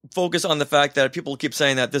 let's focus on the fact that people keep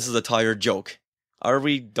saying that this is a tired joke. Are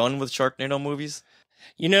we done with Sharknado movies?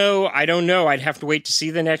 You know, I don't know. I'd have to wait to see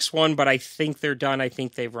the next one, but I think they're done. I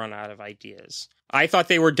think they've run out of ideas. I thought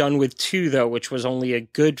they were done with 2, though, which was only a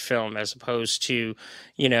good film as opposed to,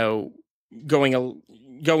 you know,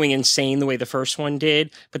 going insane the way the first one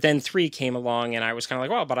did. But then 3 came along and I was kind of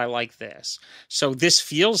like, well, but I like this. So this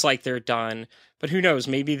feels like they're done, but who knows?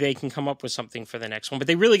 Maybe they can come up with something for the next one. But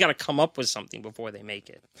they really got to come up with something before they make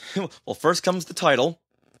it. Well, first comes the title,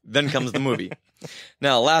 then comes the movie.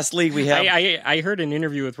 Now, lastly, we have... I heard an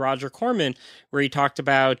interview with Roger Corman where he talked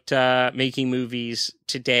about making movies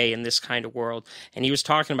today in this kind of world. And he was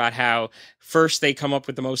talking about how first they come up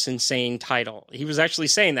with the most insane title. He was actually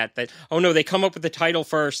saying that, oh no, they come up with the title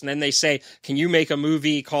first and then they say, can you make a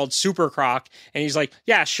movie called Super Croc? And he's like,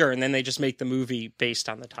 yeah, sure. And then they just make the movie based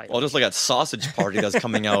on the title. Well, just like that Sausage Party that's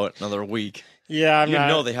coming out another week. Yeah, you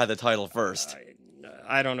know they had the title first.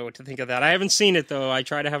 I don't know what to think of that. I haven't seen it, though. I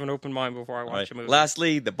try to have an open mind before I watch a movie.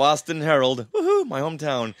 Lastly, the Boston Herald, woohoo, my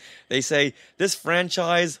hometown. They say, this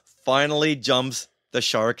franchise finally jumps the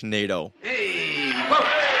Sharknado. Hey,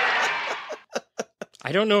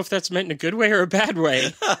 I don't know if that's meant in a good way or a bad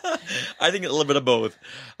way. I think a little bit of both.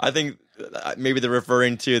 I think maybe they're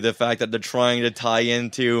referring to the fact that they're trying to tie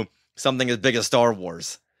into something as big as Star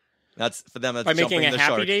Wars. That's for them. That's by making a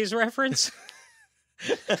Happy shark. Days reference.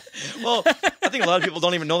 Well, I think a lot of people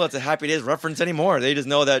don't even know that's a Happy Days reference anymore. They just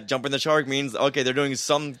know that jumping the shark means, okay, they're doing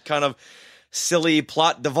some kind of silly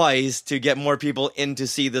plot device to get more into in to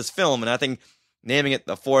see this film. And I think naming it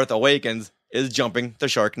The Fourth Awakens is jumping the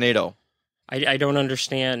Sharknado. I don't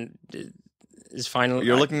understand. Is finally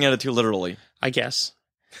You're looking at it too literally. I guess.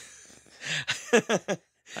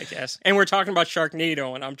 I guess. And we're talking about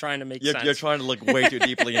Sharknado, and I'm trying to make sense. You're trying to look way too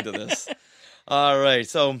deeply into this. All right,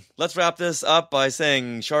 so let's wrap this up by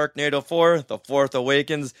saying Sharknado 4, The Fourth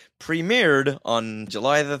Awakens, premiered on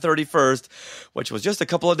July the 31st, which was just a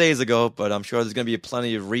couple of days ago, but I'm sure there's going to be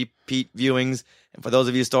plenty of repeat viewings. And for those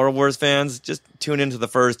of you Star Wars fans, just tune into the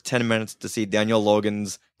first 10 minutes to see Daniel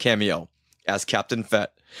Logan's cameo as Captain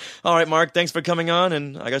Fett. All right, Mark, thanks for coming on,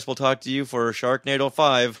 and I guess we'll talk to you for Sharknado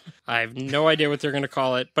 5. I have no idea what they're going to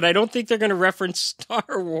call it, but I don't think they're going to reference Star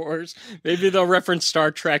Wars. Maybe they'll reference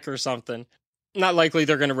Star Trek or something. Not likely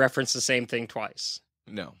they're going to reference the same thing twice.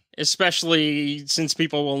 No. Especially since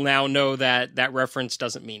people will now know that that reference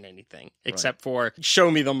doesn't mean anything, except for show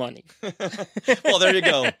me the money. Well, there you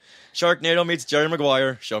go. Sharknado meets Jerry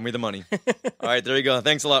Maguire. Show me the money. All right, there you go.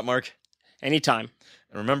 Thanks a lot, Mark. Anytime.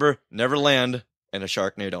 And remember, never land in a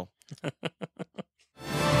Sharknado.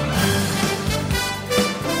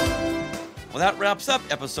 Well, that wraps up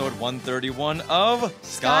episode 131 of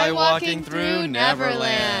Skywalking Through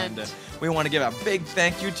Neverland. We want to give a big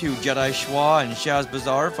thank you to Jedishua and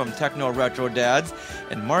Shazbazzar from TechnoRetro Dads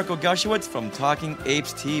and Mark Oguschewitz from Talking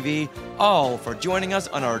Apes TV, all for joining us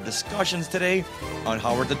on our discussions today on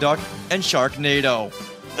Howard the Duck and Sharknado.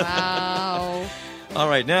 Wow. All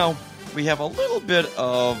right, now we have a little bit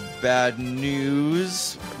of bad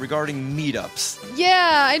news regarding meetups.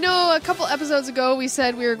 Yeah, I know a couple episodes ago we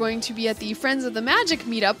said we were going to be at the Friends of the Magic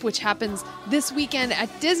meetup, which happens this weekend at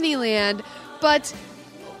Disneyland, but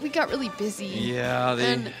we got really busy. Yeah,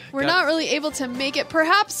 and we're not really able to make it.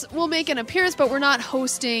 Perhaps we'll make an appearance, but we're not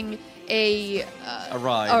hosting a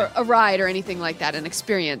ride or anything like that, an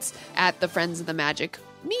experience at the Friends of the Magic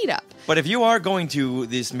meetup. But if you are going to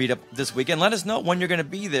this meetup this weekend, let us know when you're going to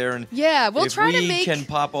be there. And yeah, we'll try to make... If we can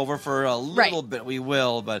pop over for a little bit, we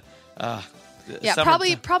will. But yeah,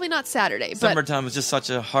 probably not Saturday. Summertime is just such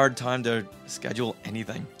a hard time to schedule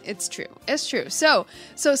anything. It's true. It's true. So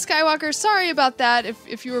Skywalker, sorry about that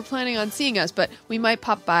if you were planning on seeing us, but we might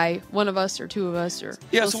pop by, one of us or two of us, or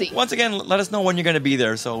yeah. We'll So see. Once again, let us know when you're going to be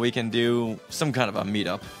there so we can do some kind of a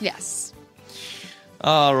meetup. Yes.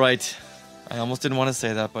 All right. I almost didn't want to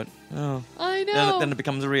say that, but I know. Then it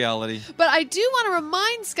becomes a reality. But I do want to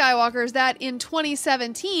remind Skywalkers that in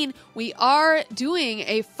 2017, we are doing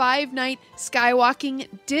a 5-night Skywalking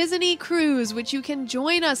Disney Cruise, which you can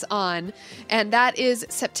join us on. And that is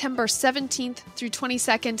September 17th through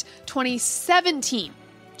 22nd, 2017.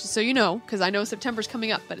 Just so you know, because I know September's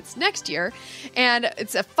coming up, but it's next year. And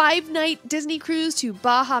it's a 5-night Disney cruise to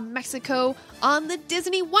Baja, Mexico on the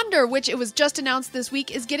Disney Wonder, which it was just announced this week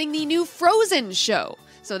is getting the new Frozen show.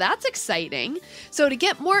 So that's exciting. So to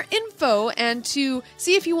get more info and to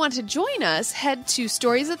see if you want to join us, head to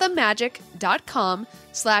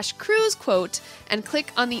storiesofthemagic.com/cruise quote and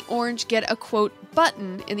click on the orange Get a Quote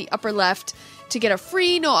button in the upper left to get a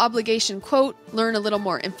free, no obligation quote, learn a little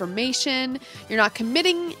more information. You're not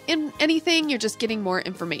committing in anything, you're just getting more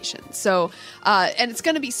information. So, and it's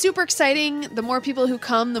going to be super exciting. The more people who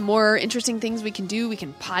come, the more interesting things we can do. We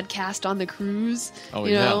can podcast on the cruise,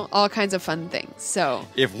 you know, all kinds of fun things. So,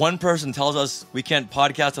 if one person tells us we can't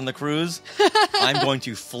podcast on the cruise, I'm going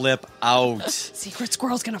to flip out. Secret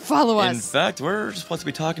Squirrel's going to follow us. In fact, we're supposed to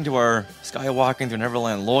be talking to our Skywalking Through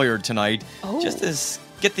Neverland lawyer tonight, just to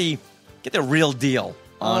get the real deal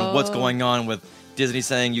on what's going on with Disney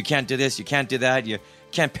saying you can't do this, you can't do that, you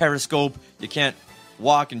can't periscope, you can't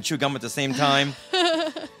walk and chew gum at the same time.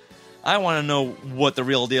 I want to know what the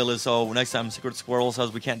real deal is, so next time Secret Squirrel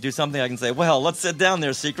says we can't do something, I can say, well, let's sit down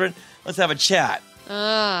there, Secret. Let's have a chat.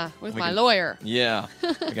 With my lawyer. Yeah,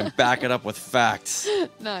 we can back it up with facts.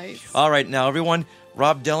 Nice. All right, now everyone,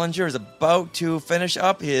 Rob Dellinger is about to finish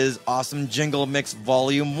up his Awesome Jingle Mix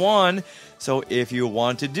Volume 1. So if you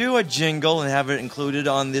want to do a jingle and have it included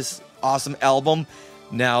on this awesome album,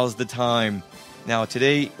 now's the time. Now,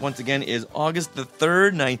 today, once again, is August the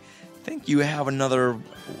 3rd, and I think you have another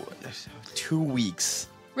 2 weeks.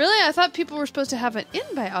 Really? I thought people were supposed to have it in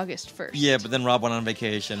by August 1st. Yeah, but then Rob went on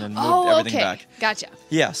vacation and moved everything back. Gotcha.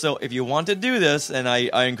 Yeah, so if you want to do this, and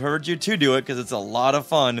I encourage you to do it because it's a lot of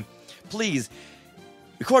fun, please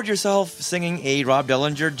record yourself singing a Rob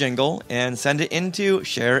Dellinger jingle and send it into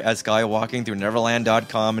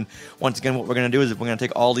share@skywalkingthrough.neverland.com. And once again, what we're going to do is we're going to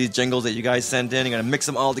take all these jingles that you guys sent in and going to mix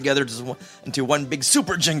them all together into one big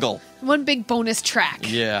super jingle. One big bonus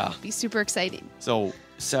track. Yeah. It'll be super exciting. So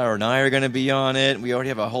Sarah and I are going to be on it. We already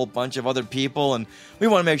have a whole bunch of other people, and we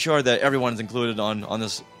want to make sure that everyone's included on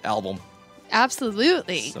this album.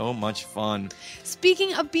 Absolutely. So much fun.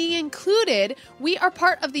 Speaking of being included, we are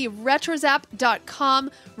part of the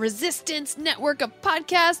RetroZap.com Resistance Network of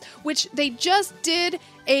Podcasts, which they just did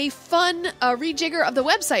a fun rejigger of the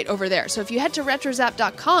website over there. So if you head to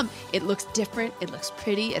RetroZap.com, it looks different, it looks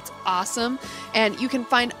pretty, it's awesome. And you can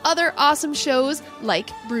find other awesome shows like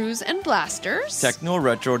Brews and Blasters,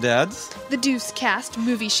 TechnoRetro Dads, The Deuce Cast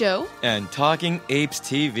Movie Show, and Talking Apes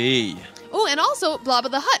TV. Oh, and also Blob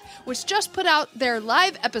of the Hutt, which just put out their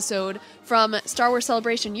live episode from Star Wars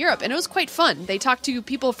Celebration Europe, and it was quite fun. They talked to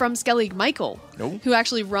people from Skellig Michael, who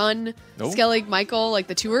actually run Skellig Michael, like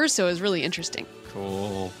the tours, so it was really interesting.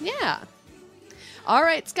 Cool. Yeah. All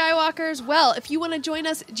right, Skywalkers. Well, if you want to join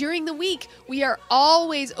us during the week, we are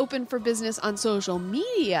always open for business on social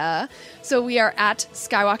media. So we are at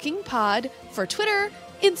Skywalking Pod for Twitter,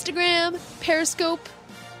 Instagram, Periscope,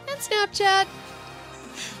 and Snapchat.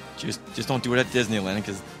 Just don't do it at Disneyland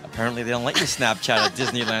because apparently they don't let you Snapchat at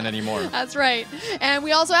Disneyland anymore. That's right. And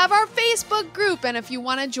we also have our Facebook group. And if you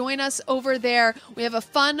want to join us over there, we have a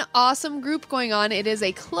fun, awesome group going on. It is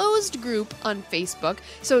a closed group on Facebook.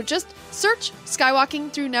 So just search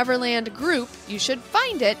Skywalking Through Neverland group. You should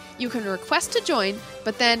find it. You can request to join.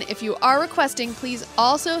 But then if you are requesting, please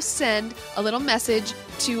also send a little message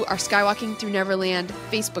to our Skywalking Through Neverland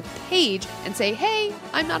Facebook page and say, hey,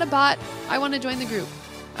 I'm not a bot. I want to join the group.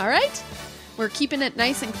 All right? We're keeping it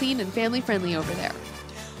nice and clean and family friendly over there.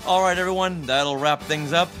 All right, everyone. That'll wrap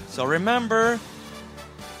things up. So remember,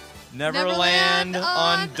 Neverland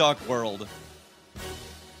on Duck World.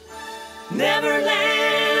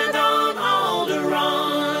 Neverland on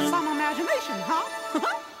Alderaan. Some imagination, huh?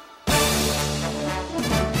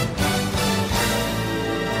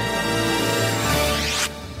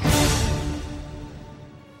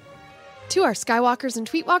 To our Skywalkers and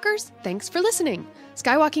Tweetwalkers, thanks for listening.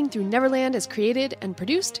 Skywalking Through Neverland is created and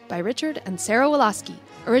produced by Richard and Sarah Woloski.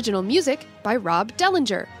 Original music by Rob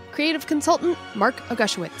Dellinger. Creative consultant Mark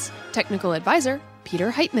Oguschewitz. Technical advisor Peter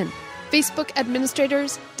Heitman. Facebook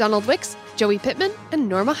administrators Donald Wicks, Joey Pittman, and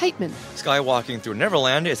Norma Heitman. Skywalking Through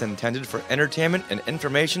Neverland is intended for entertainment and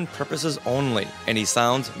information purposes only. Any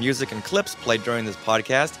sounds, music, and clips played during this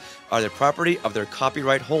podcast are the property of their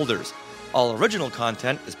copyright holders. All original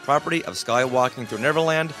content is property of Skywalking Through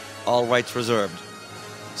Neverland, all rights reserved.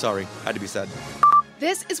 Sorry, had to be said.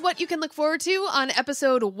 This is what you can look forward to on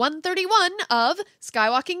episode 131 of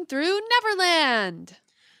Skywalking Through Neverland.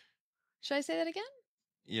 Should I say that again?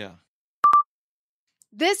 Yeah.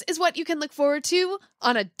 This is what you can look forward to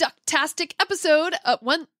on a ducktastic episode of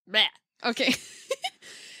one. Bleh. Okay.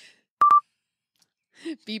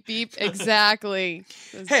 Beep, beep. Exactly.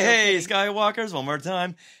 Hey, Skywalkers, one more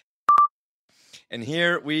time. And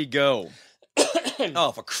here we go.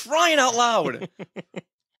 Oh, for crying out loud.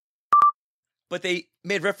 But they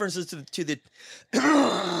made references to the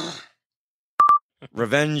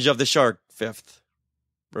Revenge of the Shark, 5th.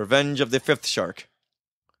 Revenge of the 5th Shark.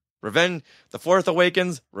 The 4th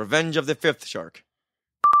Awakens, Revenge of the 5th Shark.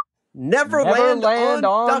 Never Land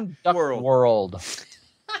on Duck World.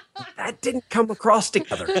 That didn't come across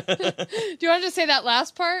together. Do you want to just say that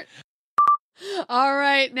last part? All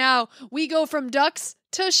right, now we go from ducks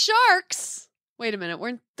to sharks. Wait a minute,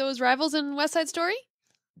 weren't those rivals in West Side Story?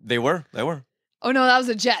 They were. Oh no, that was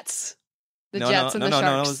the Jets. The Jets and the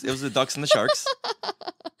Sharks. No, it was the Ducks and the Sharks.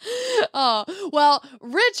 Oh, well,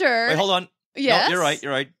 Richard. Wait, hold on. Yes. No, you're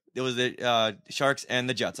right. It was the Sharks and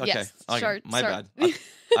the Jets. Okay. Yes, My bad.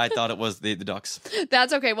 I thought it was the Ducks.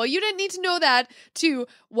 That's okay. Well, you didn't need to know that to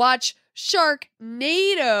watch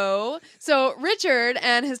SHARKNADO. So Richard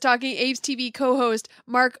and his Talking Apes TV co-host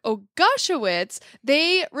Mark Oguschewitz,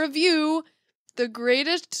 they review the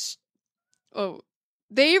greatest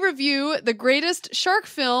shark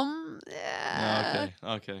film.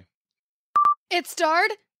 Okay. It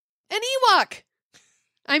starred an Ewok.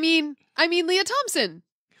 I mean Lea Thompson.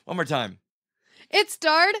 One more time. It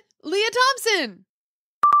starred Lea Thompson.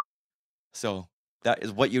 So that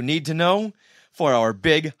is what you need to know for our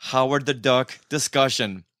big Howard the Duck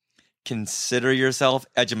discussion. Consider yourself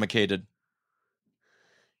educated.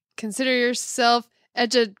 Consider yourself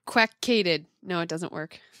educated. No, it doesn't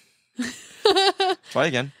work. Try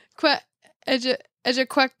again.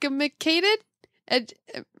 Educated?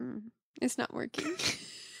 It's not working.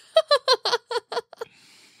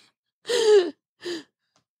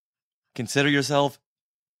 Consider yourself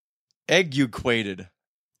educated.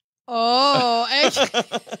 Oh,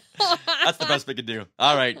 that's the best we could do.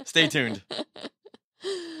 All right, stay tuned.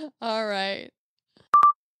 All right.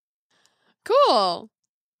 Cool.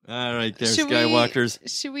 All right, there, Skywalkers.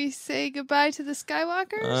 Should we say goodbye to the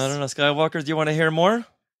Skywalkers? I don't know, Skywalkers. Do you want to hear more?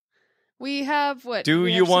 We have what? Do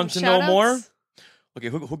you want to know more? Okay,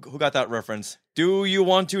 who got that reference? Do you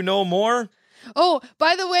want to know more? Oh,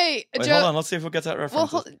 by the way, Wait, hold on. Let's see if who gets that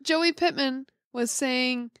reference. Well, Joey Pittman was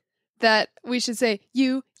saying that we should say,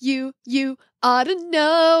 you ought to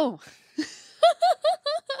know.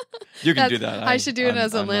 You can do that. I should do it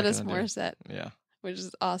as Alanis Morissette. Yeah. Which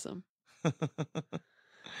is awesome.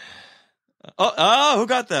 Oh, who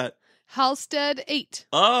got that? Halstead 8.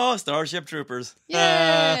 Oh, Starship Troopers.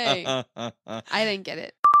 Yay! I didn't get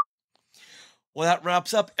it. Well, that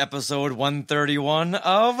wraps up episode 131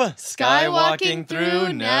 of Skywalking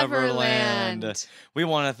Through Neverland. We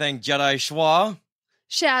want to thank Jedishua,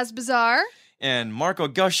 Shazbazzar, and Mark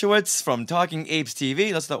Oguschewitz from Talking Apes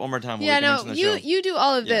TV. Let's do that one more time. You do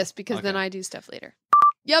all of this because then I do stuff later.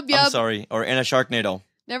 Yup. I'm sorry. Or in a Sharknado.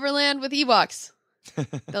 Neverland with Ewoks.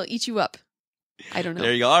 They'll eat you up. I don't know.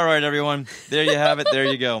 There you go. All right, everyone. There you have it. There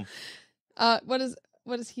you go. What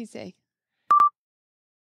does he say?